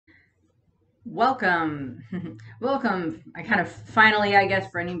Welcome. Welcome. I kind of finally, I guess,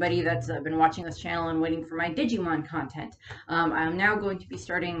 for anybody that's been watching this channel and waiting for my Digimon content, I'm now going to be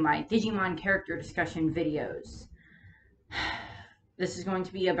starting my Digimon character discussion videos. This is going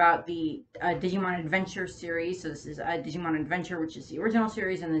to be about the Digimon Adventure series. So this is Digimon Adventure, which is the original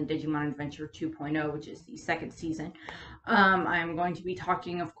series, and then Digimon Adventure 2.0, which is the second season. I'm going to be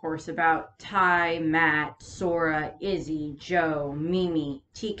talking, of course, about Tai, Matt, Sora, Izzy, Joe, Mimi,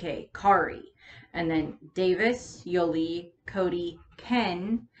 TK, Kari, and then Davis, Yoli, Cody,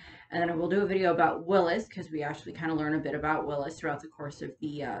 Ken, and then I will do a video about Willis because we actually kind of learn a bit about Willis throughout the course of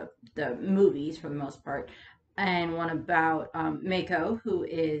the movies for the most part, and one about Mako, who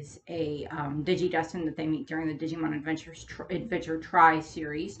is a Digidestin that they meet during the Digimon Adventure Try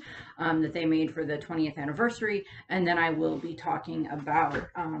series that they made for the 20th anniversary. And then I will be talking about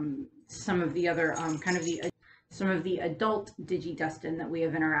some of the other some of the adult Digidestin that we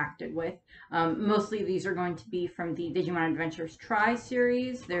have interacted with. Mostly these are going to be from the Digimon Adventures Try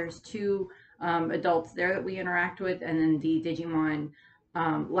series. There's two adults there that we interact with, and then the Digimon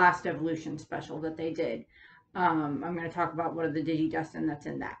Last Evolution special that they did. I'm going to talk about what are the Digidestin that's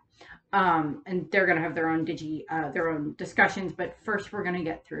in that. And they're going to have their own their own discussions, but first we're going to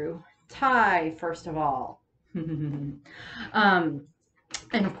get through Tai, first of all. And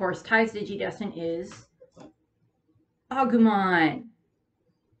of course, Tai's Digidestin is Agumon.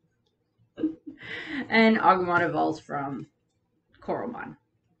 And Agumon evolves from Koromon.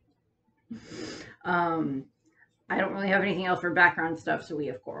 I don't really have anything else for background stuff, so we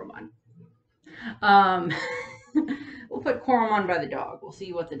have Koromon. We'll put Koromon by the dog. We'll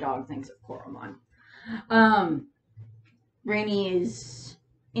see what the dog thinks of Koromon. Rainy is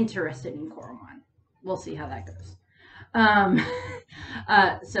interested in Koromon. We'll see how that goes.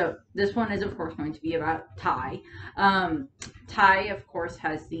 So this one is, of course, going to be about Tai. Tai, of course,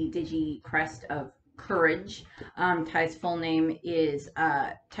 has the Digi crest of courage. Tai's full name is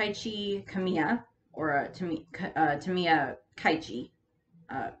Taichi Kamiya, or Tamiya Kaichi.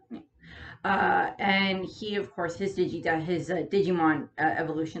 And he, of course, his Digimon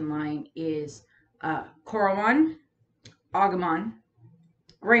evolution line is Koromon, Agumon,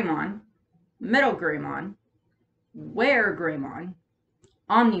 Greymon, Metal Greymon, Were Greymon,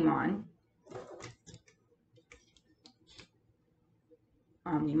 Omnimon,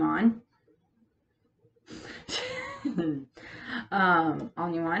 Omnimon.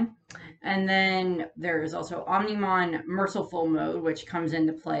 And then there's also Omnimon Merciful Mode, which comes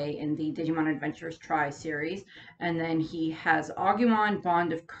into play in the Digimon Adventures Try series. And then he has Agumon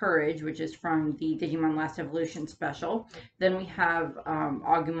Bond of Courage, which is from the Digimon Last Evolution special. Then we have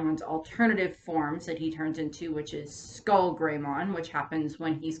Agumon's alternative forms that he turns into, which is Skull Greymon, which happens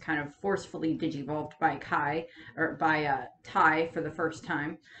when he's kind of forcefully digivolved by Tai for the first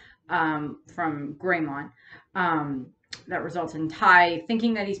time from Greymon. That results in Tai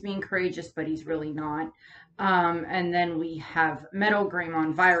thinking that he's being courageous, but he's really not. And then we have Metal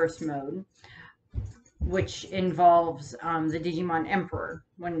Greymon Virus Mode, which involves the Digimon Emperor,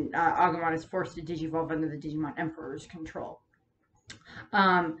 when Agumon is forced to digivolve under the Digimon Emperor's control.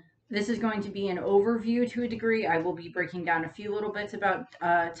 This is going to be an overview to a degree. I will be breaking down a few little bits about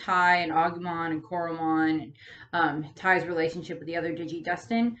Tai and Agumon and Koromon and Tai's relationship with the other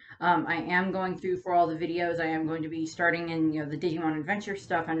Digidestin. I am going through for all the videos. I am going to be starting in the Digimon Adventure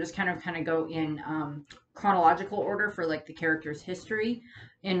stuff. I'm just kind of go in chronological order for like the character's history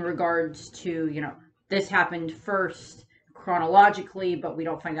in regards to this happened first chronologically, but we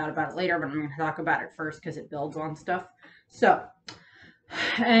don't find out about it later. But I'm going to talk about it first because it builds on stuff. So.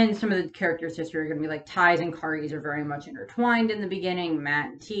 And some of the characters' history are going to be like Tai's and Kari's are very much intertwined in the beginning. Matt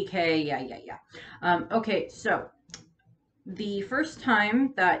and TK, yeah. Okay, so the first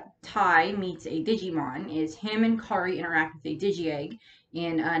time that Tai meets a Digimon is him and Kari interact with a Digi-Egg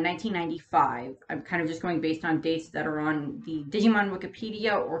in 1995. I'm kind of just going based on dates that are on the Digimon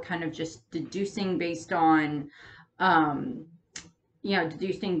Wikipedia, or kind of just deducing based on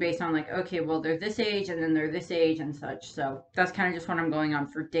deducing based on like, okay, well, they're this age and then they're this age and such. So that's kind of just what I'm going on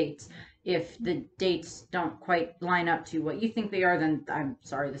for dates. If the dates don't quite line up to what you think they are, then I'm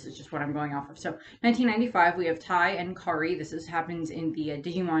sorry, this is just what I'm going off of. So 1995, we have Tai and Kari. This happens in the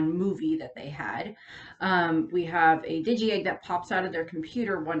Digimon movie that they had. We have a Digi-Egg that pops out of their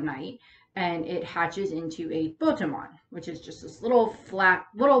computer one night, and it hatches into a Botamon, which is just this little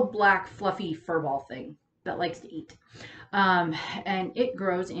black fluffy furball thing that likes to eat. And it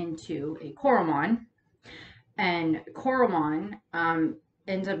grows into a Koromon, and Koromon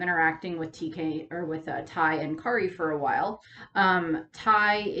ends up interacting with TK, or with Tai and Kari for a while.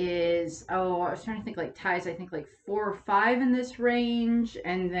 Tai is, I was trying to think, like Tai's I think like 4 or 5 in this range,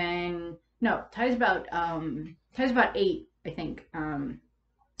 and then No, Tai's about 8, I think,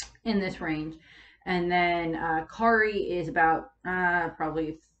 in this range. And then Kari is about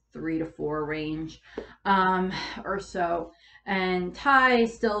probably 3 to 4 range, um, or so. And Tai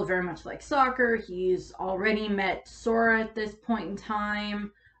still very much like soccer. He's already met Sora at this point in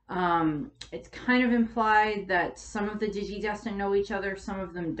time. It's kind of implied that some of the Digidestined know each other, some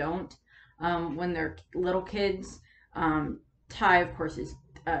of them don't. When they're little kids, Tai, of course, is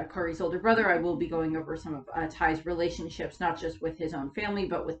Kari's older brother. I will be going over some of Ty's relationships, not just with his own family,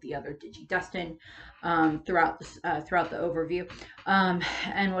 but with the other Digidestined throughout the overview.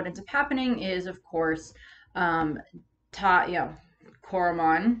 And what ends up happening is, of course, Koromon.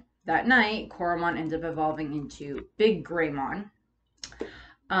 That night, Koromon ends up evolving into Big Greymon.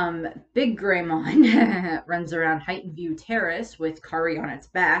 Big Greymon runs around Heightened View Terrace with Kari on its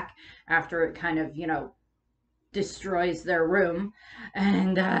back after it kind of, destroys their room.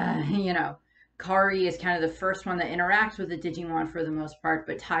 And, Kari is kind of the first one that interacts with the Digimon for the most part,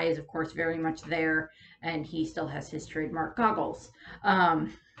 but Tai is, of course, very much there, and he still has his trademark goggles. So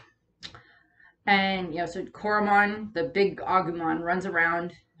Koromon, the big Agumon, runs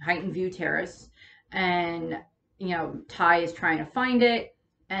around Heightened View Terrace, and, Tai is trying to find it,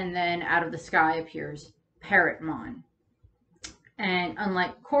 and then out of the sky appears Parrotmon. And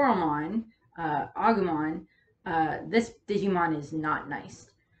unlike Koromon, Agumon, this Digimon is not nice.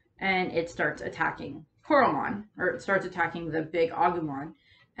 And it starts attacking Koromon, or it starts attacking the big Agumon.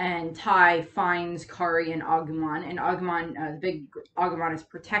 And Tai finds Kari and Agumon, and the big Agumon is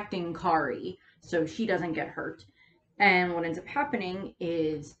protecting Kari so she doesn't get hurt. And what ends up happening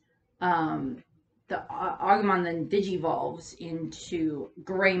is the Agumon then digivolves into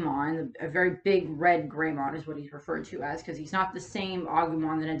Greymon. A very big red Greymon is what he's referred to as, because he's not the same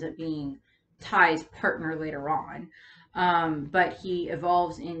Agumon that ends up being Tai's partner later on. But he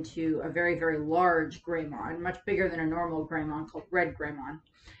evolves into a very, very large Greymon, much bigger than a normal Greymon, called Red Greymon.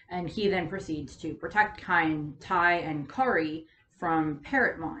 And he then proceeds to protect Tai and Kari from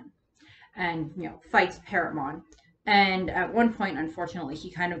Parrotmon, and fights Parrotmon. And at one point, unfortunately,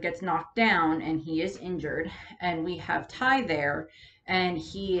 he kind of gets knocked down and he is injured. And we have Tai there, and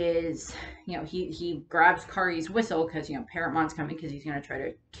he is, he grabs Kari's whistle because, Parrotmon's coming because he's going to try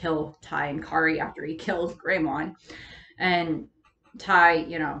to kill Tai and Kari after he kills Greymon. And Tai,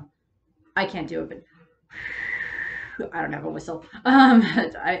 I can't do it, but I don't have a whistle.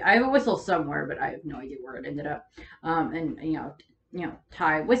 I have a whistle somewhere, but I have no idea where it ended up.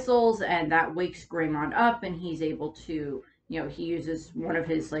 Tai whistles, and that wakes Greymon up, and he's able to, he uses one of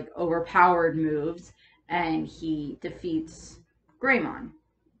his overpowered moves, and he defeats Greymon.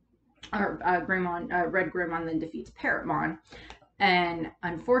 Red Greymon then defeats Parrotmon. And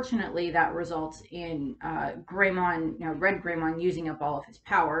unfortunately, that results in Red Greymon using up all of his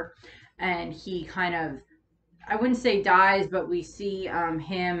power, and he kind of, I wouldn't say dies, but we see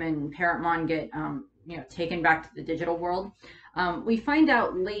him and Parrotmon get taken back to the digital world. We find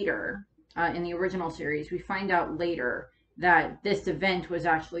out later in the original series, that this event was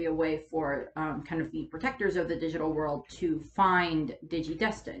actually a way for kind of the protectors of the digital world to find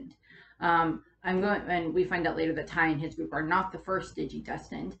Digidestined. And we find out later that Tai and his group are not the first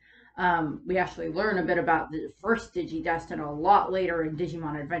Digidestined. We actually learn a bit about the first Digidestined a lot later in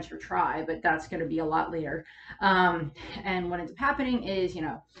Digimon Adventure Tri, but that's going to be a lot later. And what ends up happening is,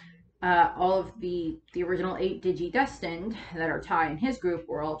 all of the original 8 Digidestined that are Tai and his group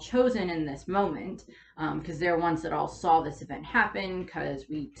were all chosen in this moment, because they're ones that all saw this event happen, because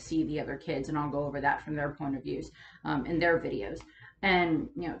we see the other kids, and I'll go over that from their point of views in their videos. And,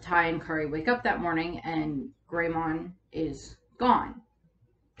 Tai and Kari wake up that morning, and Greymon is gone.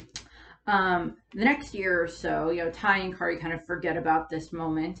 The next year or so, Tai and Kari kind of forget about this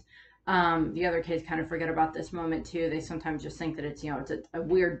moment. The other kids kind of forget about this moment too. They sometimes just think that it's, it's a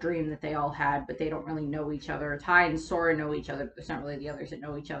weird dream that they all had, but they don't really know each other. Tai and Sora know each other, but there's not really the others that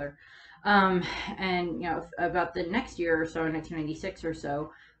know each other. About the next year or so, 1996 or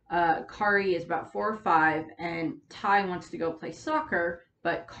so, Kari is about 4 or 5, and Tai wants to go play soccer,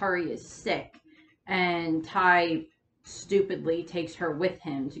 but Kari is sick, and Tai stupidly takes her with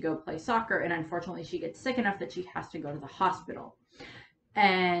him to go play soccer, and unfortunately she gets sick enough that she has to go to the hospital.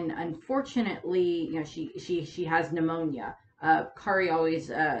 And unfortunately, she has pneumonia. Kari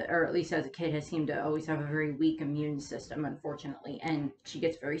always, or at least as a kid, has seemed to always have a very weak immune system, unfortunately. And she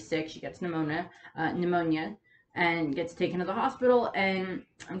gets very sick. She gets pneumonia, and gets taken to the hospital. And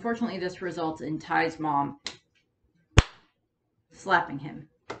unfortunately, this results in Tai's mom slapping him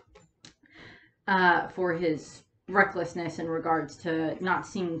for his recklessness in regards to not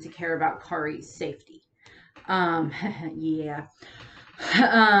seeming to care about Kari's safety. Yeah.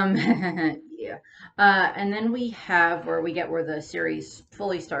 Yeah. And then we have where the series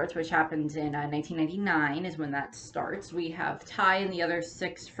fully starts, which happens in 1999 is when that starts. We have Tai and the other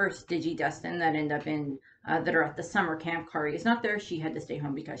six first Digidestined that end up in that are at the summer camp. Kari is not there; she had to stay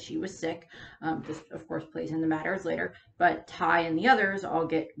home because she was sick. This, of course, plays into matters later. But Tai and the others all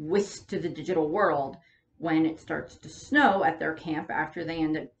get whisked to the digital world when it starts to snow at their camp after they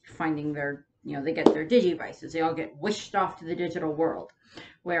end up finding their they get their Digivices. They all get wished off to the digital world,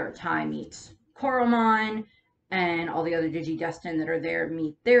 where Tai meets Koromon, and all the other Digidestined that are there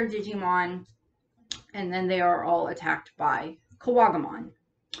meet their Digimon, and then they are all attacked by Kawagamon.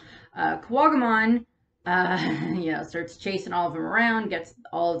 Kawagamon, starts chasing all of them around, gets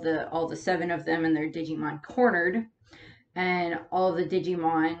all the seven of them and their Digimon cornered, and all the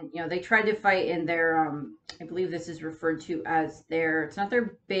Digimon, they tried to fight in their, I believe this is referred to as it's not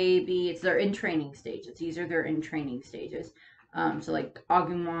their baby, it's their in training stages. These are their in training stages. So like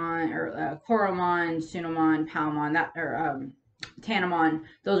Agumon or Koromon, Sunamon, Palmon, Tanamon,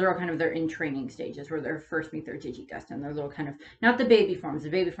 those are all kind of their in training stages where they first meet their Digidestined. They're little kind of, not the baby forms. The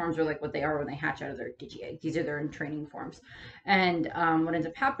baby forms are like what they are when they hatch out of their Digi-egg. These are their in training forms. And what ends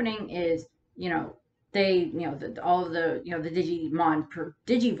up happening is, they, all of the Digimon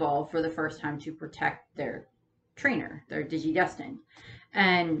digivolve for the first time to protect their trainer, their Digidestined.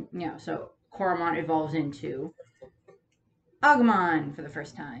 And, so Koromon evolves into Agumon for the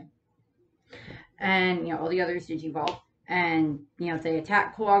first time. And, all the others digivolve. And, they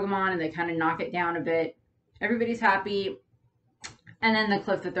attack Kawagamon and they kind of knock it down a bit. Everybody's happy. And then the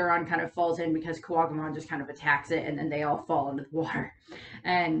cliff that they're on kind of falls in because Kawagamon just kind of attacks it, and then they all fall into the water.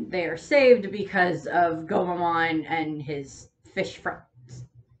 And they are saved because of Gomamon and his fish friends.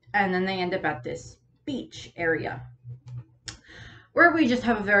 And then they end up at this beach area, where we just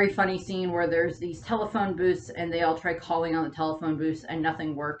have a very funny scene where there's these telephone booths and they all try calling on the telephone booths and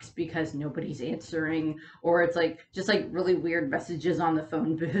nothing works because nobody's answering, or it's like just like really weird messages on the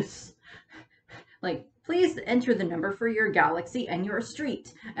phone booths. Like, please enter the number for your galaxy and your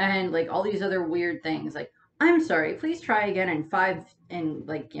street, and like all these other weird things like, I'm sorry, please try again in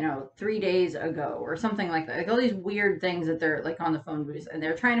 3 days ago, or something like that. Like all these weird things that they're like on the phone booths and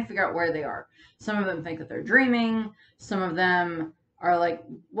they're trying to figure out where they are. Some of them think that they're dreaming. Some of them are like,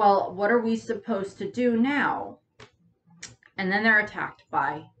 well, what are we supposed to do now? And then they're attacked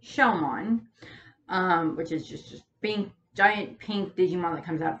by Shellmon, which is just pink, giant pink Digimon that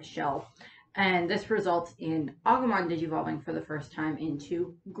comes out of a shell. And this results in Agumon digivolving for the first time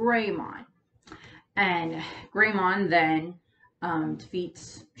into Greymon. And Greymon then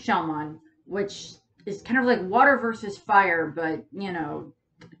defeats Shellmon, which is kind of like water versus fire, but,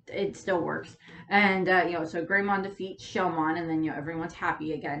 it still works. And, so Greymon defeats Shellmon, and then, everyone's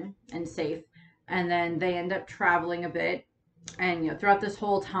happy again and safe. And then they end up traveling a bit. And, throughout this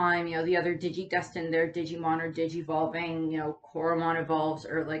whole time, the other Digidestined, their Digimon are digivolving. Koromon evolves,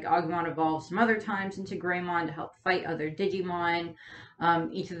 or like Agumon evolves some other times into Greymon to help fight other Digimon.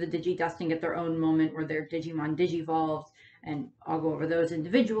 Each of the Digidestined get their own moment where their Digimon digivolves, and I'll go over those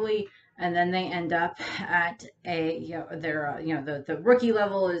individually. And then they end up at the rookie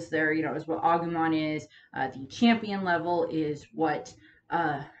level is is what Agumon is. The champion level is what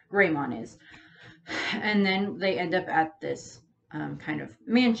Greymon is. And then they end up at this kind of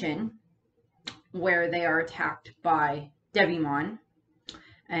mansion where they are attacked by Devimon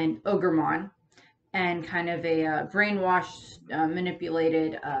and Ogremon and kind of a brainwashed,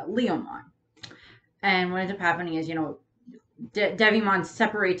 manipulated Leomon. And what ends up happening is, Devimon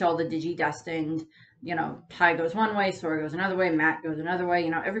separates all the Digidestined. Tai goes one way, Sora goes another way, Matt goes another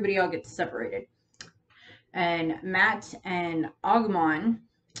way. Everybody all gets separated. And Matt and Agumon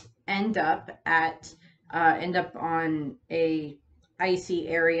end up on a icy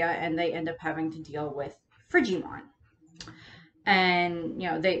area, and they end up having to deal with Frigimon. And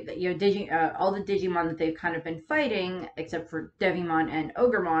all the Digimon that they've kind of been fighting, except for Devimon and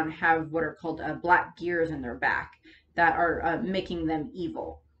Ogremon, have what are called black gears in their back that are making them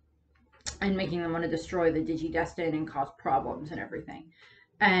evil and making them want to destroy the Digidestined and cause problems and everything.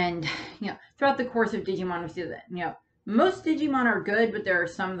 And throughout the course of Digimon, we see that most Digimon are good, but there are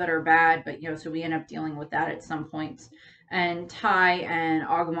some that are bad. But so we end up dealing with that at some points. And Tai and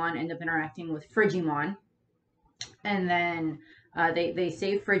Agumon end up interacting with Frigimon, and then they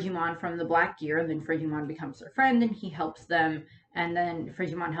save Frigimon from the black gear, and then Frigimon becomes their friend, and he helps them. And then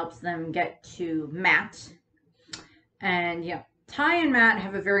Frigimon helps them get to Matt. And Tai and Matt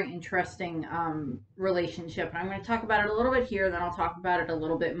have a very interesting relationship, and I'm going to talk about it a little bit here, then I'll talk about it a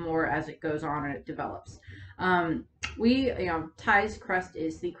little bit more as it goes on and it develops. Tai's crest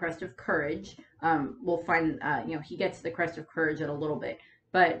is the crest of courage. we'll find, he gets the Crest of Courage in a little bit.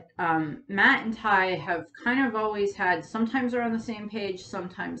 But Matt and Tai have kind of always had, sometimes they're on the same page,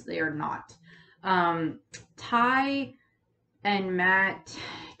 sometimes they are not. Tai and Matt,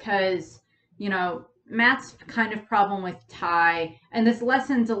 because, Matt's kind of problem with Tai, and this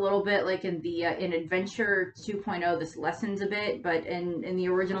lessens a little bit, like in the in Adventure 2.0, this lessens a bit, but in the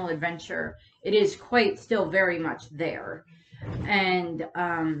original Adventure, it is quite still very much there. And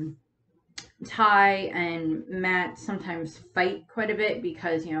Tai and Matt sometimes fight quite a bit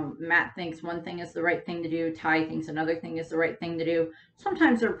because, Matt thinks one thing is the right thing to do, Tai thinks another thing is the right thing to do.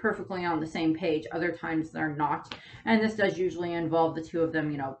 Sometimes they're perfectly on the same page, other times they're not. And this does usually involve the two of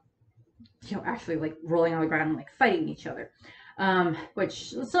them, actually like rolling on the ground and like fighting each other.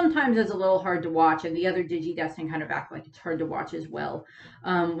 Which sometimes is a little hard to watch, and the other Digidestined kind of act like it's hard to watch as well,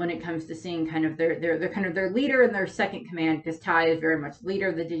 when it comes to seeing kind of their kind of their leader and their second command, because Tai is very much leader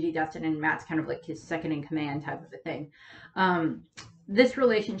of the Digidestined and Matt's kind of like his second in command type of a thing. This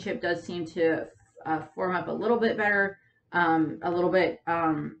relationship does seem to form up a little bit better, a little bit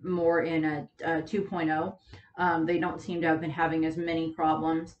more in a 2.0. They don't seem to have been having as many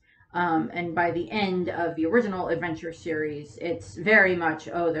problems. And by the end of the original Adventure series, it's very much,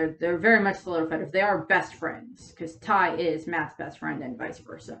 they're very much solidified. They are best friends, because Tai is Matt's best friend and vice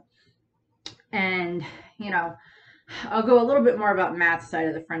versa. And, I'll go a little bit more about Matt's side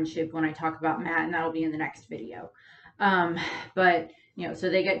of the friendship when I talk about Matt, and that'll be in the next video. But, so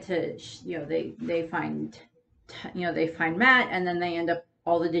they get to, they find, they find Matt, and then they end up,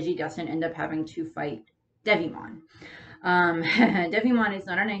 all the Digidestined end up having to fight Devimon. Devimon is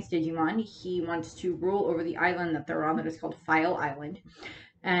not a nice Digimon. He wants to rule over the island that they're on, that is called File Island.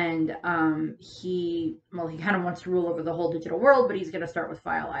 And he kind of wants to rule over the whole digital world, but he's going to start with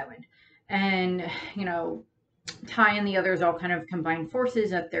File Island. And, Tai and the others all kind of combine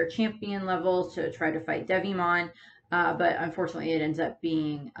forces at their champion level to try to fight Devimon. But unfortunately, it ends up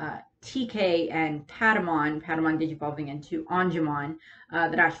being TK and Patamon digivolving into Angemon,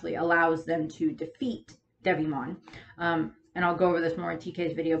 that actually allows them to defeat Devimon. And I'll go over this more in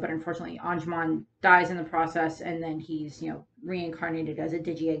TK's video, but unfortunately Angemon dies in the process, and then he's, reincarnated as a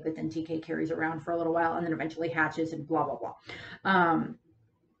Digi-Egg that then TK carries around for a little while, and then eventually hatches and blah, blah, blah.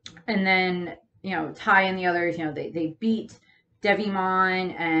 And then, Tai and the others, they beat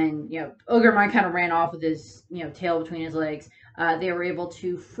Devimon, and, Ogremon kind of ran off with his, tail between his legs. They were able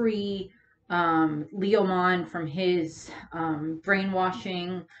to free Leomon from his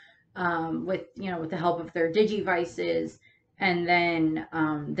brainwashing, with the help of their Digivices, and then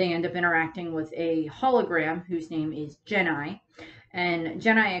they end up interacting with a hologram whose name is Genai, and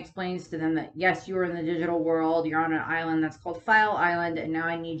Genai explains to them that, yes, you are in the digital world, you're on an island that's called File Island, and now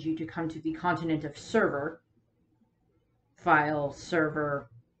I need you to come to the continent of Server, File, Server,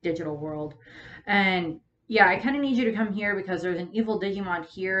 digital world, and yeah, I kind of need you to come here because there's an evil Digimon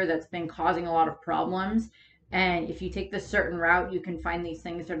here that's been causing a lot of problems. And if you take this certain route, you can find these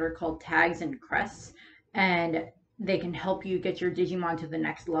things that are called tags and crests, and they can help you get your Digimon to the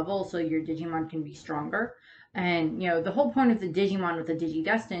next level so your Digimon can be stronger. And, the whole point of the Digimon with the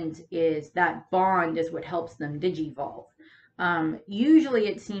Digidestined is that bond is what helps them Digivolve. Usually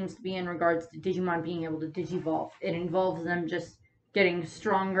it seems to be in regards to Digimon being able to Digivolve. It involves them just getting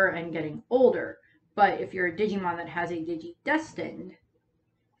stronger and getting older. But if you're a Digimon that has a Digidestined,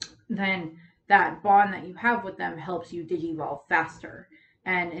 then that bond that you have with them helps you Digivolve faster.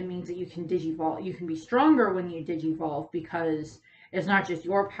 And it means that you can Digivolve, you can be stronger when you Digivolve, because it's not just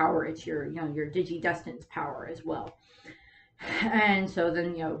your power, it's your, your Digidestined's power as well. And so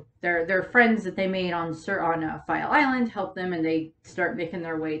then, their friends that they made on File Island help them, and they start making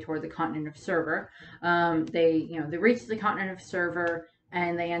their way toward the continent of Server. They reach the continent of Server,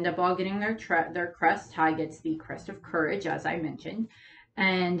 and they end up all getting their crest. Tai gets the Crest of Courage, as I mentioned.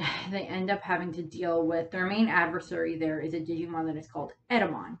 And they end up having to deal with their main adversary. There is a Digimon that is called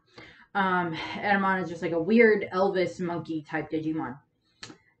Edamon. Edamon is just like a weird Elvis monkey type Digimon.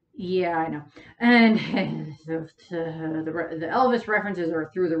 Yeah, I know. And the Elvis references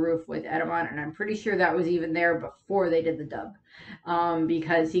are through the roof with Edamon, and I'm pretty sure that was even there before they did the dub,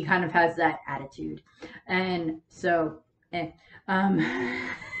 because he kind of has that attitude. And so, but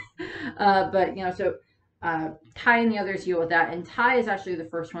so Tai and the others deal with that, and Tai is actually the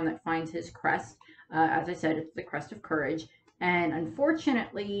first one that finds his crest. As I said, it's the Crest of Courage, and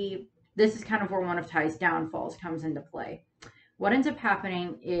unfortunately, this is kind of where one of Tai's downfalls comes into play. What ends up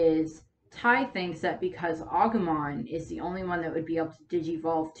happening is Tai thinks that because Agumon is the only one that would be able to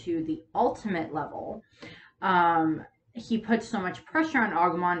Digivolve to the ultimate level, he puts so much pressure on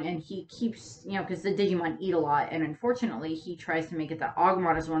Agumon, and he keeps, because the Digimon eat a lot, and unfortunately, he tries to make it that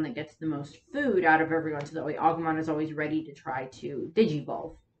Agumon is the one that gets the most food out of everyone, so that way Agumon is always ready to try to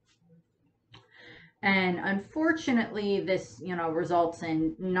Digivolve. And unfortunately, this, results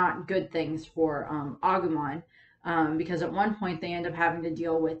in not good things for Agumon, because at one point they end up having to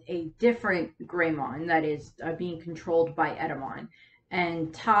deal with a different Greymon that is being controlled by Etamon.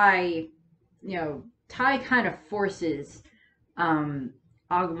 And Tai kind of forces Agumon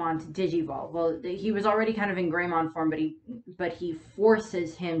to Digivolve. Well, he was already kind of in Greymon form, but he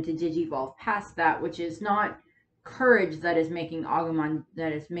forces him to Digivolve past that, which is not courage that is making Agumon,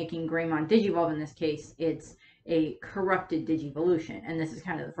 that is making Greymon Digivolve in this case. It's a corrupted Digivolution, and this is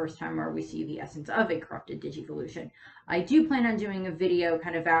kind of the first time where we see the essence of a corrupted Digivolution. I do plan on doing a video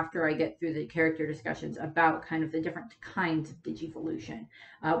kind of after I get through the character discussions about kind of the different kinds of Digivolution.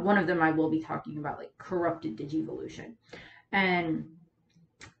 One of them I will be talking about, like corrupted Digivolution. And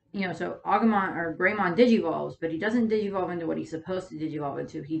so Agumon or Greymon digivolves, but he doesn't digivolve into what he's supposed to digivolve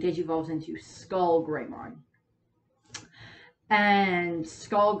into. He digivolves into Skull Greymon. And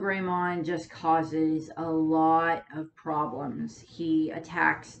Skull Greymon just causes a lot of problems. He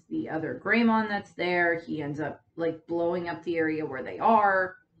attacks the other Greymon that's there. He ends up like blowing up the area where they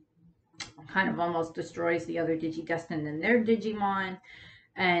are. Kind of almost destroys the other Digidestined and their Digimon.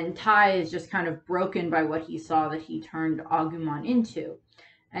 And Tai is just kind of broken by what he saw that he turned Agumon into.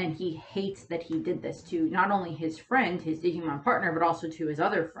 And he hates that he did this to not only his friend, his Digimon partner, but also to his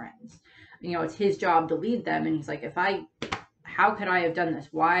other friends. It's his job to lead them. And he's like, how could I have done this?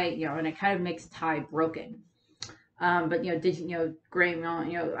 Why? And it kind of makes Tai broken. But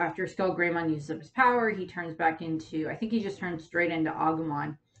Greymon, after Skull Greymon uses up his power, he turns back into, I think he just turns straight into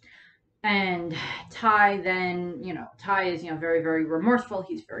Agumon. And Tai then, Tai is, very, very remorseful.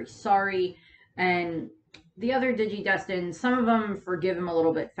 He's very sorry. And the other Digidestined, some of them forgive him a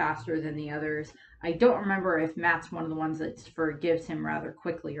little bit faster than the others. I don't remember if Matt's one of the ones that forgives him rather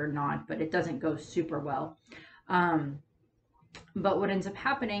quickly or not, but it doesn't go super well. But what ends up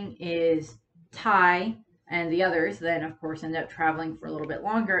happening is Tai and the others then, of course, end up traveling for a little bit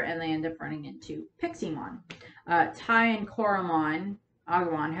longer, and they end up running into Piximon. Tai and Koromon,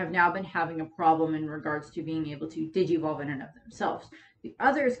 Agumon, have now been having a problem in regards to being able to digivolve in and of themselves. The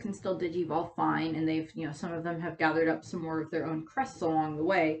others can still digivolve fine, and they've, some of them have gathered up some more of their own crests along the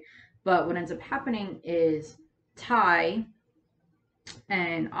way. But what ends up happening is Tai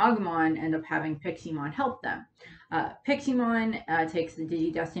and Agumon end up having Piximon help them. Piximon takes the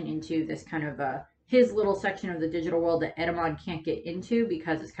Digidestined into this kind of his little section of the digital world that Etamon can't get into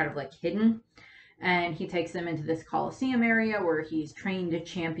because it's kind of like hidden. And he takes them into this Coliseum area where he's trained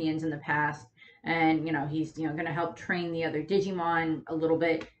champions in the past. And, he's, going to help train the other Digimon a little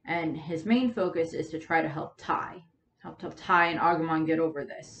bit. And his main focus is to try to help Tai. Help Tai and Agumon get over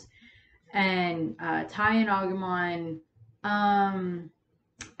this. And Tai and Agumon,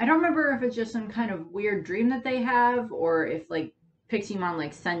 I don't remember if it's just some kind of weird dream that they have, or if, like, Piximon,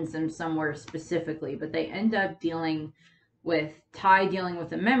 like, sends them somewhere specifically. But they end up dealing with Tai dealing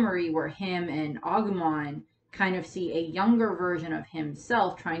with a memory where him and Agumon kind of see a younger version of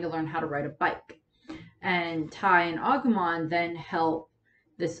himself trying to learn how to ride a bike. And Tai and Agumon then help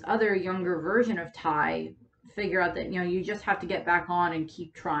this other younger version of Tai figure out that, you just have to get back on and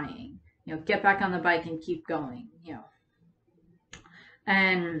keep trying. Get back on the bike and keep going,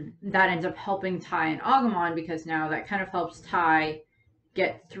 And that ends up helping Tai and Agumon, because now that kind of helps Tai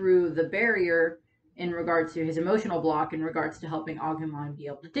get through the barrier in regards to his emotional block, in regards to helping Agumon be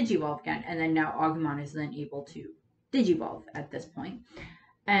able to digivolve again. And then now Agumon is then able to digivolve at this point.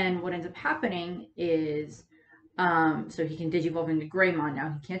 And what ends up happening is, so he can digivolve into Greymon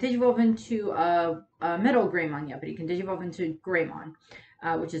now. He can't digivolve into a Metal Greymon yet, but he can digivolve into Greymon,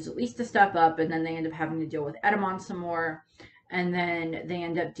 which is at least a step up. And then they end up having to deal with Etamon some more. And then they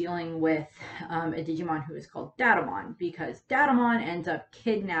end up dealing with a Digimon who is called Datamon, because Datamon ends up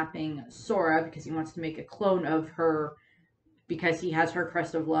kidnapping Sora because he wants to make a clone of her, because he has her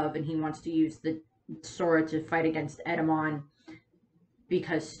crest of love, and he wants to use the Sora to fight against Etamon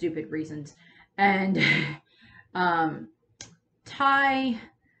because stupid reasons. And Tai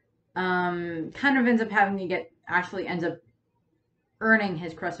kind of ends up having to ends up earning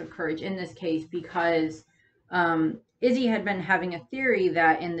his crest of courage in this case, because Izzy had been having a theory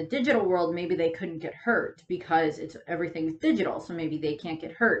that in the digital world, maybe they couldn't get hurt because everything's digital, so maybe they can't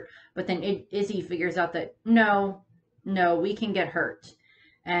get hurt. But then Izzy figures out that no, we can get hurt,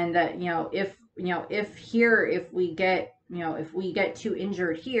 and that if we get too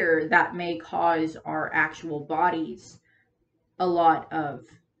injured here, that may cause our actual bodies a lot of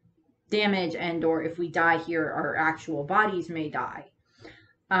damage, and or if we die here, our actual bodies may die.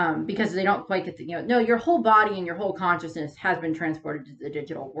 Because they don't quite get the, no, your whole body and your whole consciousness has been transported to the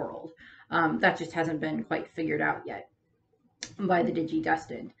digital world. That just hasn't been quite figured out yet by the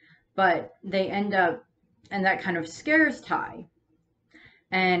Digi-Destined. But they end up, and that kind of scares Tai.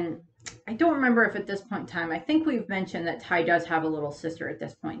 And I don't remember if at this point in time, I think we've mentioned that Tai does have a little sister at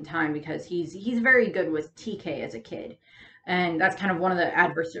this point in time, because he's very good with TK as a kid. And that's kind of one of the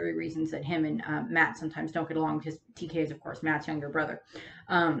adversary reasons that him and Matt sometimes don't get along, because TK is, of course, Matt's younger brother.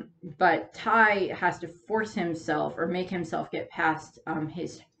 But Tai has to force himself or make himself get past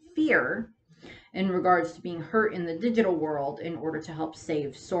his fear in regards to being hurt in the digital world in order to help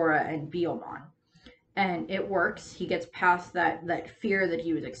save Sora and Agumon. And it works. He gets past that fear that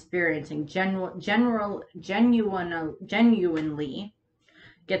he was experiencing, genuinely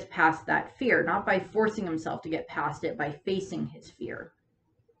gets past that fear, not by forcing himself to get past it, by facing his fear.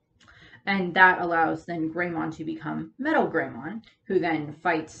 And that allows then Greymon to become Metal Greymon, who then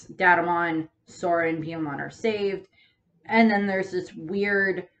fights Datamon. Sora and Agumon are saved. And then there's this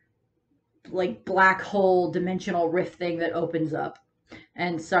weird, like, black hole dimensional rift thing that opens up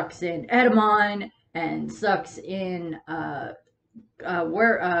and sucks in Edamon and sucks in Metal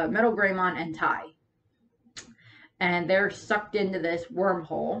Greymon and Tai. And they're sucked into this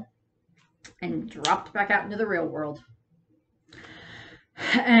wormhole and dropped back out into the real world.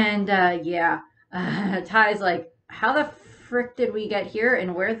 And Tai's like, how the frick did we get here?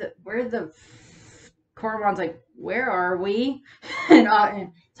 And where the Koromon's like, where are we?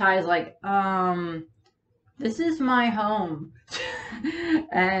 And Tai's like, this is my home.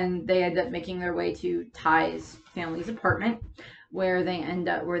 And they end up making their way to Tai's family's apartment, where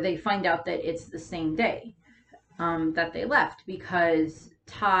they find out that it's the same day that they left, because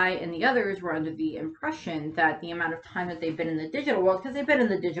Tai and the others were under the impression that the amount of time that they've been in the digital world, because they've been in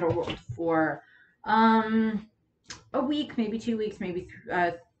the digital world for a week, maybe 2 weeks, maybe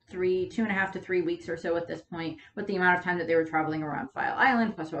 2.5 to 3 weeks or so at this point, with the amount of time that they were traveling around File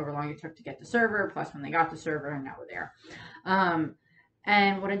Island, plus however long it took to get to server, plus when they got to server, and now we're there.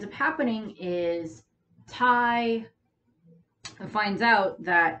 And what ends up happening is Tai finds out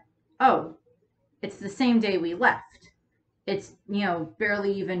that, oh, it's the same day we left. It's,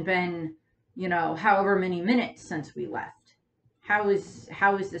 barely even been, however many minutes since we left. How is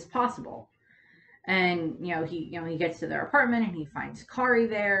this possible? And, he gets to their apartment and he finds Kari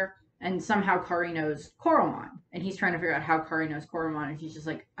there, and somehow Kari knows Koromon, and he's trying to figure out how Kari knows Koromon, and he's just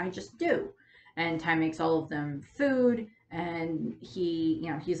like, I just do. And Tai makes all of them food, and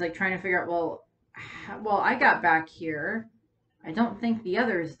he's like trying to figure out, well, I got back here. I don't think the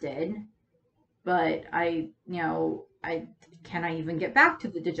others did, but can I even get back to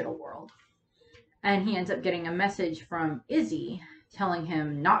the digital world? And he ends up getting a message from Izzy telling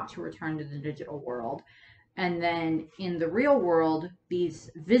him not to return to the digital world. And then in the real world,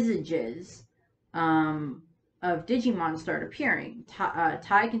 these visages of Digimon start appearing.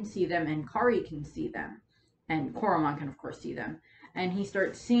 Tai can see them, and Kari can see them, and Koromon can of course see them. And he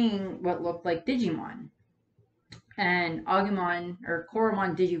starts seeing what looked like Digimon. And Agumon, or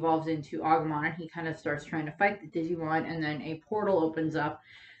Koromon, digivolves into Agumon, and he kind of starts trying to fight the Digimon, and then a portal opens up,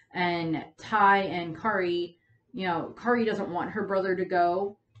 and Tai and Kari, Kari doesn't want her brother to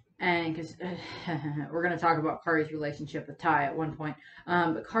go, and because we're going to talk about Kari's relationship with Tai at one point,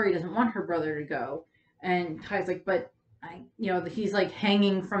 but Kari doesn't want her brother to go, and Tai's like, but he's like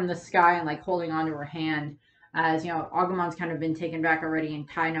hanging from the sky and like holding onto her hand, as Agumon's kind of been taken back already, and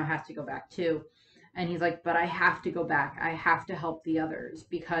Tai now has to go back too. And he's like, but I have to go back. I have to help the others,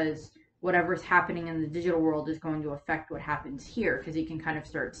 because whatever's happening in the digital world is going to affect what happens here, because he can kind of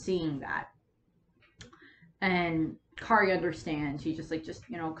start seeing that. And Kari understands. He's just like,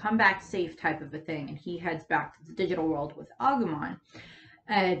 come back safe type of a thing. And he heads back to the digital world with Agumon.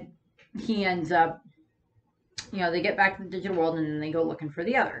 And he ends up, they get back to the digital world, and then they go looking for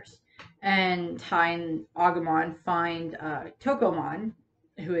the others. And Tai and Agumon find Tokomon,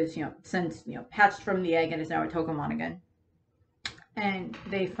 who is, since, hatched from the egg and is now a Tokomon again. And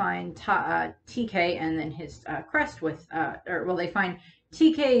they find TK and then his crest with, they find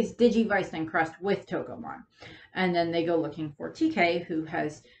TK's Digivice and crest with Tokomon. And then they go looking for TK, who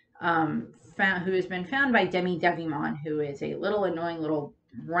has been found by Devimon, who is a little annoying little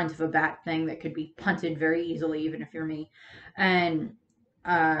runt of a bat thing that could be punted very easily, even if you're me. And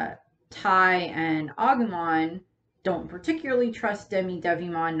Tai and Agumon don't particularly trust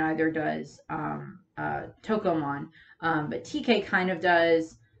Devimon, neither does Tokomon, but TK kind of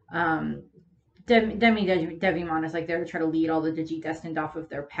does. Devimon is like there to try to lead all the Digi-Destined off of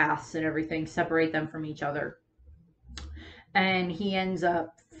their paths and everything, separate them from each other. And he ends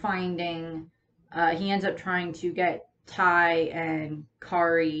up finding, he ends up trying to get Tai and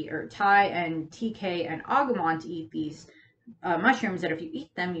Kari, or Tai and TK and Agumon to eat these mushrooms that if you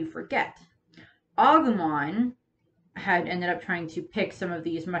eat them, you forget. Agumon had ended up trying to pick some of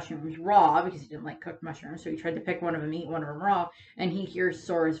these mushrooms raw because he didn't like cooked mushrooms, so he tried to pick one of them, eat one of them raw, and he hears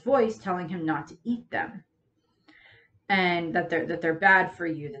Sora's voice telling him not to eat them, and that they're bad for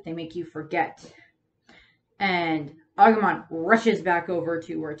you, that they make you forget. And Agumon rushes back over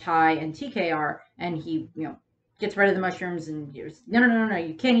to where Tai and TK are, and he, gets rid of the mushrooms and goes, no,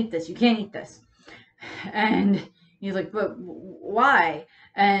 you can't eat this, you can't eat this. And he's like, but why?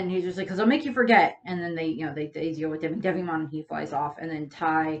 And he's just like, because I'll make you forget. And then they deal with him, and Devimon, he flies off. And then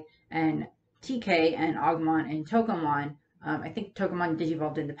Tai and TK and Agumon and Tokomon, I think Tokomon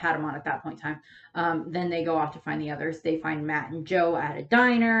digivolved into Patamon at that point in time. Then they go off to find the others. They find Matt and Joe at a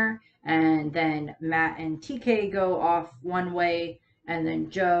diner. And then Matt and TK go off one way. And then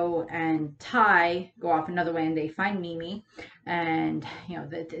Joe and Tai go off another way, and they find Mimi, and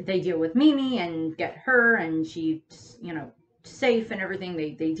they deal with Mimi and get her, and she safe and everything.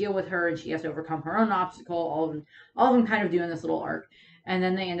 They deal with her, and she has to overcome her own obstacle. All of them kind of doing this little arc, and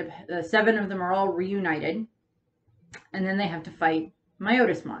then they end up 7 of them are all reunited, and then they have to fight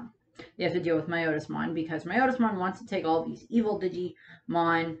Myotismon. They have to deal with Myotismon because Myotismon wants to take all these evil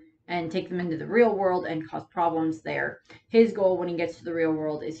Digimon and take them into the real world and cause problems there. His goal when he gets to the real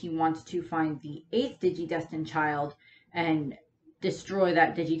world is he wants to find the 8th Digidestined child and destroy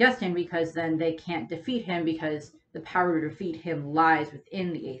that Digidestined, because then they can't defeat him, because the power to defeat him lies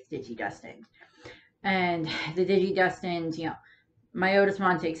within the 8th Digidestined. And the Digidestined,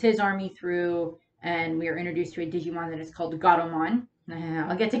 Myotismon takes his army through, and we are introduced to a Digimon that is called Gatomon.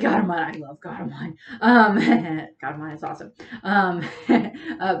 I'll get to Gatomon. I love Gatomon. Gatomon is awesome.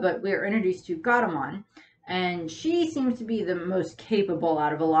 But we're introduced to Gatomon, and she seems to be the most capable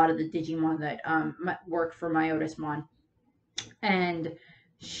out of a lot of the Digimon that work for Myotismon. And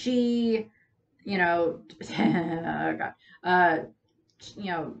she, oh God,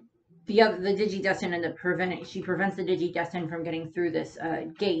 the Digidestined end up prevents the Digidestined from getting through this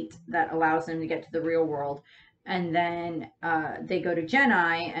gate that allows them to get to the real world. And then they go to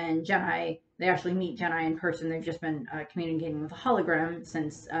Genai, and Genai, they actually meet Genai in person. They've just been communicating with a hologram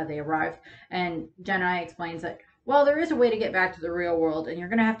since they arrived. And Genai explains that, well, there is a way to get back to the real world, and you're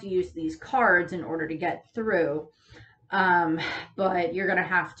going to have to use these cards in order to get through. But you're going to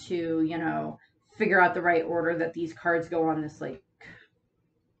have to, figure out the right order that these cards go on this,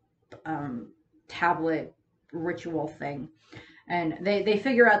 tablet ritual thing. And they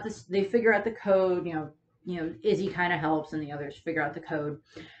figure out the code, Izzy kind of helps, and the others figure out the code.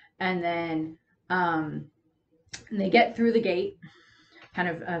 And then they get through the gate, kind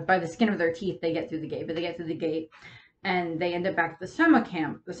of by the skin of their teeth. They get through the gate, but they get through the gate, and they end up back at the summer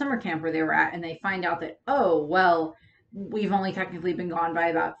camp where they were at, and they find out that, oh, well, we've only technically been gone by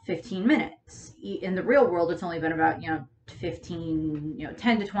about 15 minutes. In the real world, it's only been about, 10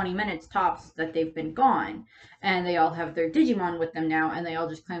 to 20 minutes tops that they've been gone. And they all have their Digimon with them now, and they all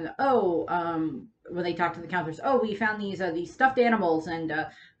just claim that, when they talk to the counselors, we found these stuffed animals, and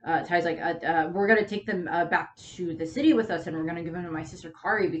Tai's like, we're going to take them back to the city with us, and we're going to give them to my sister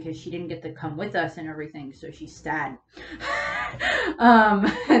Kari because she didn't get to come with us and everything, so she's sad.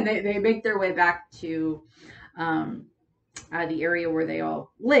 And they make their way back to the area where they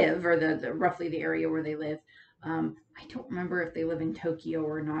all live, or the roughly the area where they live. I don't remember if they live in Tokyo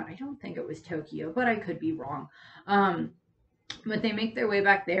or not. I don't think it was Tokyo, but I could be wrong. But they make their way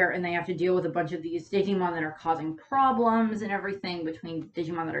back there, and they have to deal with a bunch of these Digimon that are causing problems and everything, between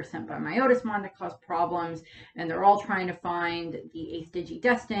Digimon that are sent by Myotismon to cause problems, and they're all trying to find the 8th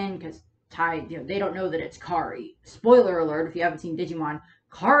Digidestined, because Tai, they don't know that it's Kari. Spoiler alert, if you haven't seen Digimon,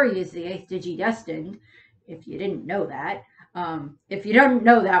 Kari is the 8th Digidestined, if you didn't know that. If you don't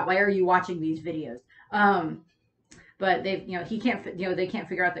know that, why are you watching these videos? But they can't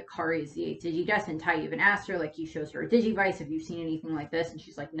figure out that Kari is the 8th Digidestined. Tai even asked her, he shows her a Digivice, have you seen anything like this? And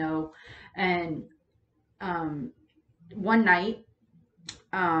she's like, no. And one night,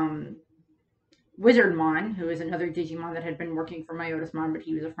 Wizardmon, who is another Digimon that had been working for Myotismon, but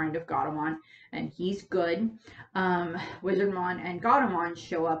he was a friend of Gatomon, and he's good. Wizardmon and Gatomon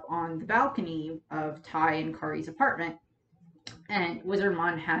show up on the balcony of Tai and Kari's apartment, and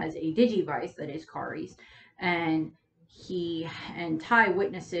Wizardmon has a Digivice that is Kari's, and he and Tai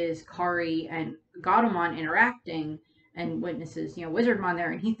witnesses Kari and Gatomon interacting, and witnesses, Wizardmon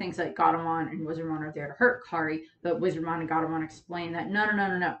there, and he thinks that Gatomon and Wizardmon are there to hurt Kari, but Wizardmon and Gatomon explain that no,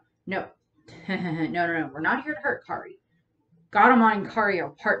 we're not here to hurt Kari. Gatomon and Kari are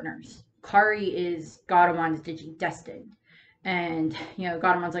partners. Kari is Gatomon's Digidestined, And,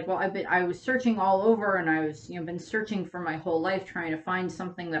 Gadamon's like, well, I was searching all over, and I was, been searching for my whole life trying to find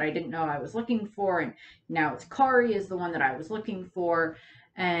something that I didn't know I was looking for. And now it's Kari is the one that I was looking for.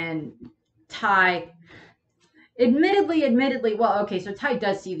 And Tai, admittedly, well, okay, so Tai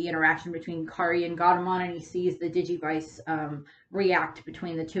does see the interaction between Kari and Godamon, and he sees the Digivice react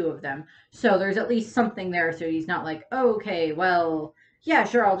between the two of them. So there's at least something there. So he's not like, oh, okay, well, yeah,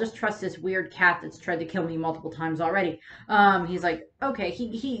 sure, I'll just trust this weird cat that's tried to kill me multiple times already. He's like, okay,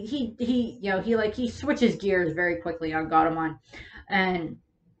 he switches gears very quickly on Godamon, and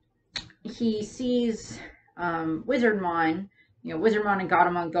he sees Wizardmon. Wizardmon and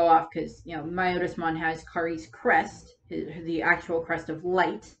Godamon go off because, Myotismon has Kari's crest, the actual crest of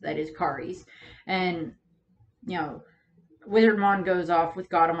light that is Kari's. And, Wizardmon goes off with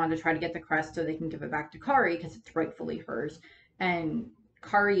Godamon to try to get the crest so they can give it back to Kari because it's rightfully hers. And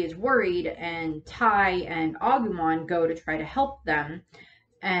Kari is worried, and Tai and Agumon go to try to help them.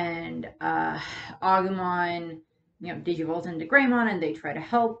 And Agumon, digivolves into Greymon, and they try to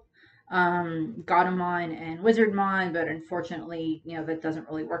help Godamon and Wizardmon, but unfortunately, that doesn't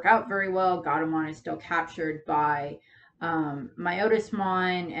really work out very well. Godamon is still captured by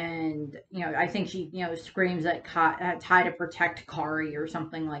Myotismon, and I think she screams at Tai to protect Kari or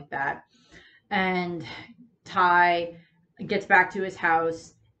something like that. And Tai gets back to his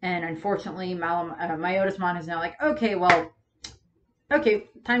house, and unfortunately, Myotismon is now like, okay, well, okay,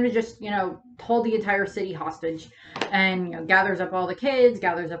 time to just, hold the entire city hostage, and, gathers up all the kids,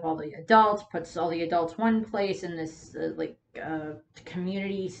 gathers up all the adults, puts all the adults one place in this,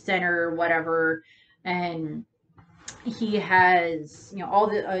 community center, whatever, and he has, all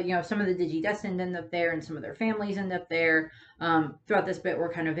the, some of the Digi-Destined end up there, and some of their families end up there. Throughout this bit,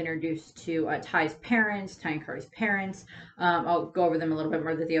 we're kind of introduced to Tai's parents, Tai and Kari's parents. I'll go over them a little bit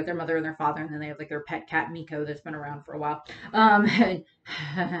more. That they have their mother and their father, and then they have, their pet cat, Miko, that's been around for a while.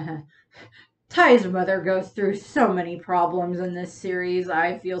 Tai's mother goes through so many problems in this series.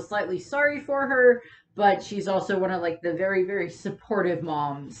 I feel slightly sorry for her, but she's also one of the very, very supportive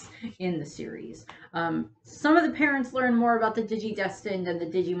moms in the series. Some of the parents learn more about the Digi-Destined and the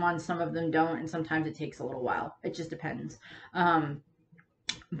Digimon, some of them don't, and sometimes it takes a little while. It just depends.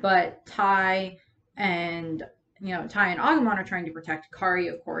 But Tai and Agumon are trying to protect Kari,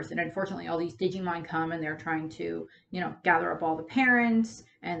 of course, and unfortunately all these Digimon come, and they're trying to, gather up all the parents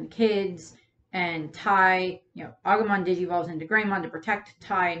and the kids, and Tai, Agumon digivolves into Greymon to protect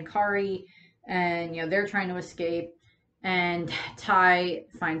Tai and Kari, and, they're trying to escape, and Tai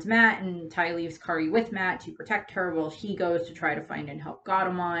finds Matt, and Tai leaves Kari with Matt to protect her while he goes to try to find and help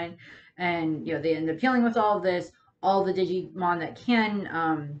Godamon, and, they end up dealing with all of this. All the Digimon that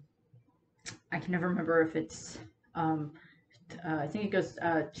can, I can never remember if it's, I think it goes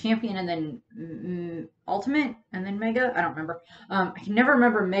Champion and then Ultimate and then Mega. I don't remember. I can never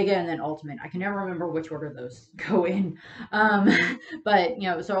remember Mega and then Ultimate. I can never remember which order those go in. But,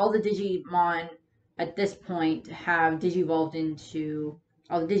 so all the Digimon at this point have digivolved into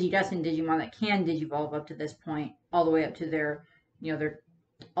all the Digi-Destined Digimon that can digivolve up to this point, all the way up to their, their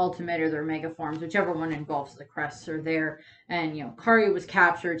Ultimate or their Mega forms, whichever one involves the crests are there. And, Kari was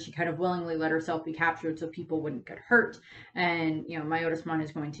captured. She kind of willingly let herself be captured so people wouldn't get hurt. And, Myotismon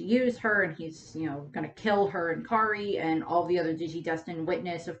is going to use her, and he's, going to kill her and Kari, and all the other Digi-Destined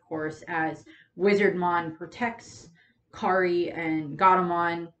witness, of course, as Wizardmon protects Kari and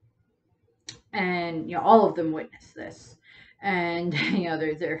Godamon, and, all of them witness this. And,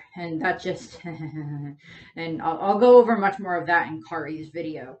 they're there, and that just, and I'll go over much more of that in Kari's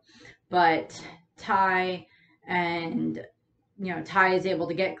video. But Tai and, Tai is able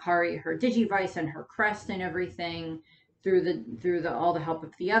to get Kari her Digivice and her crest and everything through all the help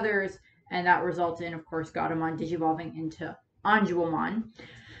of the others, and that results in, of course, Godamon digivolving into Agumon.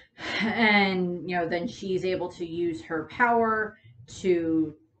 And, then she's able to use her power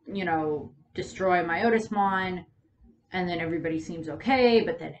to, destroy Myotismon. And then everybody seems okay,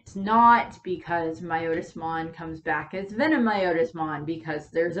 but then it's not, because Myotismon comes back as Venom Myotismon, because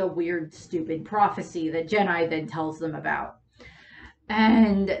there's a weird, stupid prophecy that Genai then tells them about.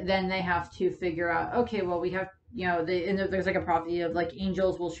 And then they have to figure out, okay, well, we have, there's a prophecy of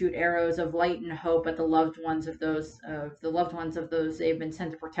angels will shoot arrows of light and hope at the loved ones of those they've been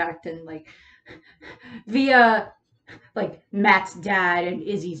sent to protect, and via Matt's dad and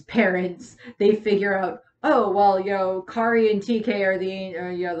Izzy's parents, they figure out, oh, well, Kari and TK are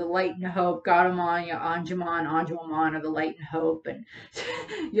the light and hope. Godamon, Agumon are the light and hope. And,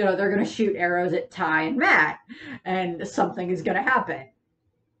 they're going to shoot arrows at Tai and Matt. And something is going to happen.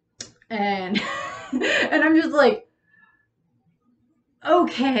 And, and I'm just like,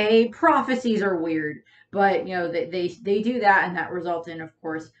 okay, prophecies are weird. But they do that, and that results in, of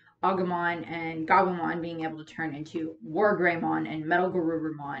course, Agumon and Gabumon being able to turn into War Greymon and Metal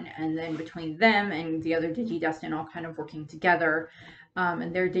Garurumon, and then between them and the other Digidestin all kind of working together,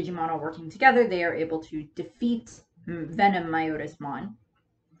 and their Digimon all working together, they are able to defeat Venom Myotismon.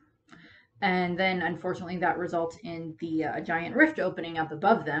 And then, unfortunately, that results in the giant rift opening up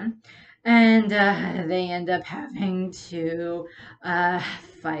above them, and they end up having to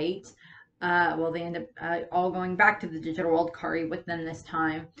fight. Well, they end up all going back to the digital world, Kari with them this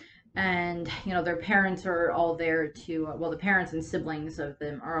time. And their parents are all there to the parents and siblings of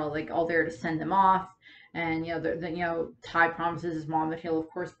them are all there to send them off. And Tai promises his mom that he'll of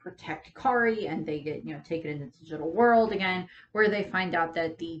course protect Kari, and they get taken into the digital world again, where they find out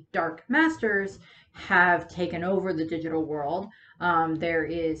that the Dark Masters have taken over the digital world. There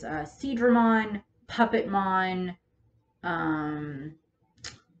is Seedramon, Puppetmon,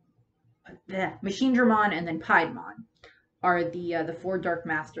 Machinedramon, and then Piedmon are the four Dark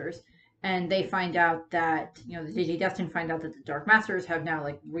Masters. And they find out that, the Digidestin find out that the Dark Masters have now,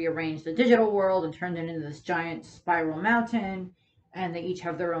 rearranged the digital world and turned it into this giant spiral mountain. And they each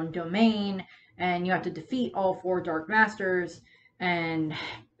have their own domain. And you have to defeat all four Dark Masters. And,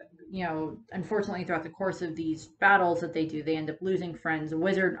 unfortunately, throughout the course of these battles that they do, they end up losing friends. They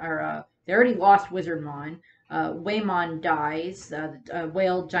already lost Wizardmon. Waymon dies, giant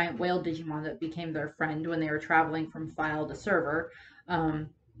whale Digimon that became their friend when they were traveling from file to server.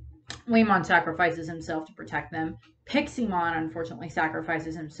 Waymon sacrifices himself to protect them. Pixiemon, unfortunately,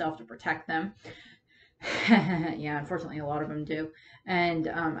 sacrifices himself to protect them. Yeah, unfortunately, a lot of them do. And,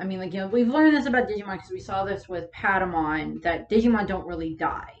 we've learned this about Digimon because we saw this with Patamon, that Digimon don't really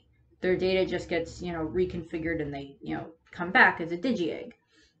die. Their data just gets, reconfigured, and they, come back as a Digi-Egg.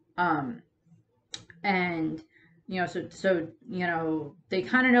 And, so they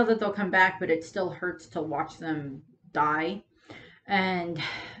kind of know that they'll come back, but it still hurts to watch them die. And,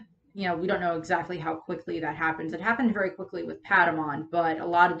 we don't know exactly how quickly that happens. It happened very quickly with Patamon, but a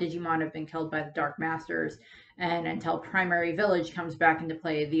lot of Digimon have been killed by the Dark Masters, and until Primary Village comes back into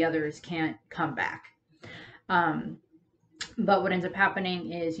play, the others can't come back. But what ends up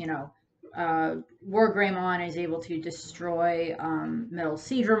happening is, War Greymon is able to destroy Metal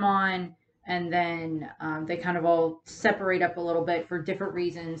Seedramon, and then they kind of all separate up a little bit for different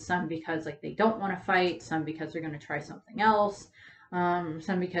reasons. Some because they don't want to fight, some because they're going to try something else,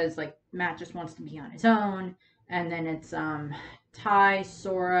 some because Matt just wants to be on his own. And then it's Tai,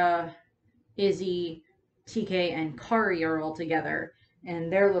 Sora, Izzy, TK, and Kari are all together in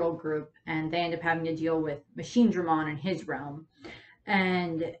their little group, and they end up having to deal with Machinedramon in his realm.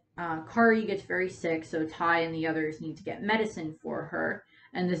 And Kari gets very sick, so Tai and the others need to get medicine for her.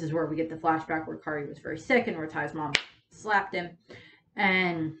 And this is where we get the flashback where Kari was very sick and where Tai's mom slapped him.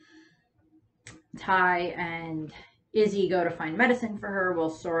 And Tai and Izzy go to find medicine for her, while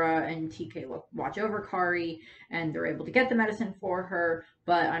Sora and TK watch over Kari, and they're able to get the medicine for her.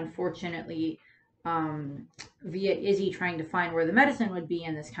 But unfortunately, via Izzy trying to find where the medicine would be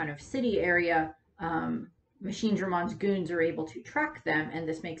in this kind of city area, Machinedramon's goons are able to track them, and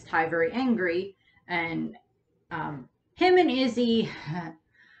this makes Tai very angry. And him and Izzy,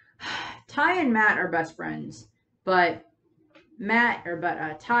 Tai and Matt are best friends, but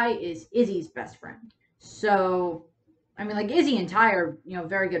Tai is Izzy's best friend. So, Izzy and Tai are,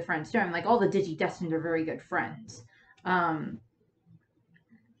 very good friends too. All the Digidestined are very good friends. But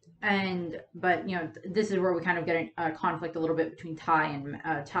this is where we kind of get a conflict a little bit between Tai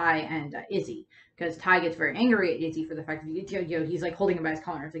and Izzy, because Tai gets very angry at Izzy for the fact that he's holding him by his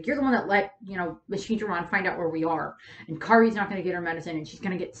collar. It's you're the one that let Machinedramon find out where we are, and Kari's not going to get her medicine, and she's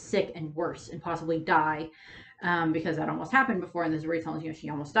going to get sick and worse and possibly die, because that almost happened before. And this is where he tells she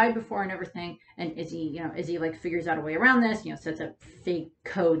almost died before and everything. And Izzy figures out a way around this, sets up fake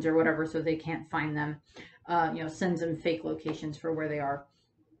codes or whatever so they can't find them, sends them fake locations for where they are.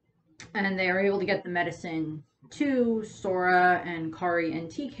 And they are able to get the medicine to Sora and Kari and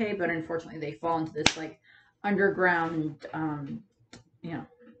TK, but unfortunately they fall into this underground,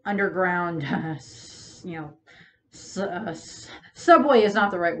 subway is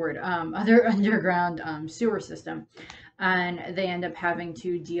not the right word, underground sewer system, and they end up having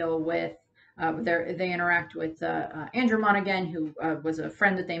to deal with. They interact with Andromon again, who was a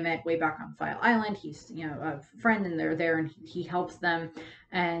friend that they met way back on File Island. He's a friend, and they're there, and he helps them.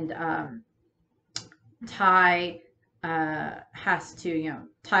 And Tai has to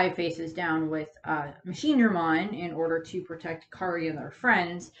Tai faces down with Machinedramon in order to protect Kari and their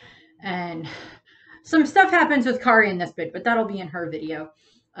friends. And some stuff happens with Kari in this bit, but that'll be in her video.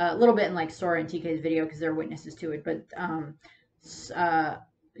 A little bit in Sora and TK's video because they're witnesses to it. But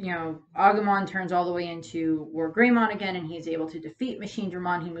Agumon turns all the way into War Greymon again, and he's able to defeat Machine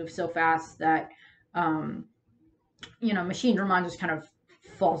Dramon. He moves so fast that, Machine Dramon just kind of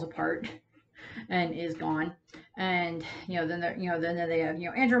falls apart and is gone. And then they have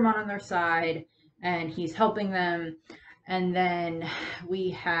Andromon on their side, and he's helping them. And then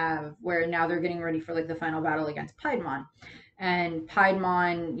we have where now they're getting ready for like the final battle against Piedmon, and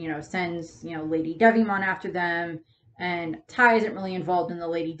Piedmon sends Lady Devimon after them. And Tai isn't really involved in the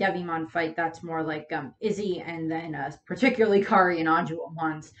Lady Devimon fight. That's more like Izzy, and then particularly Kari and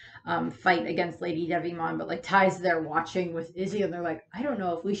Anjumon's fight against Lady Devimon. But like Tai's there watching with Izzy, and they're like, I don't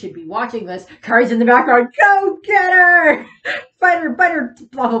know if we should be watching this. Kari's in the background, go get her, fight her, bite her,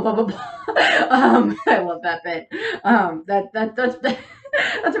 blah blah blah blah blah. I love that bit. That's that's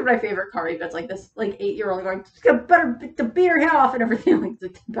one of my favorite Kari bits. Like this, like 8-year-old going, better to beat her head off and everything.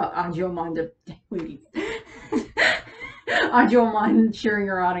 Like about Anjumon to Lady. Agumon cheering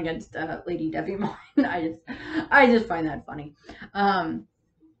her on against Lady Devimon. I just find that funny.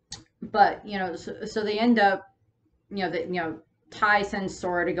 But so they end up, Tai sends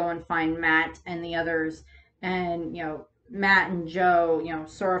Sora to go and find Matt and the others, and Matt and Joe,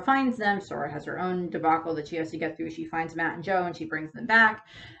 Sora finds them. Sora has her own debacle that she has to get through. She finds Matt and Joe, and she brings them back.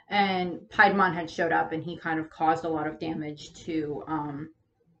 And Piedmon had showed up, and he kind of caused a lot of damage to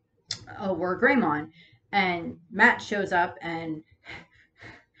War Greymon. And Matt shows up, and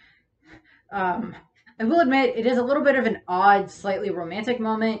I will admit it is a little bit of an odd, slightly romantic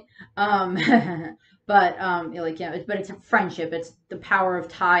moment. But it's a friendship. It's the power of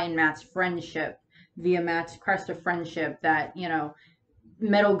Tai and Matt's friendship via Matt's crest of friendship that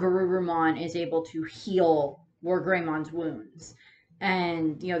Metal Garurumon is able to heal War Greymon's wounds,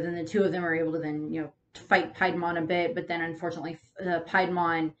 and then the two of them are able to then fight Piedmon a bit, but then unfortunately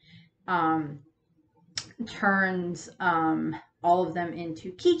Piedmon turns all of them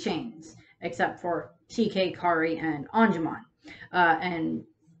into keychains, except for TK, Kari, and Anjumon. And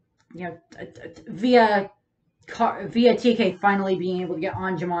via TK finally being able to get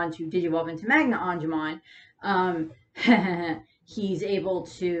Anjumon to digivolve into Magna Anjumon, he's able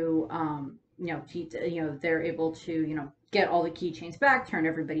to, they're able to, get all the keychains back, turn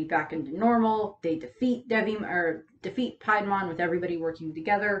everybody back into normal. They defeat Piedmon with everybody working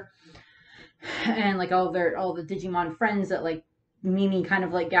together. And like all the Digimon friends that like Mimi kind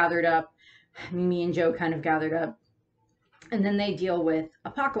of like gathered up, Mimi and Joe kind of gathered up, and then they deal with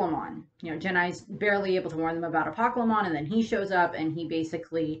Apocalypse. Genai's barely able to warn them about Apocalypse, and then he shows up, and he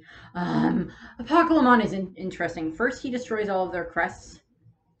basically Apocalypse is interesting. First, he destroys all of their crests,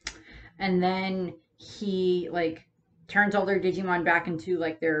 and then he like turns all their Digimon back into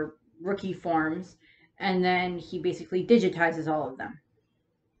like their rookie forms, and then he basically digitizes all of them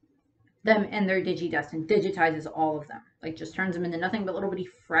and their Digidust, and digitizes all of them. Like just turns them into nothing but little bitty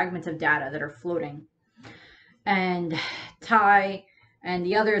fragments of data that are floating. And Tai and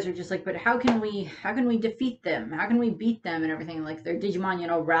the others are just like, but how can we defeat them? How can we beat them and everything? Like their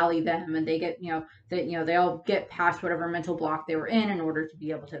Digimon, rally them, and they get, they all get past whatever mental block they were in order to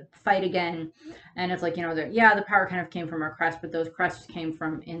be able to fight again. And it's like, the power kind of came from our crest, but those crests came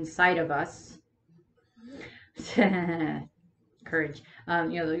from inside of us. Courage.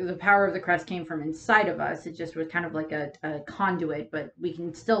 The power of the crest came from inside of us. It just was kind of like a conduit, but we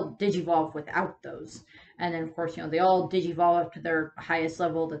can still digivolve without those. And then of course, they all digivolve up to their highest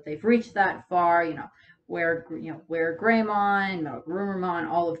level that they've reached that far, where Greymon, Rumormon,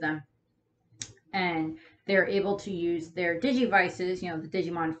 all of them. And they're able to use their Digivices, the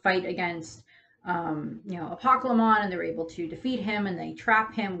Digimon fight against Apocalypse, and they're able to defeat him, and they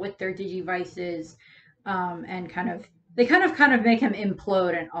trap him with their Digivices, and they kind of make him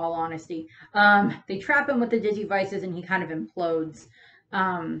implode, in all honesty. They trap him with the Digivices, and he kind of implodes.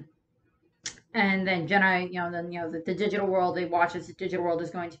 And then Genai, the digital world, they watch as the digital world is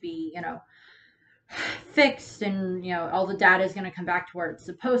going to be, fixed, and, all the data is going to come back to where it's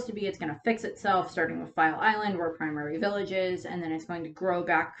supposed to be. It's going to fix itself, starting with File Island, where Primary Village is, and then it's going to grow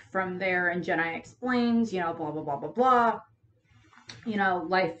back from there. And Genai explains, blah, blah, blah, blah, blah.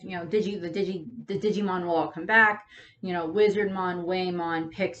 Life, the Digimon will all come back, Wizardmon,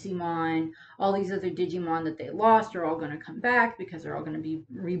 Waymon, Pixiemon, all these other Digimon that they lost are all going to come back because they're all going to be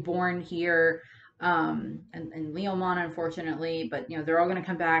reborn here, and Leomon, unfortunately, but, they're all going to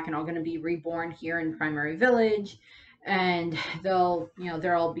come back and all going to be reborn here in Primary Village, and they'll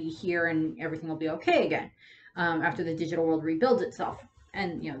all be here and everything will be okay again, after the digital world rebuilds itself.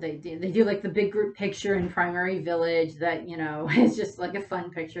 And, they do like the big group picture in Primary Village that, is just like a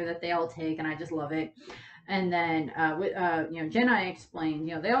fun picture that they all take, and I just love it. And then, Genai explains,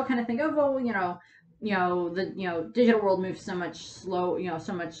 they all kind of think, oh, well, the digital world moves so much slow,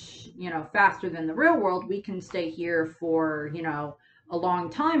 so much, faster than the real world. We can stay here for, a long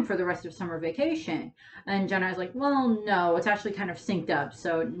time for the rest of summer vacation. And Jenna's like, well, no, it's actually kind of synced up.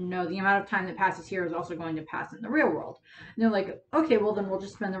 So no, the amount of time that passes here is also going to pass in the real world. And they're like, okay, well then we'll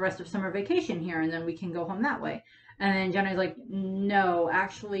just spend the rest of summer vacation here and then we can go home that way. And then Jenna's like, no,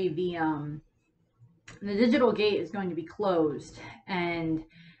 actually the digital gate is going to be closed, and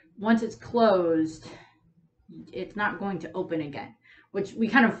once it's closed, it's not going to open again, which we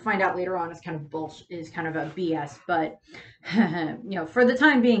kind of find out later on is kind of bullshit, is kind of a BS. But for the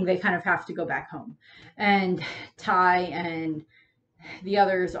time being, they kind of have to go back home, and Tai and the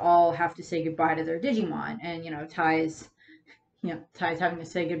others all have to say goodbye to their Digimon, and Tai's having to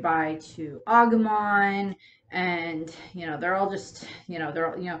say goodbye to Agumon, and they're all just they're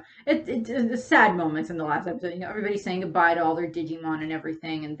all, it's sad moments in the last episode. Everybody's saying goodbye to all their Digimon and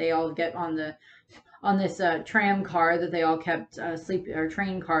everything, and they all get on this tram car that they all kept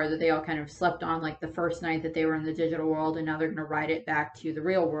train car that they all kind of slept on, like the first night that they were in the digital world, and now they're going to ride it back to the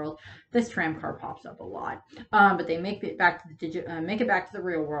real world. This tram car pops up a lot, but they make it back to the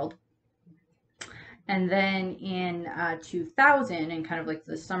real world. And then in 2000, and kind of like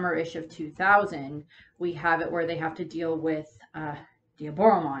the summer-ish of 2000, we have it where they have to deal with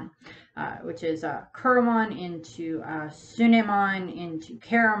Diaboromon, which is Kuromon into Sunemon into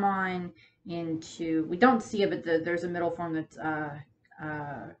Karamon into, we don't see it, but there's a middle form that's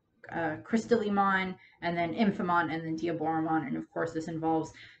Crystallimon, and then Infamon, and then Diaboromon. And of course this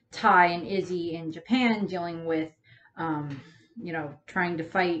involves Tai and Izzy in Japan dealing with trying to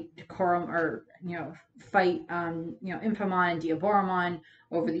fight Infamon and Diaboromon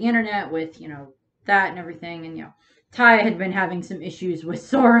over the internet with, that and everything. And, Tai had been having some issues with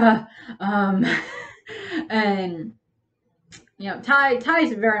Sora. And, Tai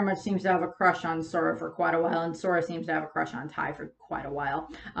very much seems to have a crush on Sora for quite a while, and Sora seems to have a crush on Tai for quite a while.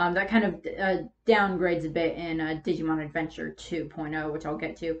 That kind of downgrades a bit in Digimon Adventure 2.0, which I'll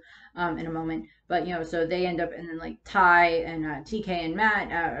get to in a moment. But, so they end up, and then like Tai and TK and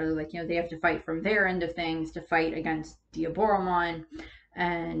Matt are like, they have to fight from their end of things to fight against Diaboromon.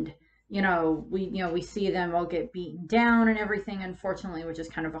 And, we see them all get beaten down and everything, unfortunately, which is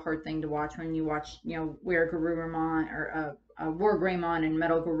kind of a hard thing to watch when you watch, where Garurumon or War Greymon and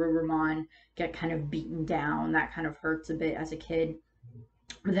Metal Garurumon get kind of beaten down. That kind of hurts a bit as a kid.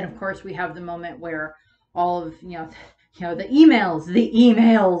 But then, of course, we have the moment where all of, the emails,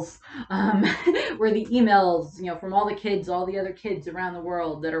 where the emails, from all the kids, all the other kids around the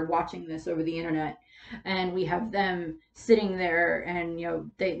world that are watching this over the internet, and we have them sitting there, and,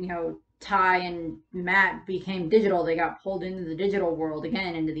 Tai and Matt became digital. They got pulled into the digital world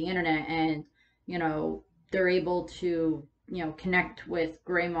again, into the internet, and, they're able to, connect with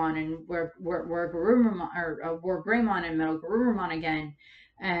Greymon and War Garurumon, or War Greymon and Metal Garurumon again,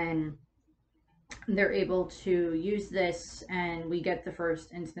 and they're able to use this, and we get the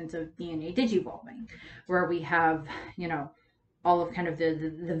first instance of DNA digivolving, where we have, all of kind of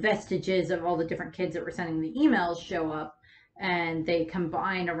the vestiges of all the different kids that were sending the emails show up, and they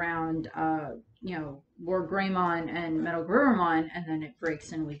combine around, War Greymon and Metal Garurumon, and then it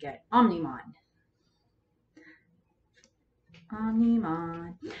breaks and we get Omnimon.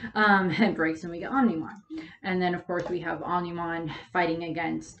 It breaks and we get Omnimon. And then, of course, we have Omnimon fighting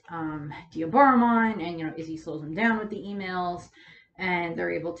against Diaboromon, and, Izzy slows him down with the emails, and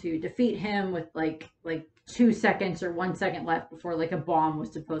they're able to defeat him with, like 2 seconds or 1 second left before, like, a bomb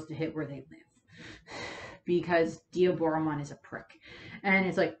was supposed to hit where they live. Because Diaboromon is a prick. And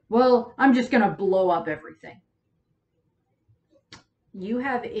it's like, well, I'm just gonna blow up everything. You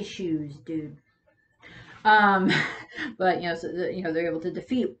have issues, dude. But, so they're able to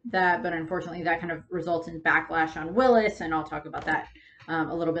defeat that, but unfortunately that kind of results in backlash on Willis, and I'll talk about that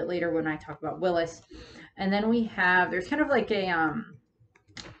a little bit later when I talk about Willis. And then there's kind of like a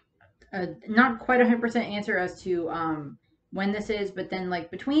not quite 100% answer as to when this is, but then like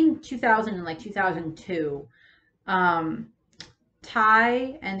between 2000 and like 2002,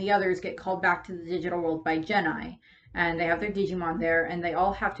 Tai and the others get called back to the digital world by Genai, and they have their Digimon there, and they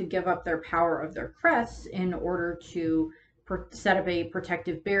all have to give up their power of their crests in order to set up a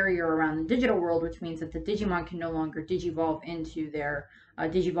protective barrier around the digital world, which means that the Digimon can no longer digivolve into their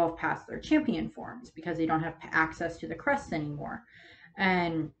digivolve past their champion forms, because they don't have access to the crests anymore.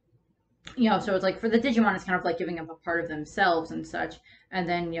 And so it's like for the Digimon, it's kind of like giving up a part of themselves and such. And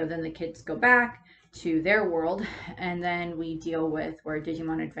then, then the kids go back to their world, and then we deal with where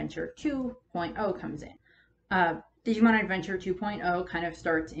Digimon Adventure 2.0 comes in. Digimon Adventure 2.0 kind of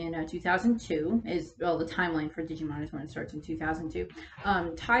starts in 2002. Well, the timeline for Digimon is when it starts in 2002.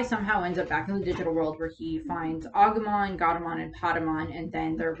 Tai somehow ends up back in the digital world where he finds Agumon, Gatomon, and Patamon, and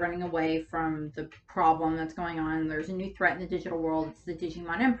then they're running away from the problem that's going on. There's a new threat in the digital world. It's the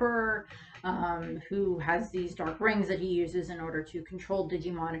Digimon Emperor, who has these dark rings that he uses in order to control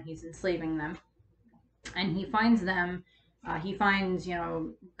Digimon, and he's enslaving them. And he finds them. He finds,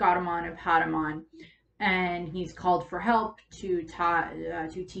 Gatomon and Patamon, and he's called for help to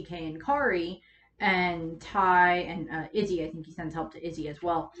TK and Kari, and Tai and Izzy. I think he sends help to Izzy as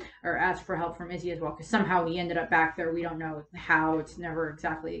well, or asks for help from Izzy as well, because somehow he ended up back there. We don't know how; it's never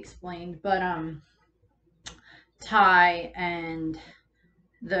exactly explained. But Tai and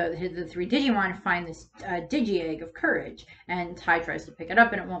the three Digimon find this Digi Egg of Courage, and Tai tries to pick it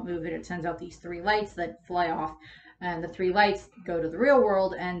up, and it won't move it. It sends out these three lights that fly off, and the three lights go to the real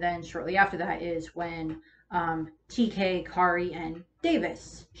world. And then shortly after that is when TK, Kari, and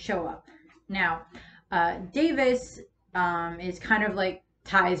Davis show up. Now, Davis is kind of like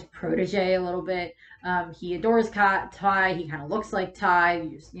Tai's protege a little bit. He adores Tai. He kind of looks like Tai,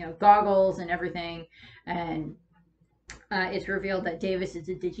 goggles and everything. And it's revealed that Davis is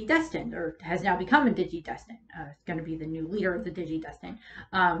a Digidestined, or has now become a Digidestined. Going to be the new leader of the Digidestined.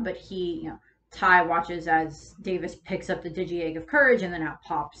 But Tai watches as Davis picks up the Digi Egg of Courage, and then out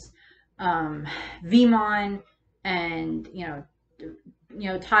pops Vmon, and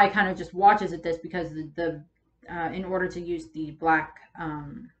Tai kind of just watches at this because the in order to use the black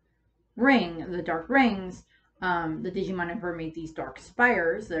ring, the dark rings, the Digimon Emperor made these dark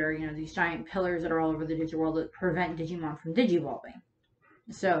spires that are, these giant pillars that are all over the Digiworld that prevent Digimon from digivolving.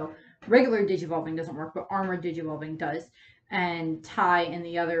 So regular digivolving doesn't work, but armored digivolving does. And Tai and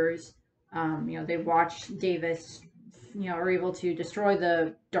the others, they watch Davis, are able to destroy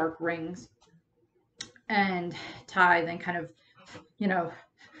the dark rings. And Tai then kind of,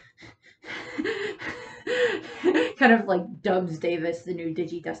 kind of like dubs Davis the new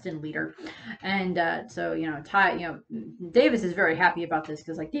Digidestined leader. And so Tai, Davis is very happy about this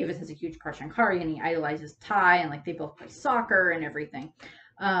because like Davis has a huge crush on Kari, and he idolizes Tai, and like they both play soccer and everything.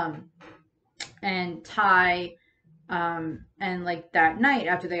 And Tai, and like that night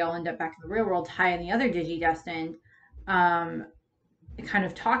after they all end up back in the real world, Tai and the other Digidestined kind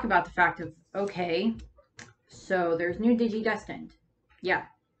of talk about the fact of, okay, so there's new Digidestined. Yeah.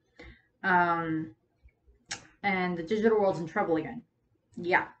 And the digital world's in trouble again.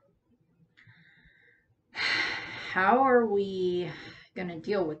 Yeah. How are we gonna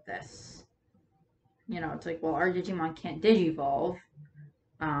deal with this? It's like, well, our Digimon can't digivolve,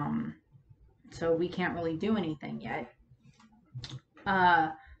 so we can't really do anything yet.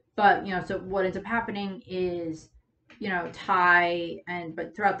 But so what ends up happening is, Tai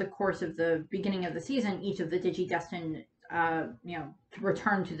but throughout the course of the beginning of the season, each of the Digidestined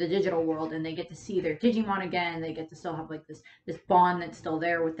return to the digital world, and they get to see their Digimon again. They get to still have like this bond that's still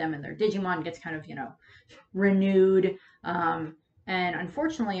there with them, and their Digimon gets kind of renewed. And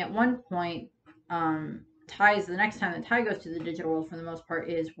unfortunately, at one point, the next time that Tai goes to the digital world for the most part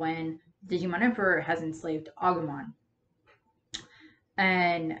is when Digimon Emperor has enslaved Agumon,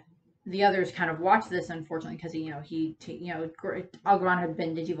 and the others kind of watch this, unfortunately, because Agumon had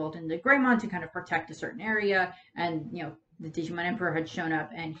been digivolved into Greymon to kind of protect a certain area, and the Digimon Emperor had shown up,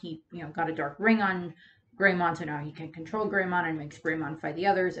 and he got a dark ring on Greymon, so now he can control Greymon and makes Greymon fight the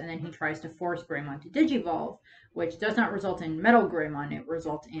others, and then he tries to force Greymon to digivolve, which does not result in Metal Greymon, it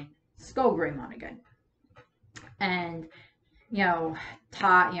results in Skull Greymon again. And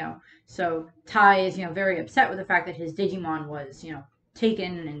Tai, so Tai is very upset with the fact that his Digimon was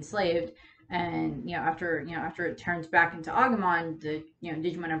taken and enslaved, and after it turns back into Agumon, the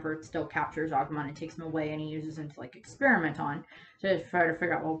Digimon Emperor still captures Agumon and takes him away, and he uses him to like experiment on, to try to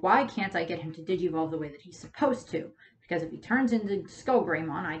figure out, well, why can't I get him to digivolve the way that he's supposed to? Because if he turns into Skull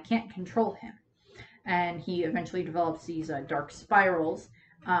Greymon, I can't control him. And he eventually develops these dark spirals.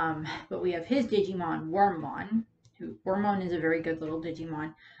 But we have his Digimon Wormmon. Wormmon is a very good little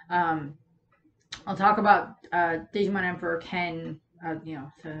Digimon. I'll talk about Digimon Emperor Ken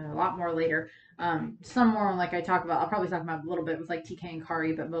a lot more later. Some more like I'll probably talk about a little bit with like TK and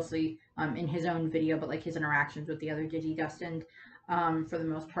Kari, but mostly in his own video, but like his interactions with the other Digidestined for the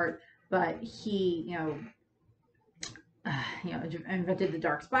most part. But he, invented the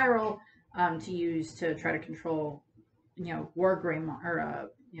Dark Spiral to use to try to control, War Greymon, or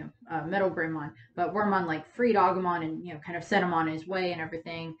Metal Greymon. But Wormmon like freed Agumon and kind of set him on his way and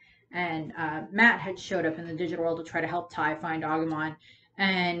everything. And Matt had showed up in the digital world to try to help Tai find Agumon.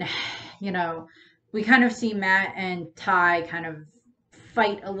 And, we kind of see Matt and Tai kind of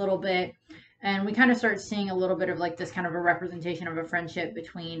fight a little bit. And we kind of start seeing a little bit of like this kind of a representation of a friendship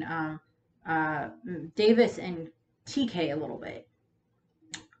between Davis and TK a little bit,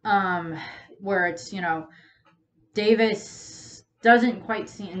 um, where it's, Davis doesn't quite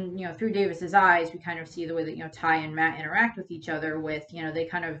see, and through Davis's eyes, we kind of see the way that Tai and Matt interact with each other. With they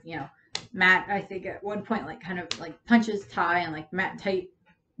kind of Matt, I think at one point like kind of like punches Tai, and like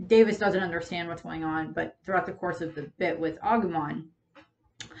Davis doesn't understand what's going on, but throughout the course of the bit with Agumon,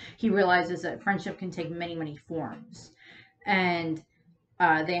 he realizes that friendship can take many, many forms. And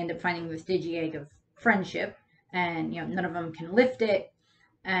they end up finding this digi egg of friendship, and none of them can lift it.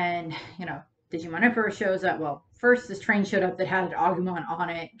 And Digimon Emperor shows up. Well, first this train showed up that had Agumon on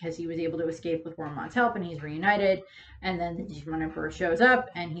it because he was able to escape with Wormmon's help, and he's reunited. And then the Digimon Emperor shows up,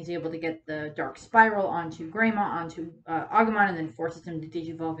 and he's able to get the Dark Spiral onto Agumon, and then forces him to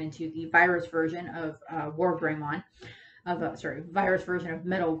digivolve into the virus version of War Greymon, virus version of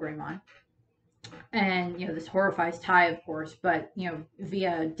Metal Greymon. And this horrifies Tai, of course, but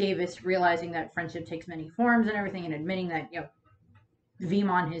via Davis realizing that friendship takes many forms and everything, and admitting that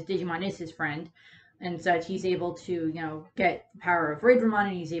Vmon, his Digimon, is his friend, and such, he's able to get the power of Raidramon,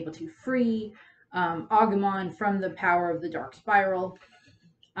 and he's able to free Agumon from the power of the Dark Spiral.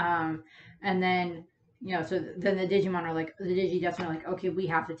 And then so then the Digimon are like, the Digidestin are like, okay, we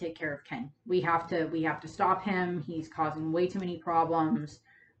have to take care of Ken. We have to stop him. He's causing way too many problems.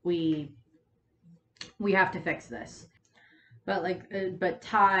 We have to fix this. But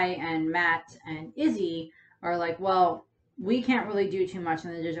Tai and Matt and Izzy are like, well, we can't really do too much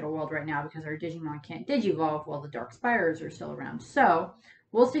in the digital world right now because our Digimon can't digivolve while the Dark Spires are still around. So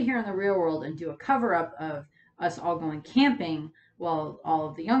we'll stay here in the real world and do a cover-up of us all going camping while all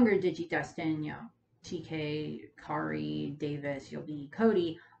of the younger Digidestin, TK, Kari, Davis, Yobi,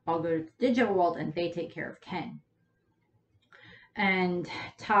 Cody, all go to the digital world, and they take care of Ken. And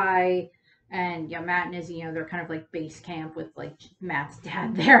Tai and Matt and Izzy, they're kind of like base camp with like Matt's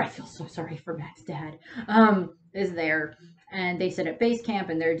dad there. I feel so sorry for Matt's dad. Is there, and they sit at base camp,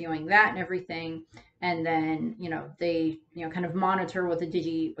 and they're doing that and everything. And then they kind of monitor what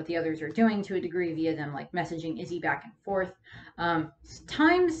the others are doing to a degree via them like messaging Izzy back and forth.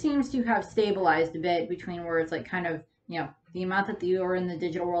 Time seems to have stabilized a bit between where it's like kind of the amount that you are in the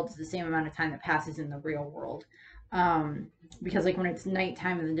digital world is the same amount of time that passes in the real world. Because like when it's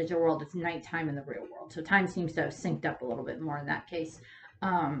nighttime in the digital world, it's nighttime in the real world. So time seems to have synced up a little bit more in that case,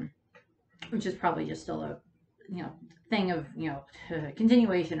 which is probably just still a thing of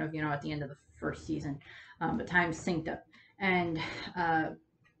continuation of at the end of the first season, but time's synced up. And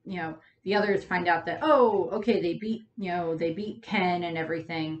the others find out that, oh, okay, they beat Ken and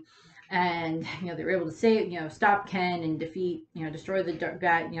everything, and they were able to save stop Ken and defeat destroy the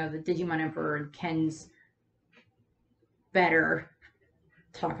the Digimon Emperor. And Ken's better.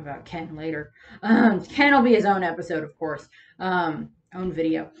 Talk about Ken later. Ken will be his own episode, of course, own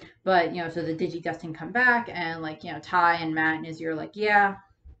video. But so the Digidestin come back, and like Tai and Matt and Izzy are like, yeah,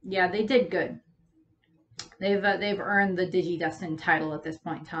 they did good. They've earned the Digidestin title at this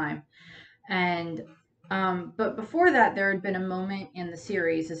point in time. And but before that, there had been a moment in the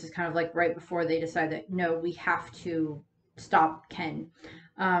series. This is kind of like right before they decide that no, we have to stop Ken.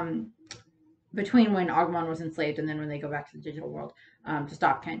 Between when Agumon was enslaved and then when they go back to the digital world to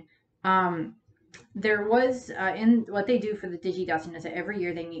stop Ken. There was, in what they do for the Digidestin is that every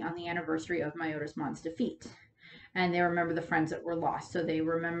year they meet on the anniversary of Myotismon's defeat. And they remember the friends that were lost. So they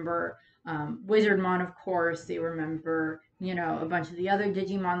remember Wizardmon, of course. They remember, a bunch of the other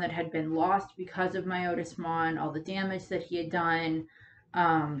Digimon that had been lost because of Myotismon, all the damage that he had done.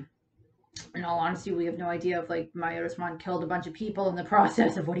 In all honesty, we have no idea if like Myotismon killed a bunch of people in the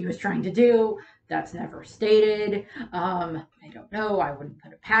process of what he was trying to do. That's never stated. I don't know. I wouldn't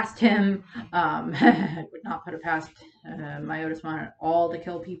put it past him. I would not put it past Myotismon at all to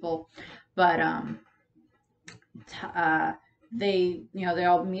kill people. But they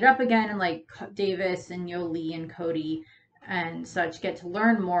all meet up again, and like Davis and Lee and Cody and such get to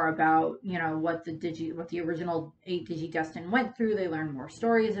learn more about what the original 8 Digidestin went through. They learn more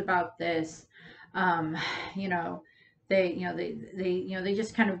stories about this. They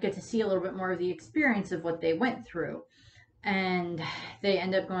just kind of get to see a little bit more of the experience of what they went through. And they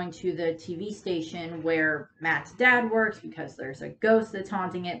end up going to the TV station where Matt's dad works, because there's a ghost that's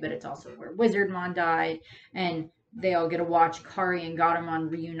haunting it, but it's also where Wizardmon died. And they all get to watch Kari and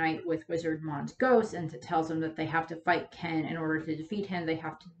Gatomon reunite with Wizardmon's ghost, and it tells them that they have to fight Ken. In order to defeat him, they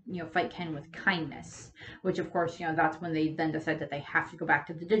have to, fight Ken with kindness. Which, of course, that's when they then decide that they have to go back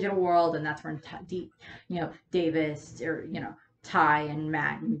to the digital world, and that's when Davis or Tai and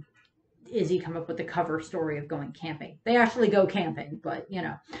Matt and Izzy come up with the cover story of going camping. They actually go camping, but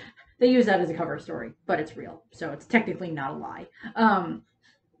they use that as a cover story, but it's real, so it's technically not a lie.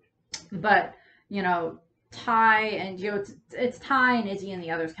 But you know, Tai and it's Tai and Izzy and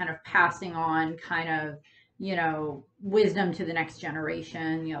the others kind of passing on kind of, you know, wisdom to the next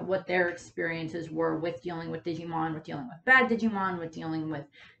generation, you know, what their experiences were with dealing with Digimon, with dealing with bad Digimon, with dealing with,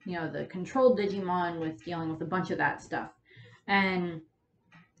 you know, the controlled Digimon, with dealing with a bunch of that stuff. And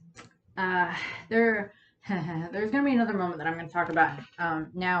there's going to be another moment that I'm going to talk about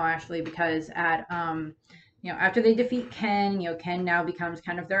now, actually, because at you know, after they defeat Ken, you know, Ken now becomes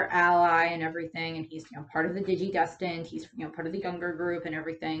kind of their ally and everything, and he's, you know, part of the Digi Destined. He's, you know, part of the younger group and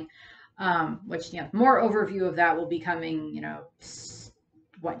everything. Which, you know, more overview of that will be coming, you know,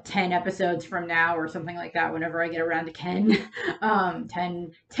 what, 10 episodes from now or something like that, whenever I get around to Ken. 9,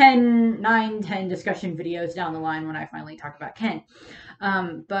 10 discussion videos down the line when I finally talk about Ken.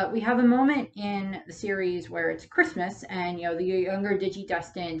 But we have a moment in the series where it's Christmas, and, you know, the younger Digi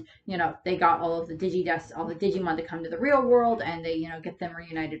Destined, you know, they got all of the all the Digimon to come to the real world, and they, you know, get them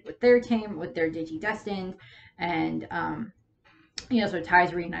reunited with their team, with their Digi Destined, and, you know, so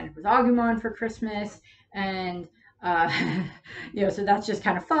Tai's reunited with Agumon for Christmas, and, you know, so that's just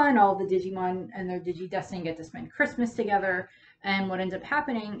kind of fun. All the Digimon and their Digi Destined get to spend Christmas together. And what ends up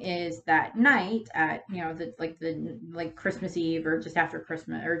happening is that night at, you know, the Christmas Eve or just after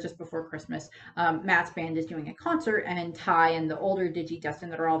Christmas or just before Christmas, Matt's band is doing a concert, and Tai and the older Digi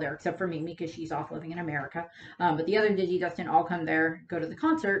Destined that are all there, except for Mimi because she's off living in America. But the other Digi Destined all come there, go to the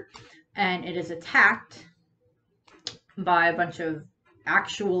concert, and it is attacked by a bunch of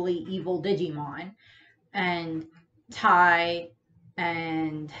actually evil Digimon, and Tai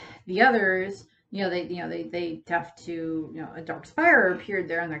and the others, they have to, you know, a dark spire appeared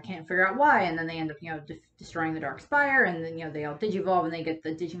there, and they can't figure out why, and then they end up, you know, destroying the dark spire, and then, you know, they all digivolve, and they get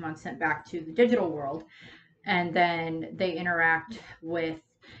the Digimon sent back to the digital world, and then they interact with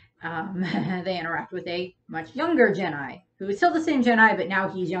a much younger Genai, who is still the same Genai, but now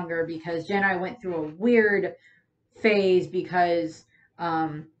he's younger because Genai went through a weird phase because,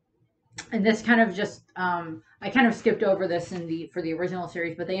 and this kind of just, I kind of skipped over this for the original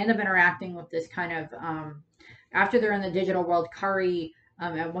series, but they end up interacting with this kind of, after they're in the digital world, Kari,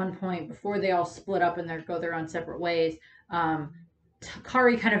 at one point, before they all split up and go their own separate ways,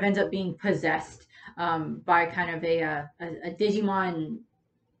 Kari kind of ends up being possessed, by kind of a Digimon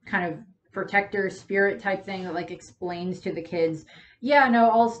kind of protector spirit type thing that, like, explains to the kids, yeah, no,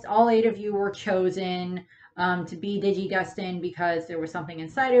 all 8 of you were chosen, to be Digi Destined because there was something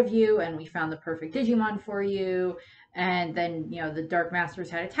inside of you, and we found the perfect Digimon for you. And then, you know, the Dark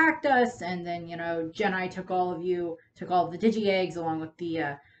Masters had attacked us, and then, you know, Genai took all of the Digi Eggs along with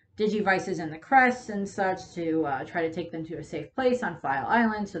the Digivices and the crests and such to try to take them to a safe place on File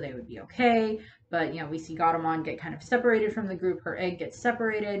Island so they would be okay. But, you know, we see Gatomon get kind of separated from the group. Her egg gets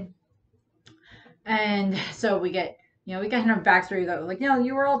separated. And so we get, you know, we get kind of backstory that, like, you know,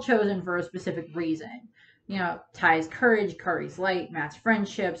 you were all chosen for a specific reason. You know, Tai's courage, Kari's light, Matt's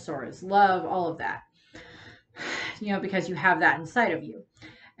friendship, Sora's love, all of that. You know, because you have that inside of you.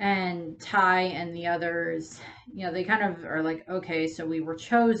 And Tai and the others, you know, they kind of are like, okay, so we were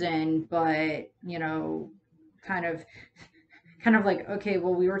chosen, but, you know, kind of like, okay,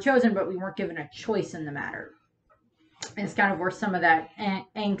 well, we were chosen, but we weren't given a choice in the matter. And it's kind of where some of that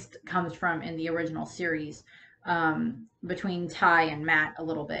angst comes from in the original series, between Tai and Matt a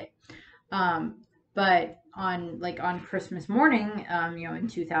little bit. But on Christmas morning, you know, in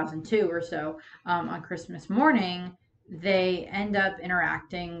 2002 or so, on Christmas morning, they end up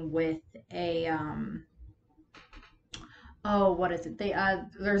interacting with a, what is it?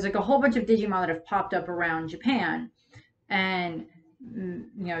 There's like a whole bunch of Digimon that have popped up around Japan, and, you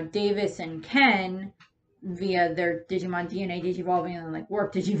know, Davis and Ken, via their Digimon DNA digivolving and like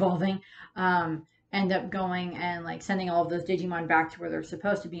warp digivolving, end up going and like sending all of those Digimon back to where they're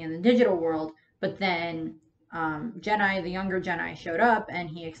supposed to be in the digital world. But then Genai, the younger Genai, showed up, and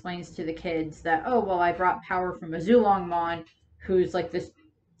he explains to the kids that, oh, well, I brought power from a Zulongmon, who's like this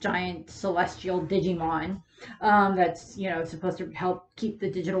giant celestial Digimon, that's, you know, supposed to help keep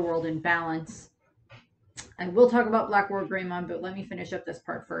the digital world in balance. I will talk about Black War Greymon, but let me finish up this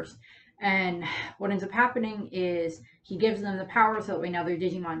part first. And what ends up happening is he gives them the power so that way now their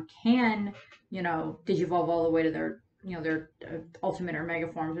Digimon can, you know, digivolve all the way to their, you know, their ultimate or mega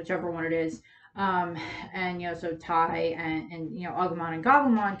forms, whichever one it is. And, you know, so Tai and you know, Agumon and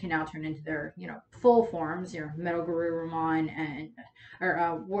Gabumon can now turn into their, you know, full forms, you know, Metal Garurumon and,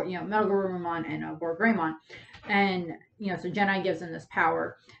 Metal Garurumon and War Greymon. And, you know, so Genai gives them this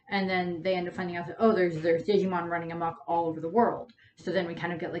power, and then they end up finding out that, oh, there's Digimon running amok all over the world. So then we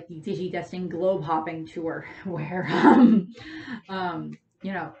kind of get like the Digi Destined globe hopping tour where,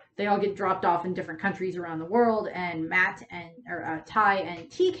 you know, they all get dropped off in different countries around the world, and Matt and Tai and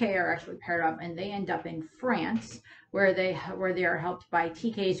TK are actually paired up, and they end up in France, where they are helped by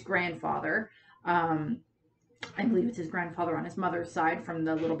TK's grandfather. I believe it's his grandfather on his mother's side, from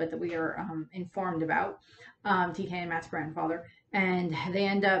the little bit that we are informed about. TK and Matt's grandfather, and they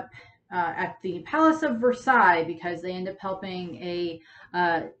end up at the Palace of Versailles because they end up helping a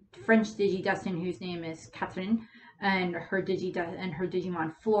French Digidestin whose name is Catherine, and her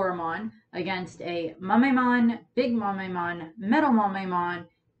Digimon Floramon, against a Mamemon, Big Mamemon, Metal Mamemon,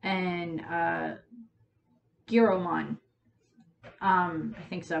 and Giromon. I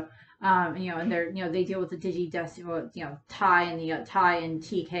think so. And they're, they deal with the Digidestin. Tai and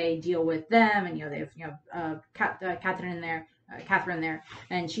TK deal with them, and they have Catherine there,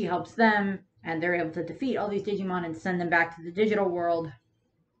 and she helps them, and they're able to defeat all these Digimon and send them back to the digital world.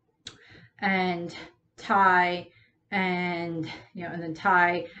 And Tai and then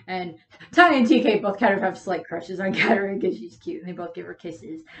Tai and TK both kind of have slight crushes on Catherine because she's cute, and they both give her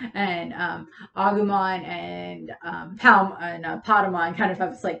kisses. And Agumon and Patamon kind of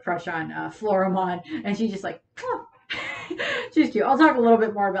have a slight crush on Floramon, and she's just like, oh. She's cute. I'll talk a little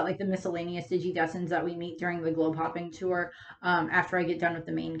bit more about like the miscellaneous Digidestins that we meet during the globe hopping tour after I get done with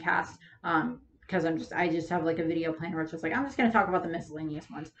the main cast, because I just have like a video plan where it's just like, I'm just going to talk about the miscellaneous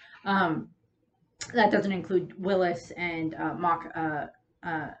ones. That doesn't include Willis and Mako,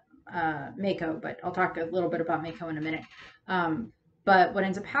 but I'll talk a little bit about Mako in a minute. But what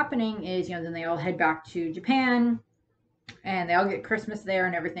ends up happening is, then they all head back to Japan, and they all get Christmas there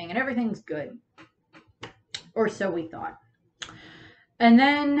and everything's good. Or so we thought. And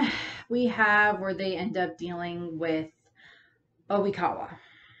then we have where they end up dealing with Oikawa.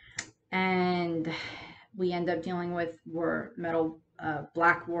 And we end up dealing with Black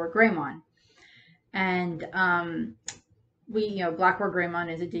War Greymon. And Black War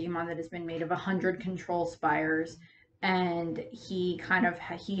Greymon is a Digimon that has been made of 100 control spires, and he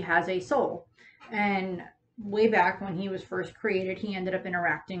has a soul. And way back when he was first created, he ended up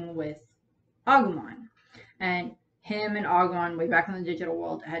interacting with Agumon. And him and Agumon, way back in the digital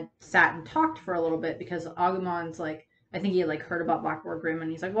world, had sat and talked for a little bit, because Agumon's like, I think he had like heard about Black War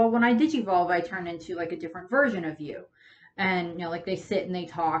Greymon. He's like, well, when I digivolve, I turn into like a different version of you. And like they sit and they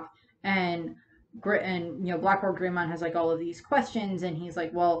talk, and Black War Greymon has like all of these questions, and he's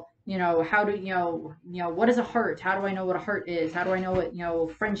like, well, how do what is a heart? How do I know what a heart is? How do I know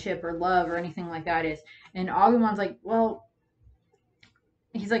what friendship or love or anything like that is? And Agumon's like, well,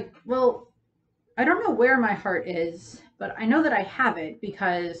 I don't know where my heart is, but I know that I have it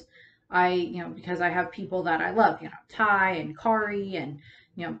because I have people that I love, Tai and Kari, and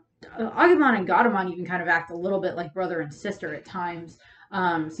Agumon and Gatomon even kind of act a little bit like brother and sister at times.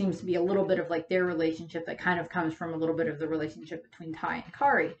 Seems to be a little bit of like their relationship that kind of comes from a little bit of the relationship between Tai and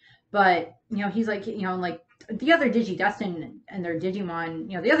Kari. But, he's like, like the other Digidestin and their Digimon,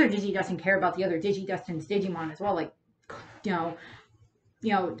 the other Digidestin care about the other Digidestin's Digimon as well. Like,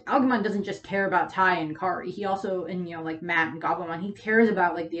 Agumon doesn't just care about Tai and Kari. He also, and like Matt and Gabumon, he cares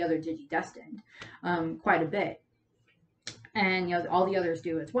about like the other Digidestin quite a bit. And, all the others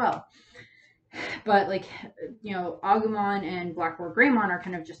do as well. But like, Agumon and Black War Greymon are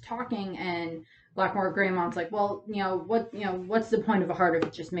kind of just talking, and Black War Greymon's like, well, what's the point of a heart if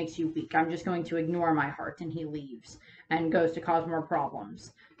it just makes you weak? I'm just going to ignore my heart. And he leaves and goes to cause more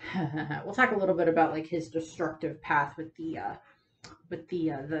problems. We'll talk a little bit about like his destructive path with the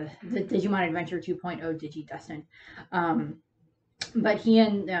Digimon Adventure 2.0 Digidestin. But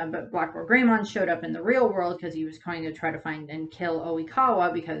but Black War Greymon showed up in the real world because he was going to try to find and kill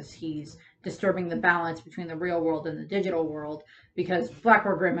Oikawa, because he's disturbing the balance between the real world and the digital world, because Black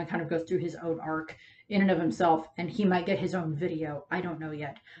War Greymon kind of goes through his own arc in and of himself, and he might get his own video. I don't know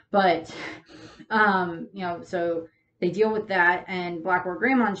yet. But, so they deal with that, and Black War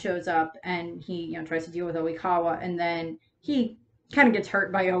Greymon shows up, and he, tries to deal with Oikawa, and then he kind of gets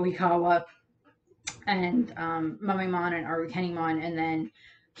hurt by Oikawa and Mamemon and Arukenimon, and then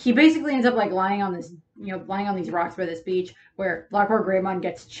he basically ends up like lying on these rocks by this beach, where Black War Greymon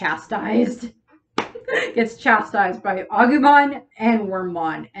gets chastised by Agumon and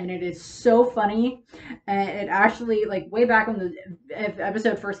Wormmon, and it is so funny. And it actually, like, way back when the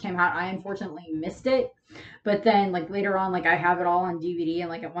episode first came out, I unfortunately missed it, but then like later on, like I have it all on DVD, and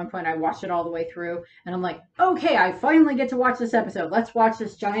like at one point I watched it all the way through, and I'm like, okay, I finally get to watch this episode. Let's watch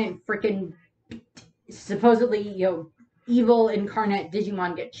this giant freaking supposedly evil incarnate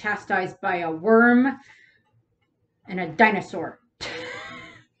Digimon get chastised by a worm and a dinosaur.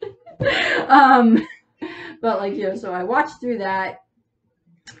 But like, so I watched through that,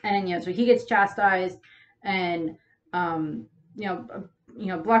 and so he gets chastised, and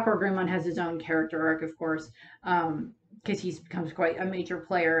Black Greymon has his own character arc, of course, because he becomes quite a major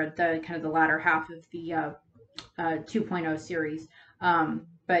player at the kind of the latter half of the 2.0 series.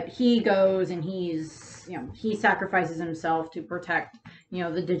 But he goes and he sacrifices himself to protect,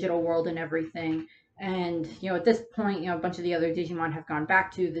 the digital world and everything. And, at this point, a bunch of the other Digimon have gone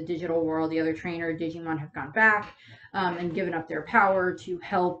back to the digital world. The other trainer Digimon have gone back and given up their power to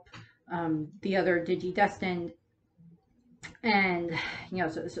help the other Digi-Destined. And,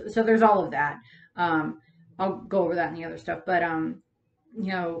 so there's all of that. I'll go over that and the other stuff. But,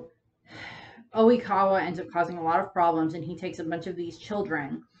 Oikawa ends up causing a lot of problems, and he takes a bunch of these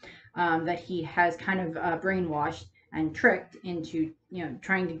children that he has kind of brainwashed and tricked into,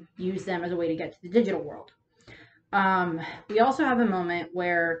 trying to use them as a way to get to the digital world. We also have a moment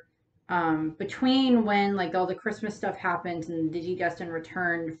where between when all the Christmas stuff happens and Digi-Destined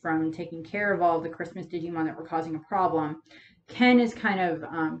returned from taking care of all the Christmas Digimon that were causing a problem, Ken is kind of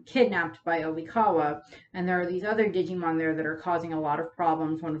kidnapped by Oikawa, and there are these other Digimon there that are causing a lot of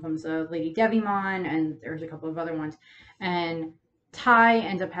problems. One of them's a Lady Devimon, and there's a couple of other ones. And Tai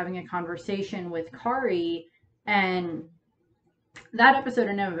ends up having a conversation with Kari, and that episode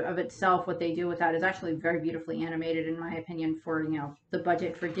in of itself, what they do with that is actually very beautifully animated, in my opinion, for, the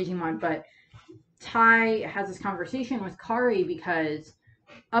budget for Digimon. But Tai has this conversation with Kari because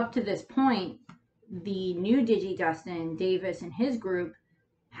up to this point, the new Digi-Destined, Davis and his group,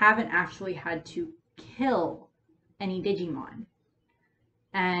 haven't actually had to kill any Digimon.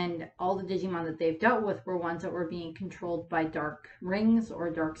 And all the Digimon that they've dealt with were ones that were being controlled by dark rings or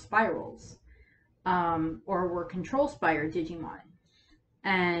dark spirals, or were control spire Digimon,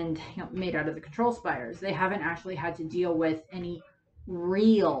 and made out of the control spires. They haven't actually had to deal with any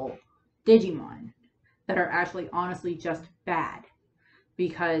real Digimon that are actually honestly just bad,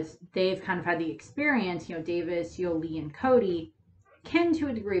 because they've kind of had the experience. Davis, Yoli, and Cody, Ken to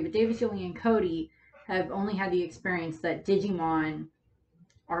a degree, but Davis, Yoli, and Cody have only had the experience that Digimon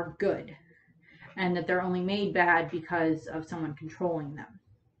are good, and that they're only made bad because of someone controlling them.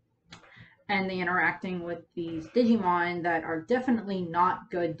 And they interacting with these Digimon that are definitely not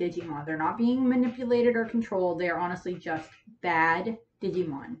good Digimon. They're not being manipulated or controlled. They are honestly just bad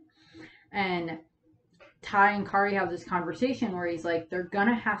Digimon. And Tai and Kari have this conversation where he's like, they're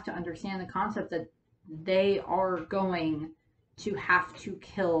gonna have to understand the concept that they are going to have to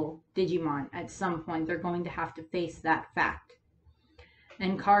kill Digimon at some point. They're going to have to face that fact.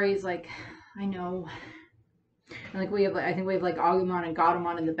 And Kari's like, I know. And I think we have Agumon and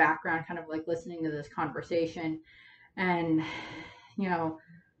Gatomon in the background, kind of listening to this conversation. And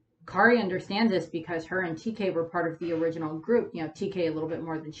Kari understands this because her and TK were part of the original group. TK a little bit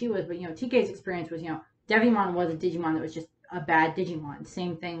more than she was, but TK's experience was, Devimon was a Digimon that was just a bad Digimon.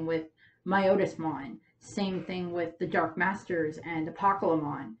 Same thing with Myotismon. Same thing with the Dark Masters and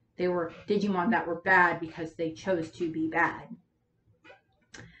Apocalypmon. They were Digimon that were bad because they chose to be bad.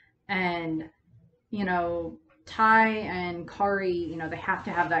 And, Tai and Kari, they have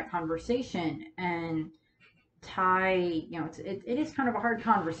to have that conversation. And Tai, it is kind of a hard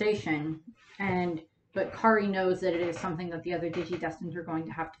conversation. But Kari knows that it is something that the other Digi-Destined are going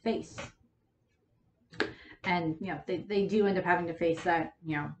to have to face. And, they do end up having to face that,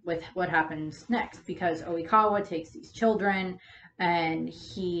 with what happens next, because Oikawa takes these children and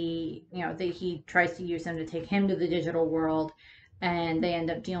he tries to use them to take him to the digital world, and they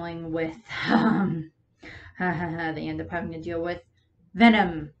end up dealing with, they end up having to deal with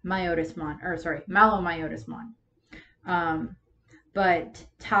Malomyotismon. But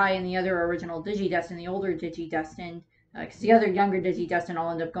Tai and the other original Digi-Destined, the older Digi-Destined, because the other younger Digi-Destined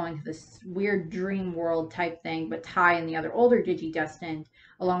all end up going to this weird dream world type thing, but Tai and the other older Digi-Destined,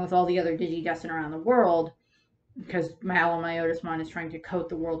 along with all the other Digi-Destined around the world, because Malomyotismon is trying to coat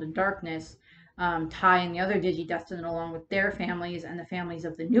the world in darkness, Tai and the other Digi-Destined, along with their families and the families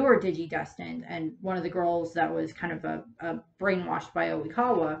of the newer Digi-Destined, and one of the girls that was kind of a brainwashed by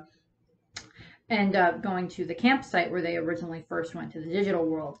Oikawa, end up going to the campsite where they originally first went to the digital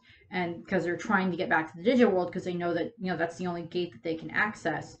world. And because they're trying to get back to the digital world, because they know that, that's the only gate that they can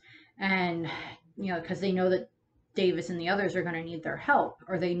access. And, because they know that Davis and the others are going to need their help,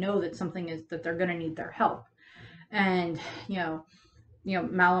 or they know that that they're going to need their help. And,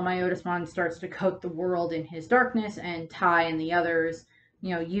 Malomyotismon starts to coat the world in his darkness, and Tai and the others,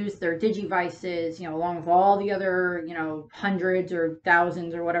 use their Digivices, along with all the other, hundreds or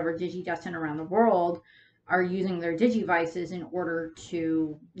thousands or whatever Digi-Destined around the world, are using their Digivices in order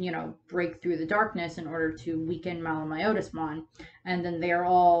to, break through the darkness, in order to weaken Malomyotismon. And then they're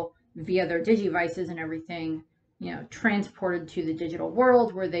all, via their Digivices and everything, transported to the digital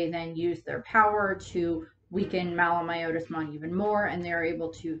world, where they then use their power to weaken Malamyotismon even more, and they're able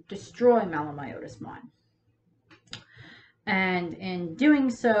to destroy Malamyotismon. And in doing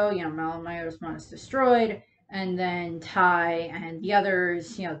so, Malamyotismon is destroyed, and then Tai and the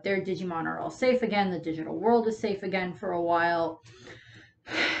others, their Digimon are all safe again. The digital world is safe again for a while.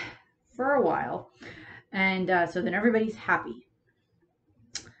 And so then everybody's happy.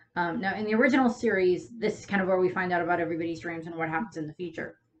 Now, in the original series, this is kind of where we find out about everybody's dreams and what happens in the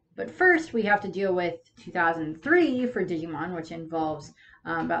future. But first, we have to deal with 2003 for Digimon, which involves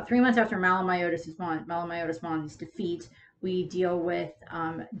about 3 months after Malamyotismon's defeat, we deal with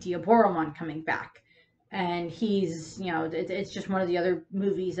Diaboromon coming back. And he's, it's just one of the other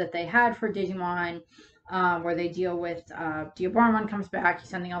movies that they had for Digimon, where they deal with Diaboromon comes back. He's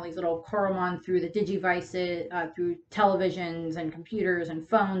sending all these little Koromon through the Digivices, through televisions and computers and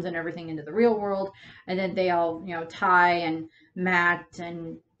phones and everything into the real world. And then they all, Tai and Matt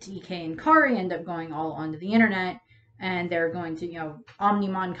and TK and Kari end up going all onto the internet. And they're going to,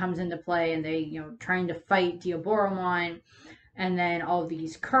 Omnimon comes into play, and they, trying to fight Diaboromon. And then all of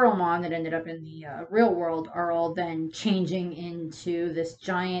these Kuromon that ended up in the real world are all then changing into this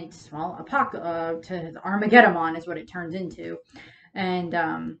giant, to Armageddon is what it turns into. And,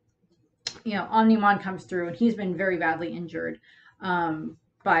 Omnimon comes through, and he's been very badly injured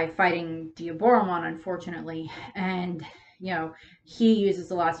by fighting Diaboromon, unfortunately. And, he uses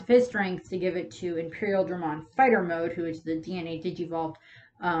the last of his strength to give it to Imperial Dramon Fighter Mode, who is the DNA Digivolved,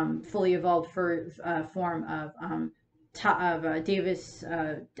 fully evolved form of Davis's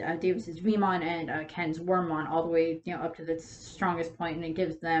Vmon and Ken's Wormmon, all the way up to the strongest point, and it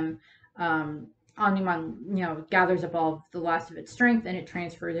gives them Omnimon gathers up all of the last of its strength, and it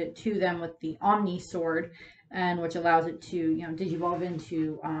transfers it to them with the Omni Sword, and which allows it to digivolve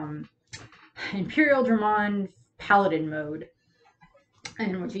into Imperial Dramon Paladin Mode,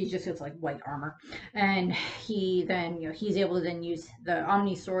 and which he just gets like white armor. And he then, he's able to then use the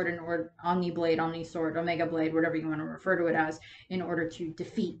Omni Sword or Omni Blade, Omni Sword, Omega Blade, whatever you want to refer to it as, in order to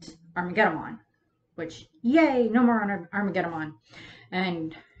defeat Armageddon. Which, yay, no more Armageddon.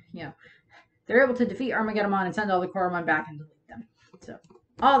 And, they're able to defeat Armageddon and send all the Koromon back and delete them. So,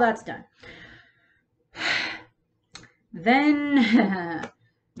 all that's done.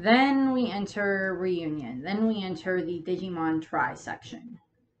 Then we enter Reunion. Then we enter the Digimon Tri section.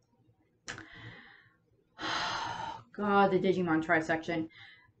 God, the Digimon Tri section.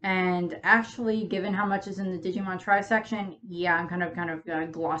 And actually, given how much is in the Digimon Tri section, yeah, I'm kind of gonna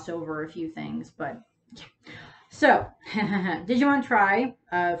gloss over a few things, but yeah. So, Digimon Tri,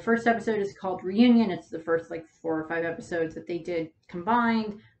 first episode is called Reunion. It's the first 4 or 5 episodes that they did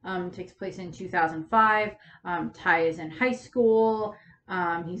combined. Takes place in 2005. Tai is in high school.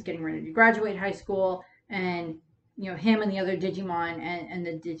 He's getting ready to graduate high school, and him and the other Digimon and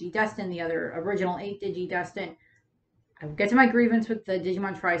the Digidestin, the other original 8 Digidestin. I'll get to my grievance with the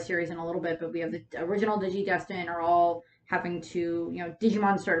Digimon Tri series in a little bit, but we have the original Digidestin are all having to,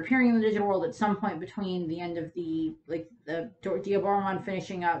 Digimon start appearing in the digital world at some point between the end of the Diaboromon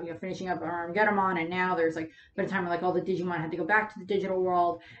finishing up Armageddon, and now there's by the time where all the Digimon had to go back to the digital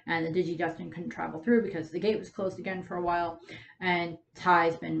world, and the Digidestin couldn't travel through because the gate was closed again for a while, and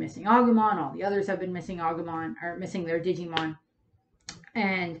Tai's been missing Agumon, all the others have been missing Agumon, or missing their Digimon,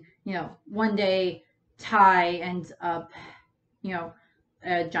 and, one day Tai ends up, a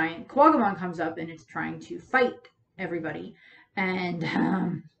giant Kawagumon comes up, and it's trying to fight everybody, and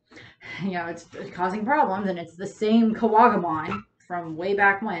it's causing problems, and it's the same Kawagumon from way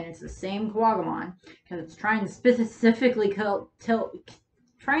back when. It's the same Kawagumon because it's trying to specifically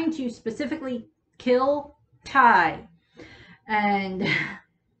kill Tai, and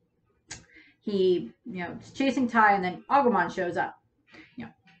he is chasing Tai, and then Agumon shows up.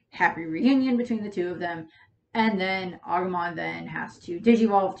 Happy reunion between the two of them, and then Agumon then has to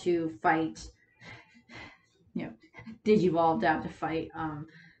digivolve to fight. Digivolved out to fight,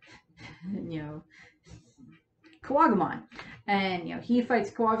 Kawagumon. And, he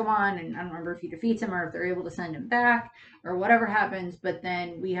fights Kawagumon, and I don't remember if he defeats him or if they're able to send him back or whatever happens, but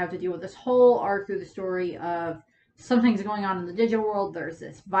then we have to deal with this whole arc through the story of something's going on in the digital world. There's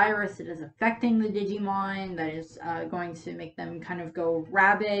this virus that is affecting the Digimon that is going to make them kind of go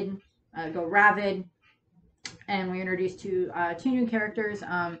rabid, and we're introduced to 2 new characters,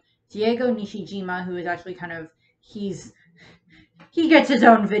 Diego Nishijima, who is actually he gets his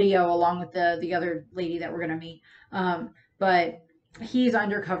own video along with the other lady that we're going to meet. But he's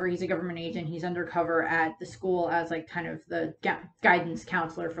undercover. He's a government agent. He's undercover at the school as the guidance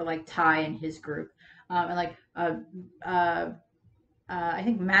counselor for Tai and his group. I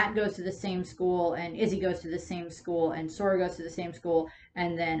think Matt goes to the same school, and Izzy goes to the same school, and Sora goes to the same school,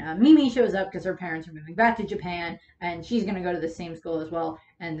 and then Mimi shows up because her parents are moving back to Japan, and she's gonna go to the same school as well.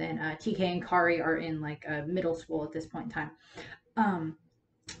 And then TK and Kari are in like middle school at this point in time. Um,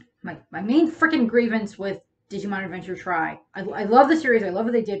 my main freaking grievance with Digimon Adventure Try. I love the series. I love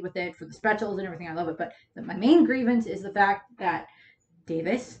what they did with it for the specials and everything. I love it. But my main grievance is the fact that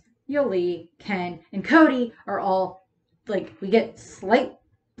Davis, Yoli, Ken, and Cody are all like, we get slight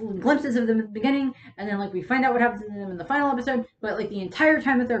glimpses of them at the beginning, and then like we find out what happens to them in the final episode. But like the entire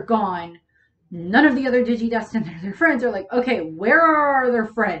time that they're gone, none of the other Digidestined that are their friends are like, okay, where are their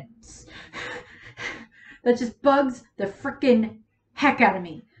friends? That just bugs the freaking heck out of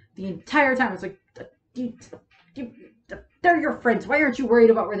me. The entire time it's like, they're your friends. Why aren't you worried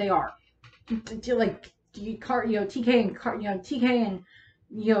about where they are? Like, TK and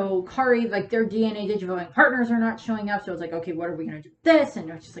Kari, like their DNA Digivolving partners are not showing up. So it's like, okay, what are we gonna do with this? And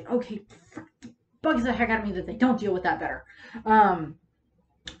it's just like, okay, bugs the heck out of me that they don't deal with that better.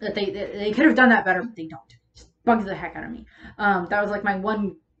 That they could have done that better, but they don't. Just bugs the heck out of me. That was like my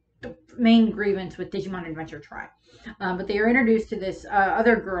one main grievance with Digimon Adventure Try. But they are introduced to this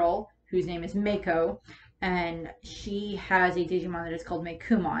other girl whose name is Meiko, and she has a Digimon that is called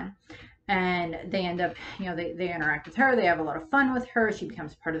Meikumon. And they end up, they interact with her. They have a lot of fun with her. She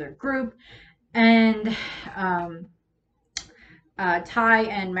becomes part of their group. And Tai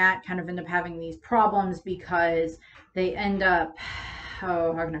and Matt kind of end up having these problems because they end up,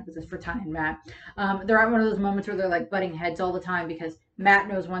 how can I put this for Tai and Matt? They're at one of those moments where they're like butting heads all the time because Matt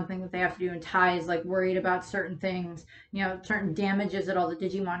knows one thing that they have to do, and Tai is like worried about certain things, certain damages that all the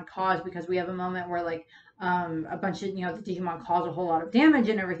Digimon cause, because we have a moment where like a bunch of, the Digimon cause a whole lot of damage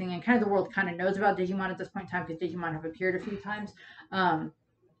and everything, and kind of the world kind of knows about Digimon at this point in time because Digimon have appeared a few times.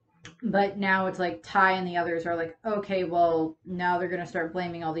 But now it's like Tai and the others are like, okay, well, now they're going to start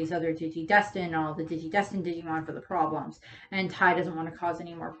blaming all these other Digidestined, all the Digidestined Digimon for the problems. And Tai doesn't want to cause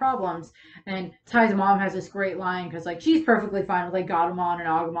any more problems. And Tai's mom has this great line because, like, she's perfectly fine with, like, Godamon and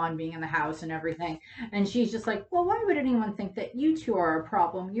Agumon being in the house and everything. And she's just like, well, why would anyone think that you two are a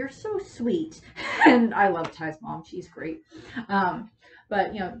problem? You're so sweet. And I love Tai's mom. She's great.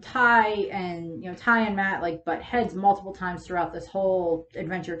 But Tai and Matt like butt heads multiple times throughout this whole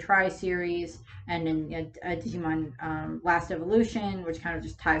Adventure Try series, and in Digimon Last Evolution, which kind of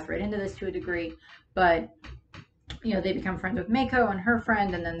just ties right into this to a degree. But they become friends with Meiko and her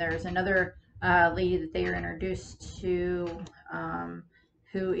friend, and then there's another lady that they are introduced to,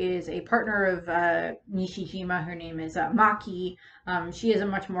 who is a partner of Nishijima. Her name is Maki. She is a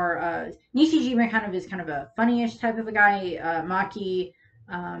much more Nishijima is kind of a funny-ish type of a guy. Maki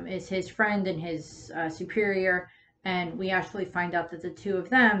is his friend and his superior, and we actually find out that the two of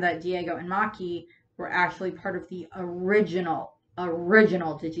them, that Diego and Maki, were actually part of the original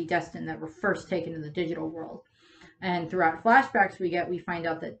Digidestined that were first taken to the digital world. And throughout flashbacks we find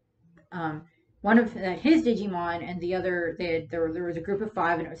out that his Digimon and the other, there was a group of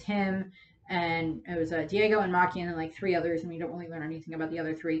 5, and it was him, and it was Diego and Maki, and then like 3 others, and we don't really learn anything about the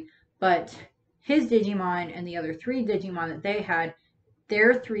other 3. But his Digimon and the other 3 Digimon that they had,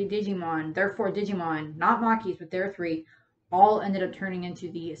 their 4 Digimon, not Maki's, but their 3, all ended up turning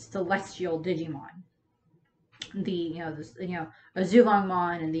into the Celestial Digimon. The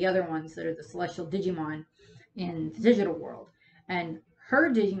Azulongmon and the other ones that are the Celestial Digimon in the digital world. And her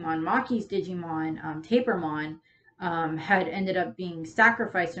Digimon, Maki's Digimon, Tapermon, had ended up being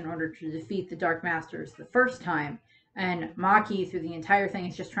sacrificed in order to defeat the Dark Masters the first time. And Maki, through the entire thing,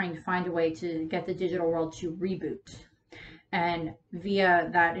 is just trying to find a way to get the digital world to reboot. And via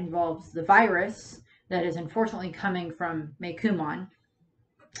that involves the virus that is unfortunately coming from Meikumon.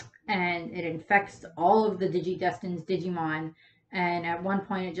 And it infects all of the Digidestined's Digimon. And at one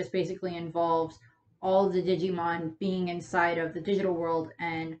point, it just basically involves all of the Digimon being inside of the digital world,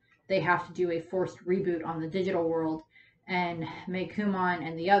 and they have to do a forced reboot on the digital world. And Meikumon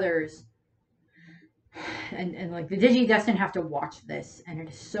and the others, and like the Digidestined have to watch this, and it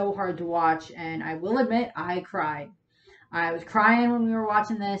is so hard to watch. And I will admit, I cried. I was crying when we were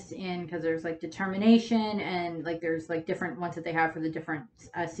watching this, and because there's like determination, and like there's like different ones that they have for the different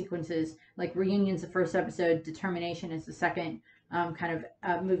sequences. Like Reunion's the first episode, Determination is the second kind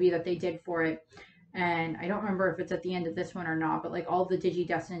of movie that they did for it. And I don't remember if it's at the end of this one or not, but like all the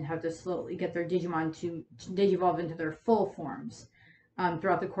Digidestined have to slowly get their Digimon to digivolve into their full forms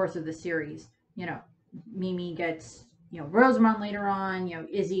throughout the course of the series. Mimi gets Rosamon later on.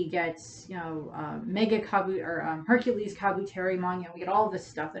 Izzy gets Mega Kabu or Hercules Kabuterimon. We get all this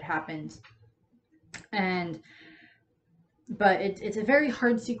stuff that happens, but it's a very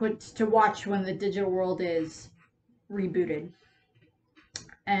hard sequence to watch when the digital world is rebooted.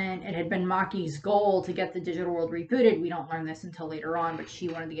 and it had been Maki's goal to get the digital world rebooted. We don't learn this until later on, but she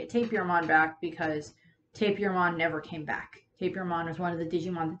wanted to get Tapirmon back because Tapirmon never came back. Tapirmon was one of the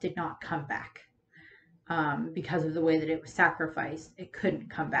Digimon that did not come back. Because of the way that it was sacrificed, it couldn't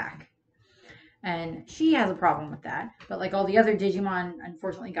come back. And she has a problem with that. But like all the other Digimon,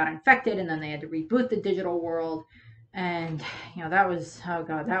 unfortunately got infected, and then they had to reboot the digital world. And, you know, that was, oh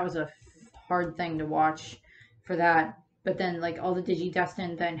god, that was a hard thing to watch for that. But then, like, all the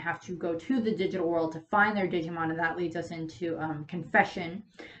Digidestined then have to go to the digital world to find their Digimon, and that leads us into Confession.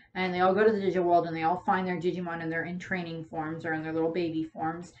 And they all go to the digital world, and they all find their Digimon, and they're in training forms, or in their little baby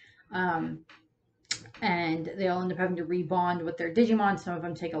forms. And they all end up having to rebond with their Digimon. Some of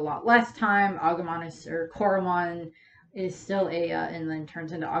them take a lot less time. Agumon or Koromon is still and then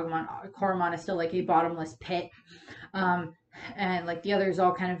turns into Agumon. Koromon is still like a bottomless pit. And like the others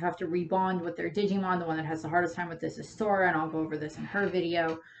all kind of have to rebond with their Digimon. The one that has the hardest time with this is Sora, and I'll go over this in her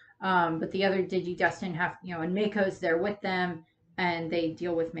video. But the other Digidestined have, you know, and Mako's there with them, and they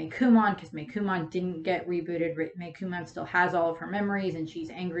deal with Meicoomon because Meicoomon didn't get rebooted. Meicoomon still has all of her memories, and she's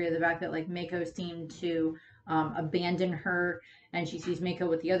angry at the fact that like Mako seemed to abandon her, and she sees Mako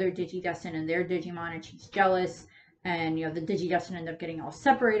with the other Digidestined and their Digimon, and she's jealous. And, you know, the Digidestined end up getting all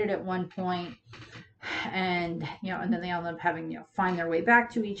separated at one point. And, you know, and then they all end up having, you know, find their way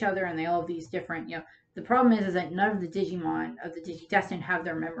back to each other, and they all have these different, you know, the problem is that none of the Digimon of the Digidestined have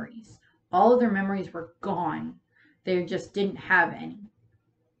their memories. All of their memories were gone. They just didn't have any.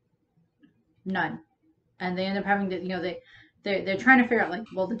 None. And they end up having to, you know, they're trying to figure out, like,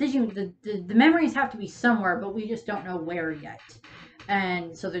 well, the memories have to be somewhere, but we just don't know where yet.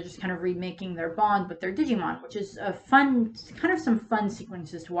 And so they're just kind of remaking their bond with their Digimon, which is a fun, kind of some fun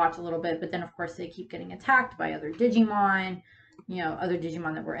sequences to watch a little bit. But then, of course, they keep getting attacked by other Digimon, you know, other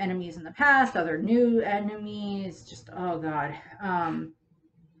Digimon that were enemies in the past, other new enemies. Just, oh, God.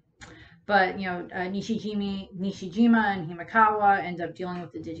 But, you know, Nishijima and Himekawa end up dealing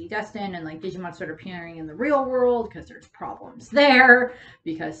with the Digidestined, and like Digimon start appearing in the real world because there's problems there,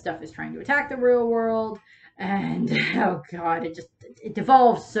 because stuff is trying to attack the real world. And oh god, it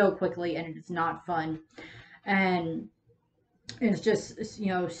devolves so quickly, and it's not fun. And it's just, you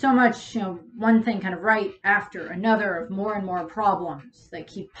know, so much, you know, one thing kind of right after another of more and more problems that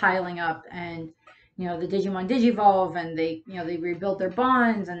keep piling up. And, you know, the Digimon digivolve, and they, you know, they rebuild their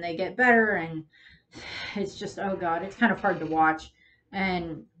bonds, and they get better, and it's just, oh god, it's kind of hard to watch.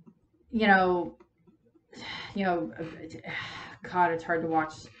 And, you know, god, it's hard to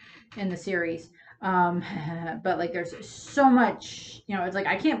watch in the series. But like there's so much, you know, it's like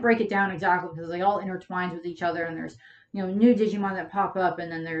I can't break it down exactly because they all intertwines with each other, and there's, you know, new Digimon that pop up,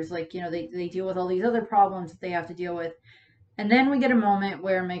 and then there's like, you know, they deal with all these other problems that they have to deal with. And then we get a moment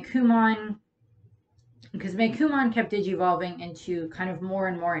where Meicoomon, because Meicoomon kept digivolving into kind of more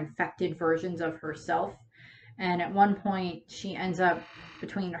and more infected versions of herself, and at one point she ends up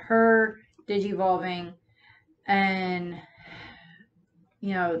between her digivolving and,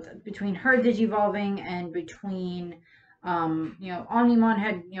 you know, between her digivolving and between, you know, Omnimon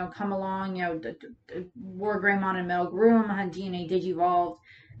had, you know, come along, you know, War Greymon and Metal Groom had DNA digivolved,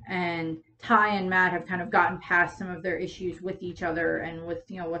 and Tai and Matt have kind of gotten past some of their issues with each other and with,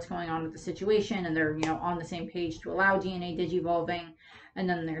 you know, what's going on with the situation, and they're, you know, on the same page to allow DNA digivolving. And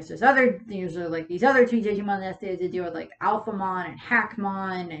then there's these other two Digimon that they have to deal with, like Alphamon and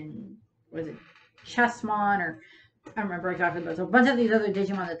Hackmon, and was it Chessmon, or I don't remember exactly, but there's a bunch of these other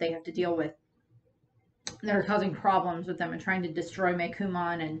Digimon that they have to deal with that are causing problems with them and trying to destroy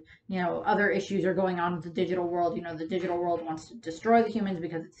Meicoomon. And, you know, other issues are going on with the digital world. You know, the digital world wants to destroy the humans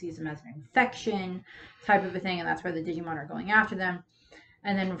because it sees them as an infection type of a thing, and that's why the Digimon are going after them.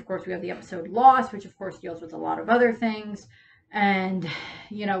 And then, of course, we have the episode Lost, which, of course, deals with a lot of other things. And,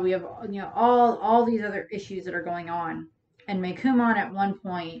 you know, we have, you know, all these other issues that are going on. And Meicoomon at one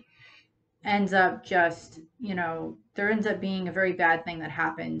point ends up just, you know, there ends up being a very bad thing that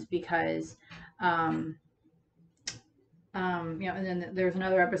happens because, you know, and then there's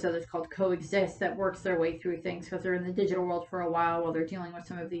another episode that's called Coexist that works their way through things because they're in the digital world for a while they're dealing with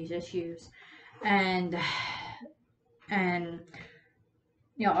some of these issues. And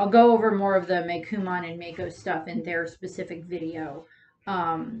you know, I'll go over more of the Meicoomon and Mako stuff in their specific video.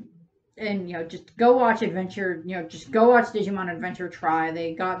 And, you know, just go watch Adventure, you know, just go watch Digimon Adventure Try.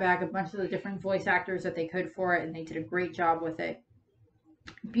 They got back a bunch of the different voice actors that they could for it, and they did a great job with it.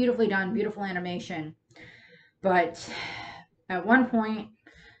 Beautifully done, beautiful animation. But at one point,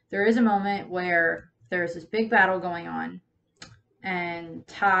 there is a moment where there's this big battle going on, and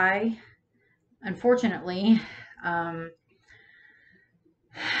Tai, unfortunately,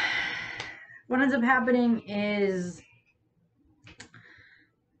 what ends up happening is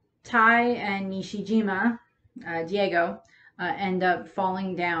Tai and Nishijima, Diego, end up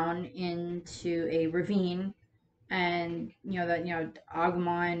falling down into a ravine, and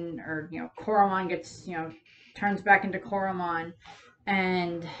Agumon, or Koromon gets turns back into Koromon,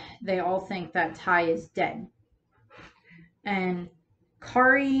 and they all think that Tai is dead, and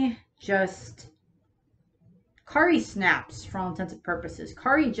Kari snaps for all intents and purposes.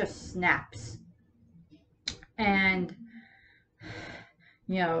 Kari just snaps, and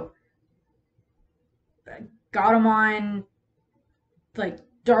Gatomon, like,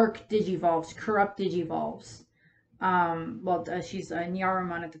 dark digivolves, corrupt digivolves. She's a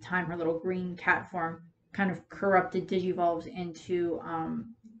Nyarumon at the time, her little green cat form, kind of corrupted digivolves into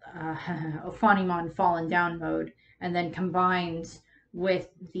Ophanimon fallen down mode, and then combines with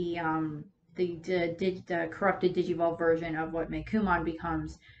the corrupted digivolve version of what Meikumon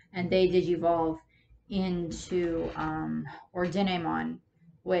becomes, and they digivolve into Ordinemon,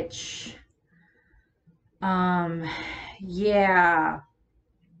 which yeah,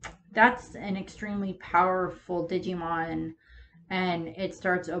 that's an extremely powerful Digimon, and it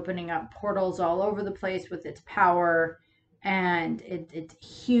starts opening up portals all over the place with its power, and it's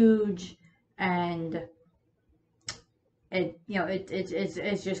huge, and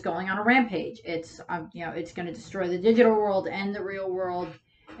it's just going on a rampage. It's going to destroy the digital world and the real world,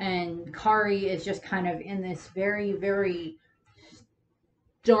 and Kari is just kind of in this very, very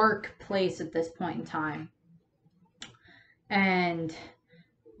dark place at this point in time. And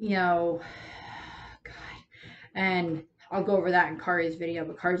God, and I'll go over that in Kari's video,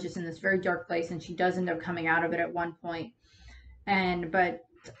 but Kari's just in this very dark place, and she does end up coming out of it at one point. But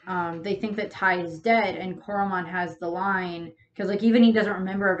they think that Tai is dead, and Koromon has the line, because like even he doesn't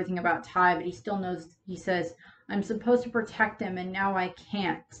remember everything about Tai, but he still knows. He says, "I'm supposed to protect him, and now I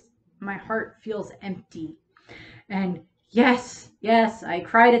can't. My heart feels empty." And yes, I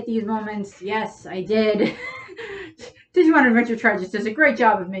cried at these moments. Yes, I did. Digimon Adventure Kids just does a great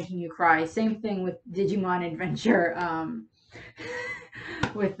job of making you cry. Same thing with Digimon Adventure,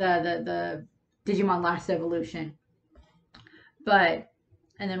 with the Digimon Last Evolution.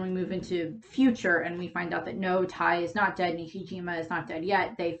 And then we move into future, and we find out that no, Tai is not dead. Nishijima is not dead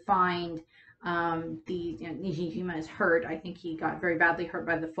yet. They find Nishijima is hurt. I think he got very badly hurt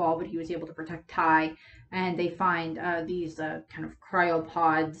by the fall, but he was able to protect Tai. And they find these kind of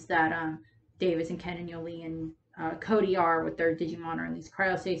cryopods that Davis and Ken and Yoli and Cody are with their Digimon, are in these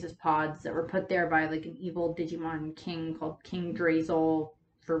cryostasis pods that were put there by like an evil Digimon king called King Drazel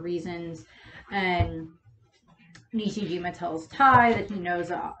for reasons. And Nishijima tells Tai that he knows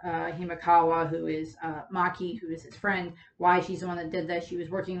Himekawa, who is Maki, who is his friend, why she's the one that did this. She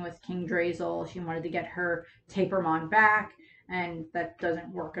was working with King Drazel. She wanted to get her Tapermon back, and that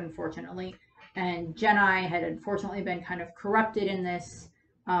doesn't work, unfortunately. And Genai had unfortunately been kind of corrupted in this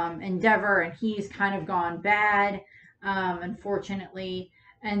endeavor, and he's kind of gone bad, unfortunately.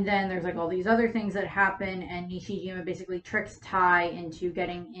 And then there's like all these other things that happen, and Nishijima basically tricks Tai into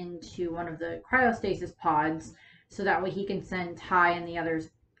getting into one of the cryostasis pods, so that way he can send Tai and the other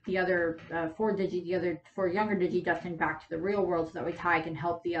four younger Digi back to the real world, so that way Tai can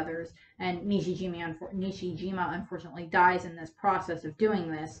help the others. And Nishijima unfortunately dies in this process of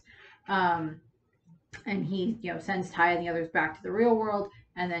doing this. And he sends Tai and the others back to the real world,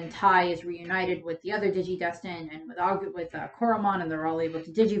 and then Tai is reunited with the other Digidestined and with Koromon, and they're all able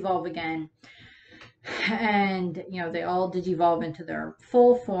to digivolve again. And they all digivolve into their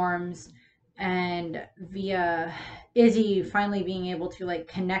full forms, and via Izzy finally being able to like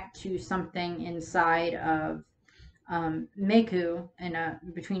connect to something inside of Meiku, and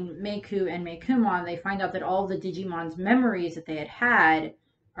between Meiku and Meikumon, they find out that all the Digimon's memories that they had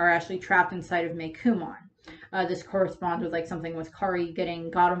are actually trapped inside of Meikumon. This corresponds with like something with Kari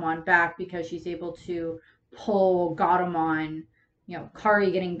getting Gatomon back, because she's able to pull Gatomon.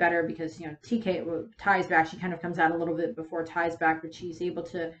 Kari getting better because Tai's back. She kind of comes out a little bit before Tai's back, but she's able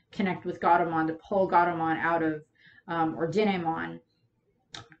to connect with Gatomon to pull Gatomon out of Ordinemon.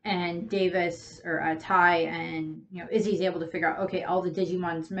 And Davis, or Tai, and Izzy's able to figure out, okay, all the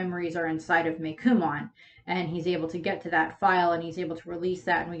Digimon's memories are inside of Meikumon, and he's able to get to that file, and he's able to release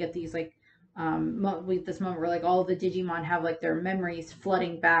that, and we get these like this moment where like all the Digimon have like their memories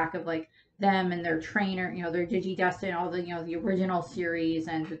flooding back of like them and their trainer, their Digidestined, all the the original series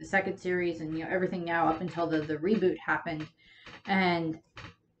and through the second series, and everything now up until the reboot happened. And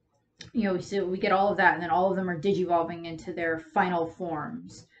so we get all of that, and then all of them are digivolving into their final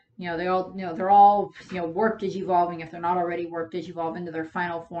forms. They're all warp digivolving, if they're not already warp digivolve into their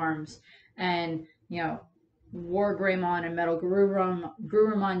final forms. And War Greymon and Metal Gurumon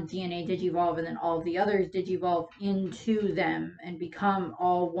DNA Digivolve, and then all of the others Digivolve into them and become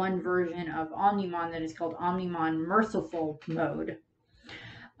all one version of Omnimon that is called Omnimon Merciful Mode.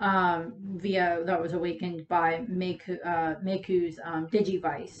 That was awakened by Meku's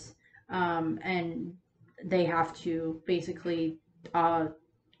Digivice, and they have to basically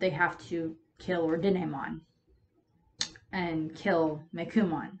they have to kill Ordinamon and kill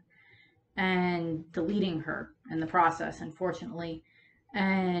Mekumon, and deleting her in the process, unfortunately.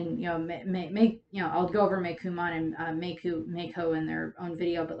 And I'll go over Mekumon and Mako in their own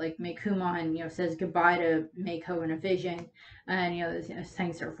video, but like Mekumon, says goodbye to Mako in a vision, and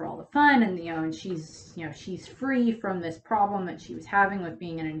thanks her for all the fun, and and she's free from this problem that she was having with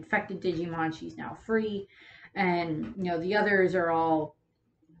being an infected Digimon. She's now free, and the others are all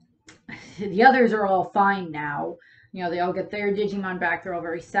fine now. They all get their Digimon back. They're all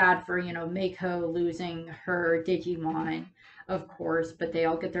very sad for, Mako losing her Digimon, of course, but they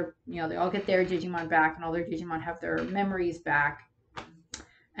all get their, their Digimon back, and all their Digimon have their memories back.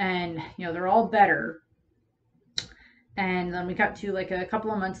 And, they're all better. And then we got to like a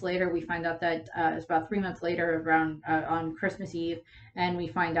couple of months later, we find out that it's about 3 months later, around on Christmas Eve, and we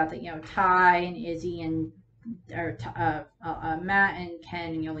find out that, Tai and Izzy and Matt and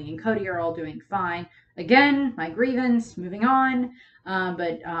Ken and Yoli and Cody are all doing fine. Again, my grievance, moving on.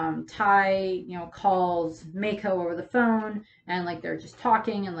 But Tai, calls Mako over the phone, and like they're just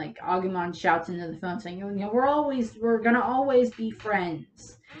talking, and like Agumon shouts into the phone saying, we're gonna always be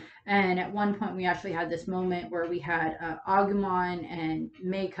friends. And at one point, we actually had this moment where we had Agumon and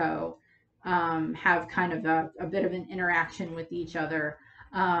Mako have kind of a bit of an interaction with each other,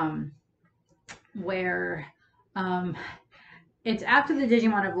 where it's after the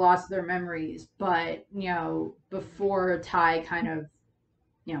Digimon have lost their memories, but before Tai kind of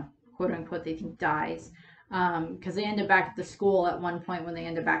quote unquote they think dies, because they end up back at the school at one point when they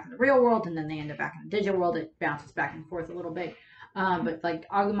end up back in the real world, and then they end up back in the digital world. It bounces back and forth a little bit, but like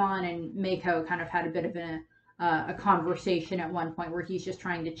Agumon and Mako kind of had a bit of a conversation at one point where he's just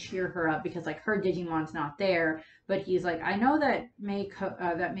trying to cheer her up because like her Digimon's not there, but he's like, I know that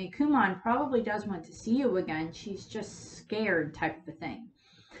Mekumon probably does want to see you again. She's just scared, type of a thing.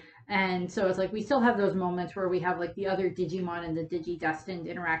 And so it's like we still have those moments where we have like the other Digimon and the Digidestined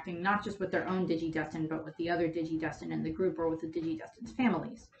interacting not just with their own Digidestined, but with the other Digidestined in the group or with the Digidestined's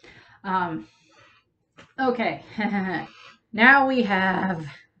families. Okay, now we have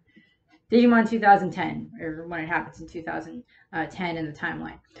Digimon 2010, or when it happens in 2010 in the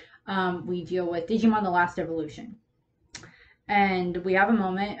timeline. We deal with Digimon The Last Evolution. And we have a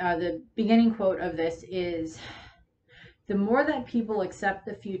moment, the beginning quote of this is, the more that people accept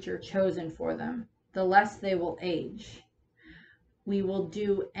the future chosen for them, the less they will age. We will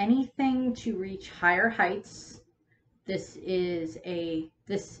do anything to reach higher heights. This is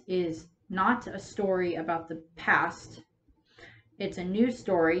not a story about the past. It's a new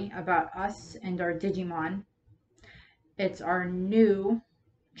story about us and our Digimon. It's our new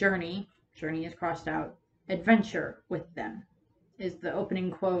journey is crossed out, adventure with them, is the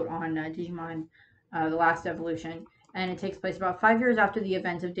opening quote on Digimon The Last Evolution. And it takes place about 5 years after the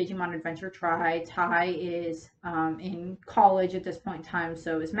events of Digimon Adventure Tri. Tai is in college at this point in time,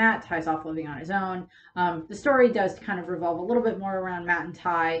 so is Matt. Tai's off living on his own. The story does kind of revolve a little bit more around Matt and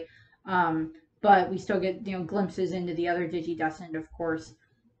Tai, but we still get glimpses into the other Digidestined, of course.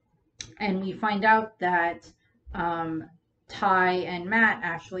 And we find out that Tai and Matt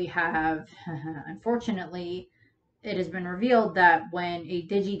actually have, unfortunately, it has been revealed that when a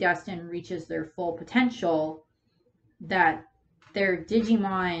Digidestined reaches their full potential, that their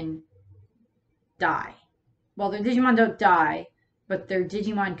Digimon die. Well, their Digimon don't die, but their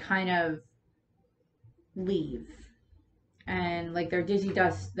Digimon kind of leave. And like their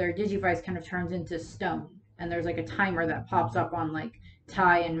Digivice kind of turns into stone. And there's like a timer that pops up on like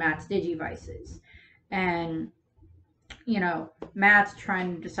Tai and Matt's Digivices. And Matt's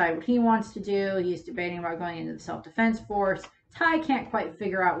trying to decide what he wants to do. He's debating about going into the self-defense force. Tai can't quite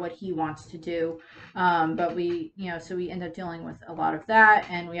figure out what he wants to do, but we end up dealing with a lot of that,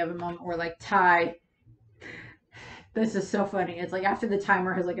 and we have a moment where like Tai, this is so funny. It's like after the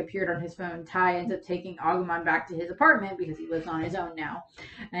timer has like appeared on his phone, Tai ends up taking Agumon back to his apartment because he lives on his own now,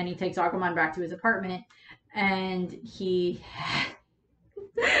 and he takes Agumon back to his apartment, and he.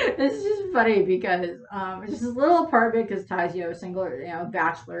 It's just funny because it's just a little apartment because Tai's single,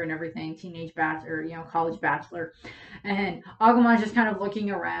 bachelor and everything, teenage bachelor, college bachelor, and Agumon's just kind of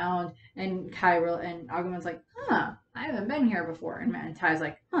looking around, and Agumon's like, I haven't been here before, and Tai's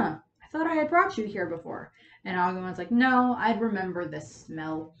like, I thought I had brought you here before, and Agumon's like, no, I'd remember this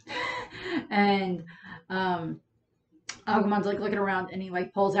smell, and Agumon's like looking around, and he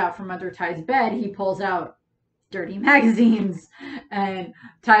like pulls out from under Ty's bed. He pulls out dirty magazines, and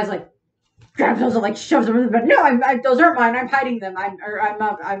Ty's like grabs those and like shoves them in the bed. No, those aren't mine. I'm hiding them. I'm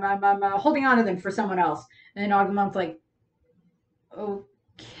holding on to them for someone else. And Agumon's like,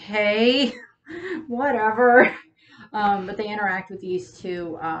 okay, whatever. But they interact with these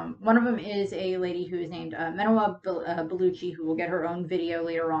two. One of them is a lady who is named Menawa Bellucci, who will get her own video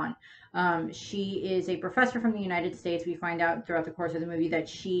later on. She is a professor from the United States. We find out throughout the course of the movie that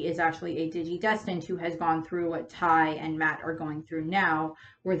she is actually a Digidestined who has gone through what Tai and Matt are going through now,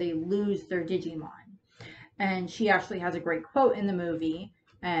 where they lose their Digimon. And she actually has a great quote in the movie.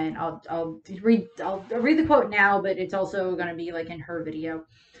 And I'll read the quote now, but it's also going to be like in her video.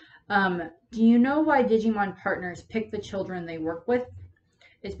 Do you know why Digimon partners pick the children they work with?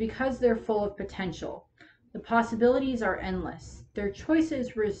 It's because they're full of potential. The possibilities are endless. Their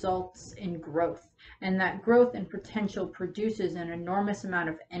choices results in growth, and that growth and potential produces an enormous amount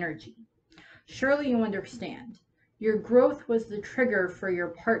of energy. Surely you understand. Your growth was the trigger for your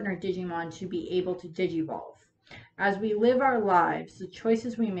partner Digimon to be able to digivolve. As we live our lives, the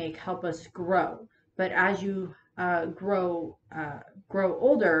choices we make help us grow, but as you grow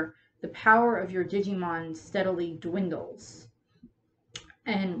older, the power of your Digimon steadily dwindles.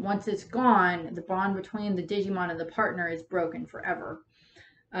 And once it's gone, the bond between the Digimon and the partner is broken forever.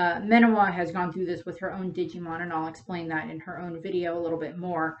 Menawa has gone through this with her own Digimon, and I'll explain that in her own video a little bit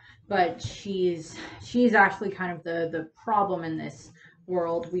more. But she's actually kind of the problem in this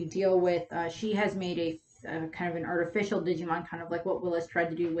world. We deal with, she has made a kind of an artificial Digimon, kind of like what Willis tried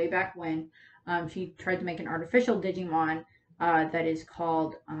to do way back when. She tried to make an artificial Digimon that is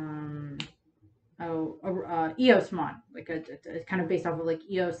called Eosmon, like it's kind of based off of like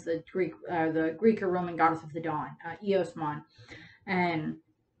Eos, the Greek or Roman goddess of the dawn, Eosmon. And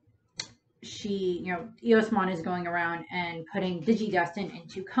she, Eosmon is going around and putting Digidestined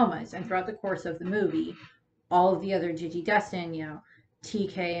into comas, and throughout the course of the movie, all of the other Digidestined,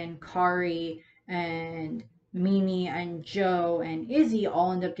 TK and Kari and Mimi and Joe and Izzy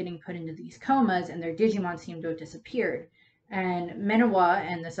all end up getting put into these comas, and their Digimon seem to have disappeared. And Menawa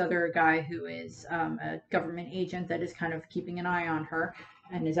and this other guy who is a government agent that is kind of keeping an eye on her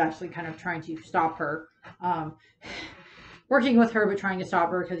and is actually kind of trying to stop her, working with her but trying to stop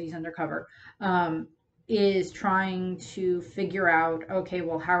her because he's undercover, is trying to figure out, okay,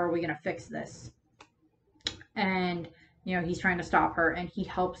 well, how are we going to fix this? And, he's trying to stop her, and he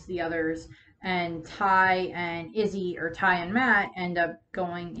helps the others. And Tai and Izzy, or Tai and Matt, end up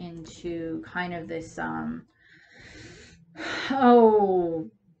going into kind of this,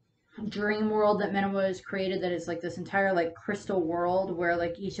 dream world that Menawa has created, that is like this entire like crystal world where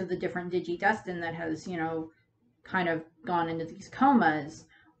like each of the different Digidestined that has, kind of gone into these comas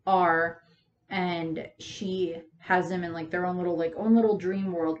are, and she has them in like their own little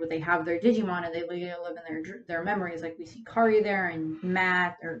dream world where they have their Digimon and they live in their memories. Like we see Kari there, and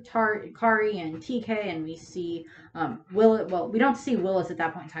Matt, or Kari and TK, and we see Willis. Well, we don't see Willis at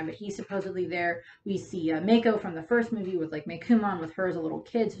that point in time, but he's supposedly there. We see Mako from the first movie with like Mekumon with her as a little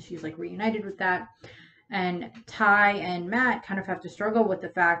kid, so she's like reunited with that. And Tai and Matt kind of have to struggle with the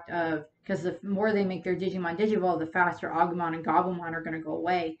fact of, because the more they make their Digimon digivolve, the faster Agumon and Gabumon are going to go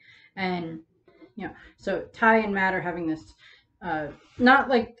away. And so Tai and Matt are having this not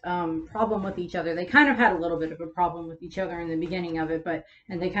like problem with each other. They kind of had a little bit of a problem with each other in the beginning of it,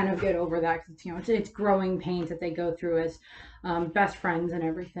 and they kind of get over that because it's growing pains that they go through as best friends and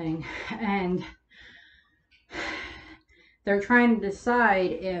everything. And they're trying to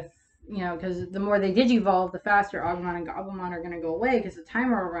decide if, because the more they digivolve, the faster Agumon and Gabumon are going to go away because the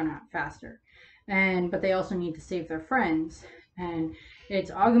timer will run out faster. But they also need to save their friends. And it's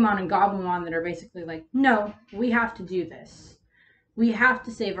Agumon and Gabumon that are basically like, no, we have to do this. We have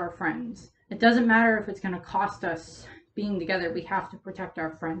to save our friends. It doesn't matter if it's going to cost us being together. We have to protect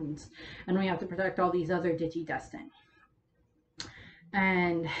our friends. And we have to protect all these other Digidestined.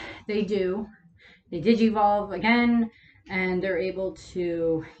 And they do. They digivolve again. And they're able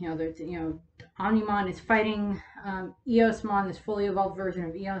to, Omnimon is fighting Eosmon, this fully evolved version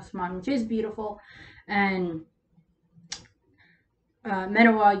of Eosmon, which is beautiful. And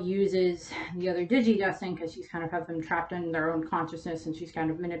Menawa uses the other Digidestined because she's kind of have them trapped in their own consciousness, and she's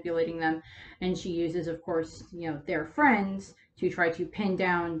kind of manipulating them. And she uses, of course, their friends to try to pin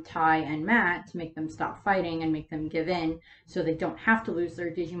down Tai and Matt to make them stop fighting and make them give in so they don't have to lose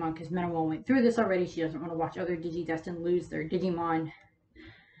their Digimon, because Menawa went through this already. She doesn't want to watch other Digidestined lose their Digimon.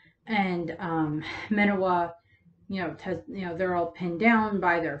 And Menawa, they're all pinned down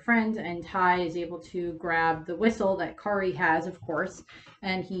by their friends, and Tai is able to grab the whistle that Kari has, of course,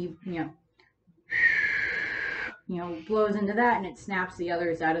 and he, blows into that, and it snaps the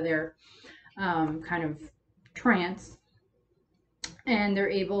others out of their kind of trance, and they're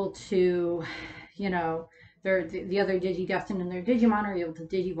able to, the other Digidestined and their Digimon are able to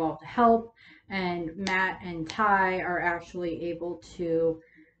Digivolve to help, and Matt and Tai are actually able to,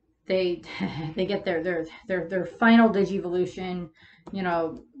 they get their final Digivolution.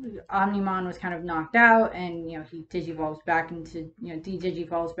 Omnimon was kind of knocked out, and he Digivolves back into,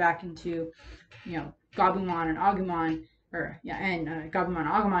 Digivolves back into, Gabumon and Agumon, Gabumon and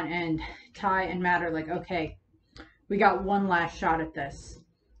Agumon, and Tai and Matt are like, okay, we got one last shot at this.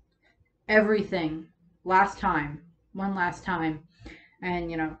 Everything, one last time.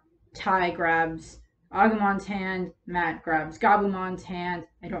 And, Tai grabs Agumon's hand, Matt grabs Gabumon's hand.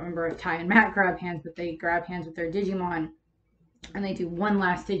 I don't remember if Tai and Matt grab hands, but they grab hands with their Digimon, and they do one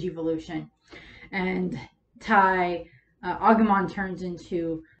last Digivolution. And Agumon turns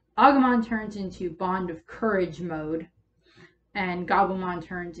into Bond of Courage mode, and Gabumon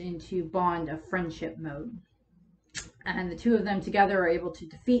turns into Bond of Friendship mode. And the two of them together are able to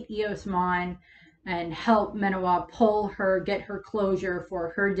defeat Eosmon and help Menoa get her closure for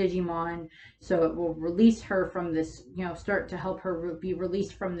her Digimon, so it will release her from this, start to help her be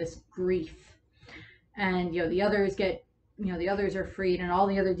released from this grief. And, the others the others are freed, and all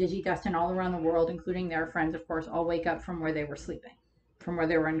the other Digidestined all around the world, including their friends, of course, all wake up from where they were sleeping, from where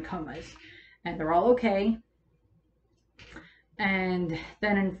they were in comas. And they're all okay. And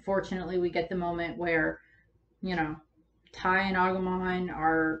then, unfortunately, we get the moment where, Tai and Agumon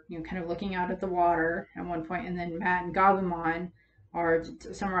are, kind of looking out at the water at one point, and then Matt and Gabumon are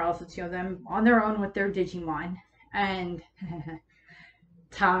somewhere else. It's, them on their own with their Digimon, and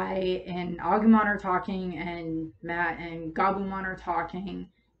Tai and Agumon are talking, and Matt and Gabumon are talking,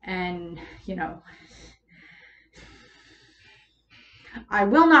 and, I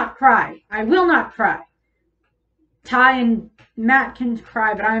will not cry. Tai and Matt can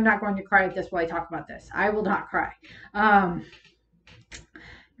cry, but I am not going to cry at this while I talk about this. I will not cry.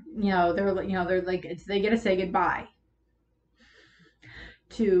 They're like, they get to say goodbye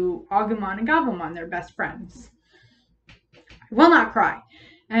to Agumon and Gabumon, their best friends. I will not cry.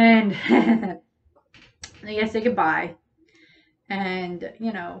 And they get to say goodbye. And,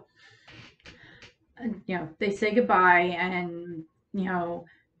 they say goodbye, and,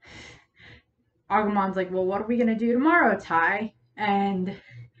 Agumon's like, well, what are we going to do tomorrow, Tai? And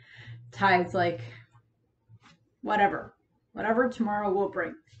Tai's like, whatever tomorrow will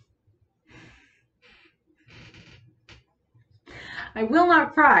bring. I will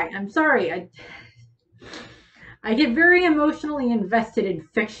not cry. I'm sorry. I get very emotionally invested in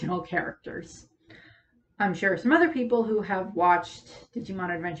fictional characters. I'm sure some other people who have watched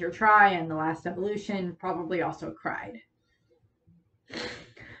Digimon Adventure Try and The Last Evolution probably also cried.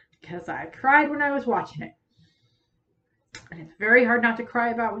 Because I cried when I was watching it. And it's very hard not to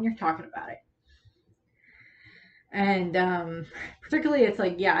cry about when you're talking about it. And particularly, it's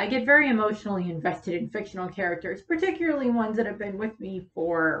like, I get very emotionally invested in fictional characters, particularly ones that have been with me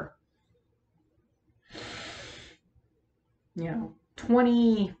for,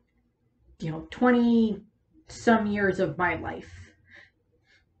 20 some years of my life.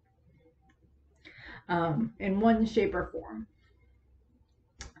 In one shape or form.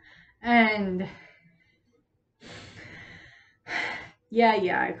 And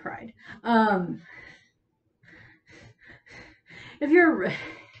I cried.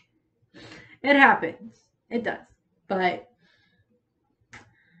 It happens. It does. But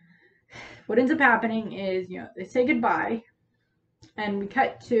what ends up happening is, they say goodbye, and we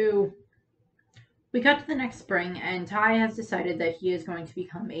cut to the next spring, and Tai has decided that he is going to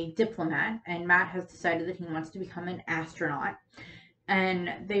become a diplomat, and Matt has decided that he wants to become an astronaut.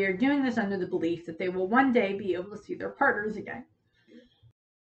 And they are doing this under the belief that they will one day be able to see their partners again.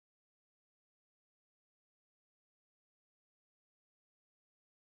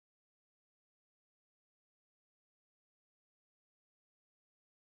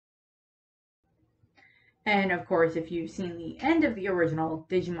 And of course, if you've seen the end of the original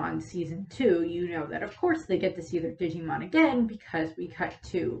Digimon Season 2, you know that of course they get to see their Digimon again, because we cut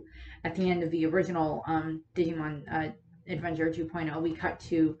to, at the end of the original Digimon Adventure 2.0, we cut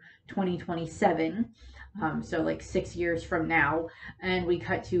to 2027, so like 6 years from now, and we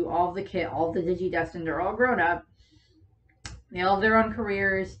cut to all the Digidestined are all grown up. They all have their own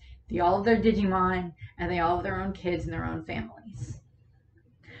careers, they all have their Digimon, and they all have their own kids and their own families.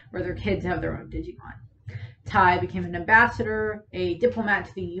 Or their kids have their own Digimon. Tai became an ambassador, a diplomat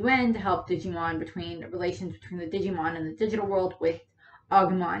to the UN to help relations between the Digimon and the digital world, with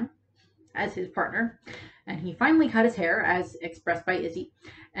Agumon as his partner. And he finally cut his hair, as expressed by Izzy.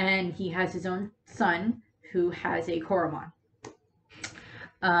 And he has his own son, who has a Koromon.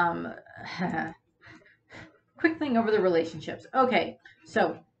 Quick thing over the relationships. Okay,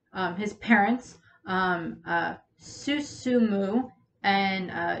 so his parents, Susumu and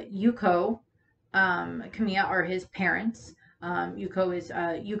Yuko Kamiya are his parents.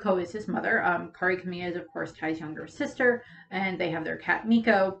 Yuko is his mother. Kari Kamiya is of course Tai's younger sister, and they have their cat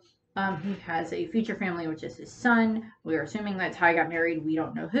Miko. He has a future family, which is his son. We are assuming that Tai got married. We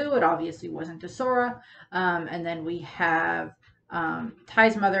don't know who. It obviously wasn't to Sora. And then we have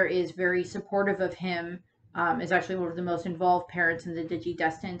Tai's mother is very supportive of him. Is actually one of the most involved parents in the Digi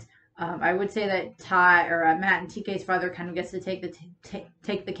Destined. I would say that Matt and TK's father kind of gets to take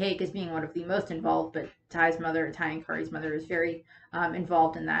the cake as being one of the most involved, but Tai and Kari's mother is very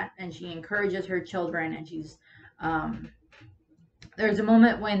involved in that, and she encourages her children, and she's there's a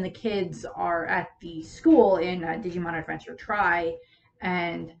moment when the kids are at the school in Digimon Adventure Try,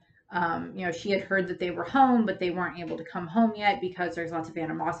 and she had heard that they were home, but they weren't able to come home yet because there's lots of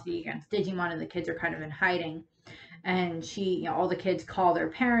animosity against Digimon, and the kids are kind of in hiding. And all the kids call their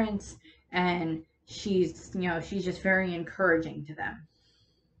parents, and she's just very encouraging to them,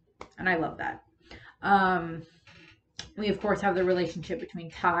 and I love that. We of course have the relationship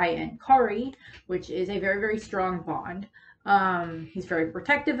between Tai and Kari, which is a very, very strong bond. He's very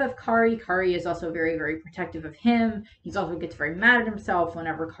protective of Kari. Kari is also very, very protective of him. He also gets very mad at himself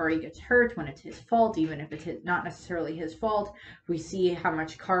whenever Kari gets hurt, when it's his fault, even if it's not necessarily his fault. We see how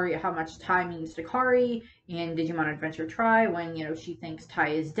much Tai means to Kari in Digimon Adventure Try, when, she thinks Tai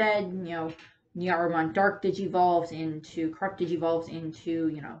is dead. Nyaromon Dark Digivolves into, Corrupt Digivolves into,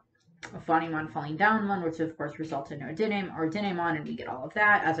 a Funimon Falling Down one, which of course results in Ordinamon, and we get all of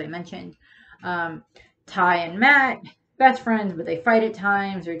that, as I mentioned. Tai and Matt, best friends, but they fight at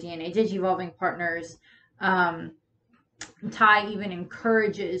times. They're DNA Digivolving partners. Tai even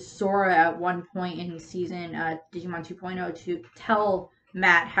encourages Sora at one point in season Digimon 2.0 to tell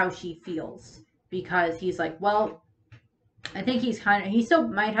Matt how she feels, because he's like, well, I think he still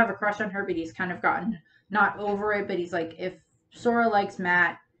might have a crush on her, but he's kind of gotten not over it, but he's like, if Sora likes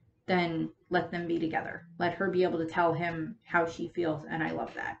Matt, then let them be together. Let her be able to tell him how she feels, and I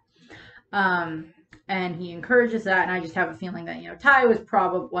love that. And he encourages that, and I just have a feeling that, Tai was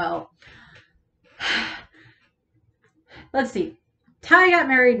probably, let's see. Tai got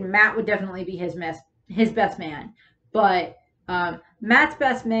married, Matt would definitely be his best man. But Matt's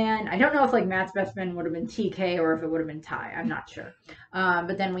best man, I don't know if Matt's best man would have been TK or if it would have been Tai. I'm not sure.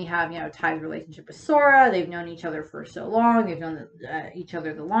 But then we have, Tai's relationship with Sora. They've known each other for so long. They've known each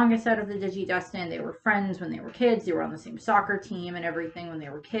other the longest out of the Digi Destined. They were friends when they were kids. They were on the same soccer team and everything when they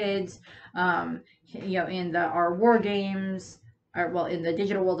were kids. In our war games, in the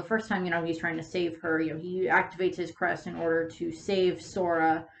digital world, the first time, he's trying to save her, he activates his crest in order to save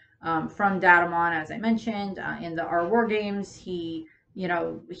Sora from Datamon, as I mentioned. In our war games, he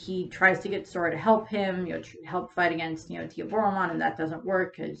tries to get Sora to help him, help fight against, Tiaboromon, and that doesn't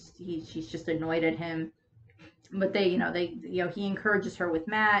work because she's just annoyed at him. But he encourages her with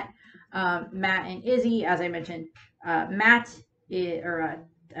Matt and Izzy, as I mentioned.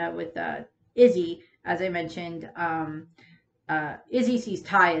 With Izzy, as I mentioned, Izzy sees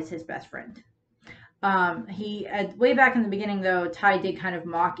Tai as his best friend. Way back in the beginning, though, Tai did kind of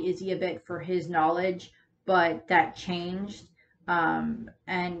mock Izzy a bit for his knowledge, but that changed.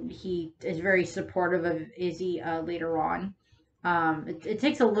 And he is very supportive of Izzy later on. It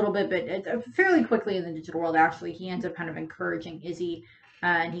takes a little bit, but fairly quickly in the digital world, actually, he ends up kind of encouraging Izzy,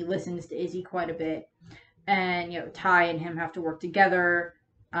 and he listens to Izzy quite a bit. And, Tai and him have to work together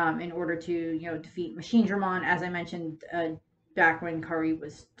in order to, defeat Machinedramon. As I mentioned, back when Kari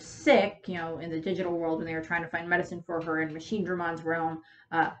was sick, in the digital world, when they were trying to find medicine for her in Machinedramon's realm,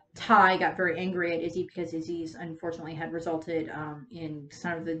 Tai got very angry at Izzy because Izzy's unfortunately had resulted in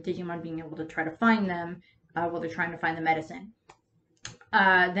some of the Digimon being able to try to find them while they're trying to find the medicine.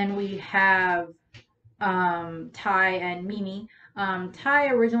 Then we have Tai and Mimi. Tai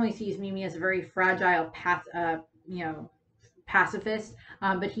originally sees Mimi as a very fragile pacifist,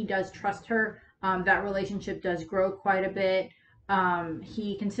 but he does trust her. That relationship does grow quite a bit.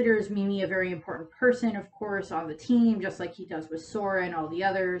 He considers Mimi a very important person, of course, on the team, just like he does with Sora and all the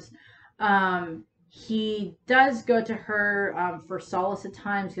others. He does go to her for solace at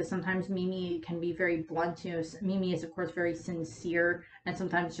times, because sometimes Mimi can be very blunt. Mimi is, of course, very sincere, and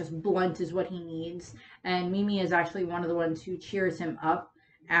sometimes just blunt is what he needs. And Mimi is actually one of the ones who cheers him up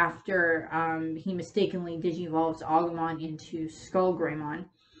after he mistakenly digivolves Agumon into Skull Greymon.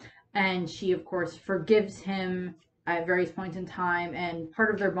 And she, of course, forgives him at various points in time. And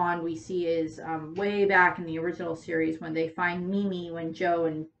part of their bond we see is way back in the original series when they find Mimi, when Joe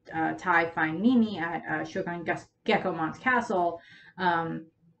and Tai find Mimi at Shogun Geckomon's castle.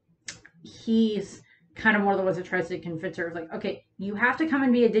 He's kind of one of the ones that tries to convince her, like, okay, you have to come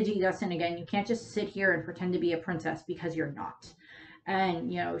and be a Digidestin again. You can't just sit here and pretend to be a princess, because you're not.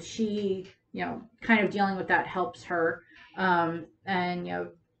 And, she, kind of dealing with that helps her. And,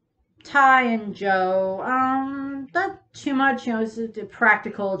 Tai and Joe, not too much, it's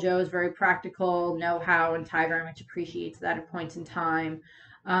practical. Joe is very practical, know-how, and Tai very much appreciates that at points in time.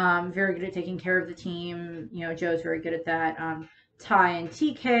 Very good at taking care of the team. Joe's very good at that. Tai and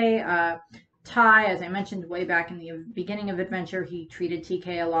TK, Tai, as I mentioned way back in the beginning of Adventure, he treated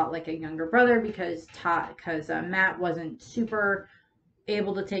TK a lot like a younger brother because Matt wasn't super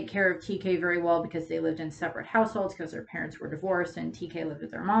able to take care of TK very well because they lived in separate households because their parents were divorced, and TK lived with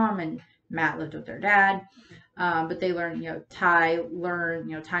their mom and Matt lived with their dad. But they learned, Tai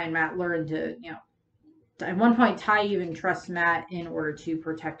and Matt learned to, at one point Tai even trusts Matt in order to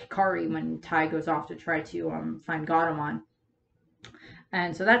protect Kari when Tai goes off to try to find Agumon.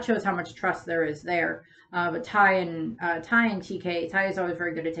 And so that shows how much trust there is there. But Tai and TK, Tai is always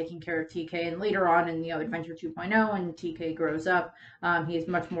very good at taking care of TK. And later on in Adventure 2.0, when TK grows up, he's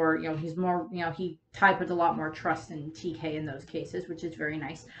much more, Tai puts a lot more trust in TK in those cases, which is very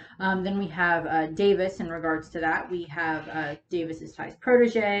nice. Then we have Davis. In regards to that, we have Davis is Tai's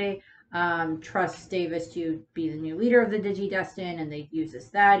protege. Trusts Davis to be the new leader of the Digidestin, and they uses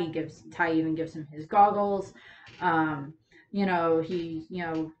that. Tai even gives him his goggles. He,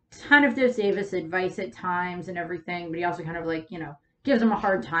 kind of gives Davis advice at times and everything, but he also kind of gives him a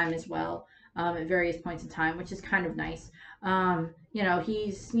hard time as well, at various points in time, which is kind of nice.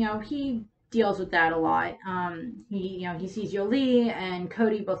 He deals with that a lot. He sees Yoli and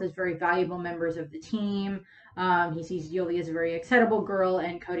Cody both as very valuable members of the team. He sees Yoli as a very excitable girl,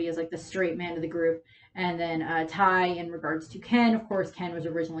 and Cody as the straight man of the group. And then Tai, in regards to Ken, of course, Ken was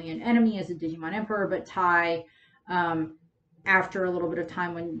originally an enemy as a Digimon Emperor, but Tai, after a little bit of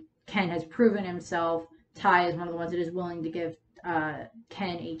time when Ken has proven himself, Tai is one of the ones that is willing to give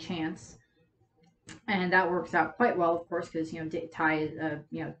Ken a chance. And that works out quite well, of course, because, Tai,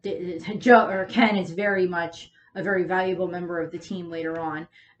 Ken is very much a very valuable member of the team later on.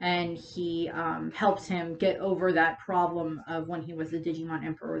 And he helps him get over that problem of when he was the Digimon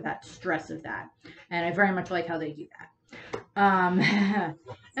Emperor, that stress of that. And I very much like how they do that.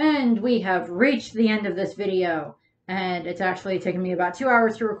 And we have reached the end of this video. And it's actually taken me about 2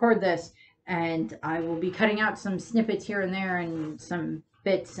 hours to record this, and I will be cutting out some snippets here and there and some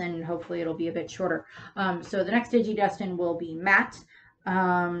bits, and hopefully it'll be a bit shorter. So the next Digidestin will be Matt,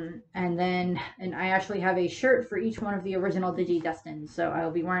 and I actually have a shirt for each one of the original Digidestins, so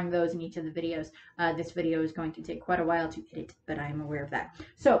I'll be wearing those in each of the videos. This video is going to take quite a while to edit, but I am aware of that.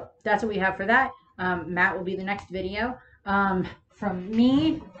 So that's what we have for that. Matt will be the next video. From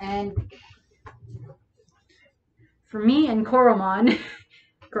me and Koromon.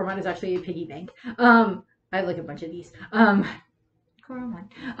 Koromon is actually a piggy bank. I have a bunch of these. Koromon.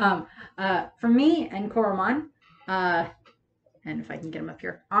 From me and Koromon, and if I can get him up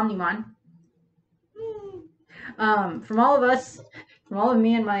here, Omnimon. From all of us, from all of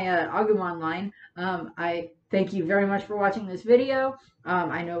me and my Agumon line, I thank you very much for watching this video.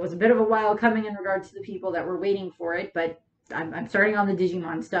 I know it was a bit of a while coming in regards to the people that were waiting for it, but I'm starting on the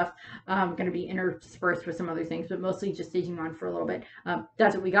Digimon stuff. I'm going to be interspersed with some other things, but mostly just Digimon for a little bit.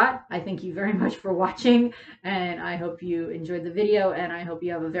 That's what we got. I thank you very much for watching, and I hope you enjoyed the video, and I hope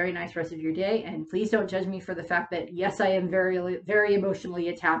you have a very nice rest of your day. And please don't judge me for the fact that, yes, I am very, very emotionally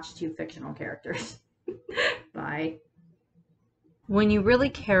attached to fictional characters. Bye. When you really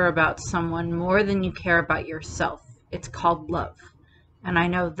care about someone more than you care about yourself, it's called love. And I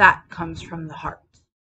know that comes from the heart.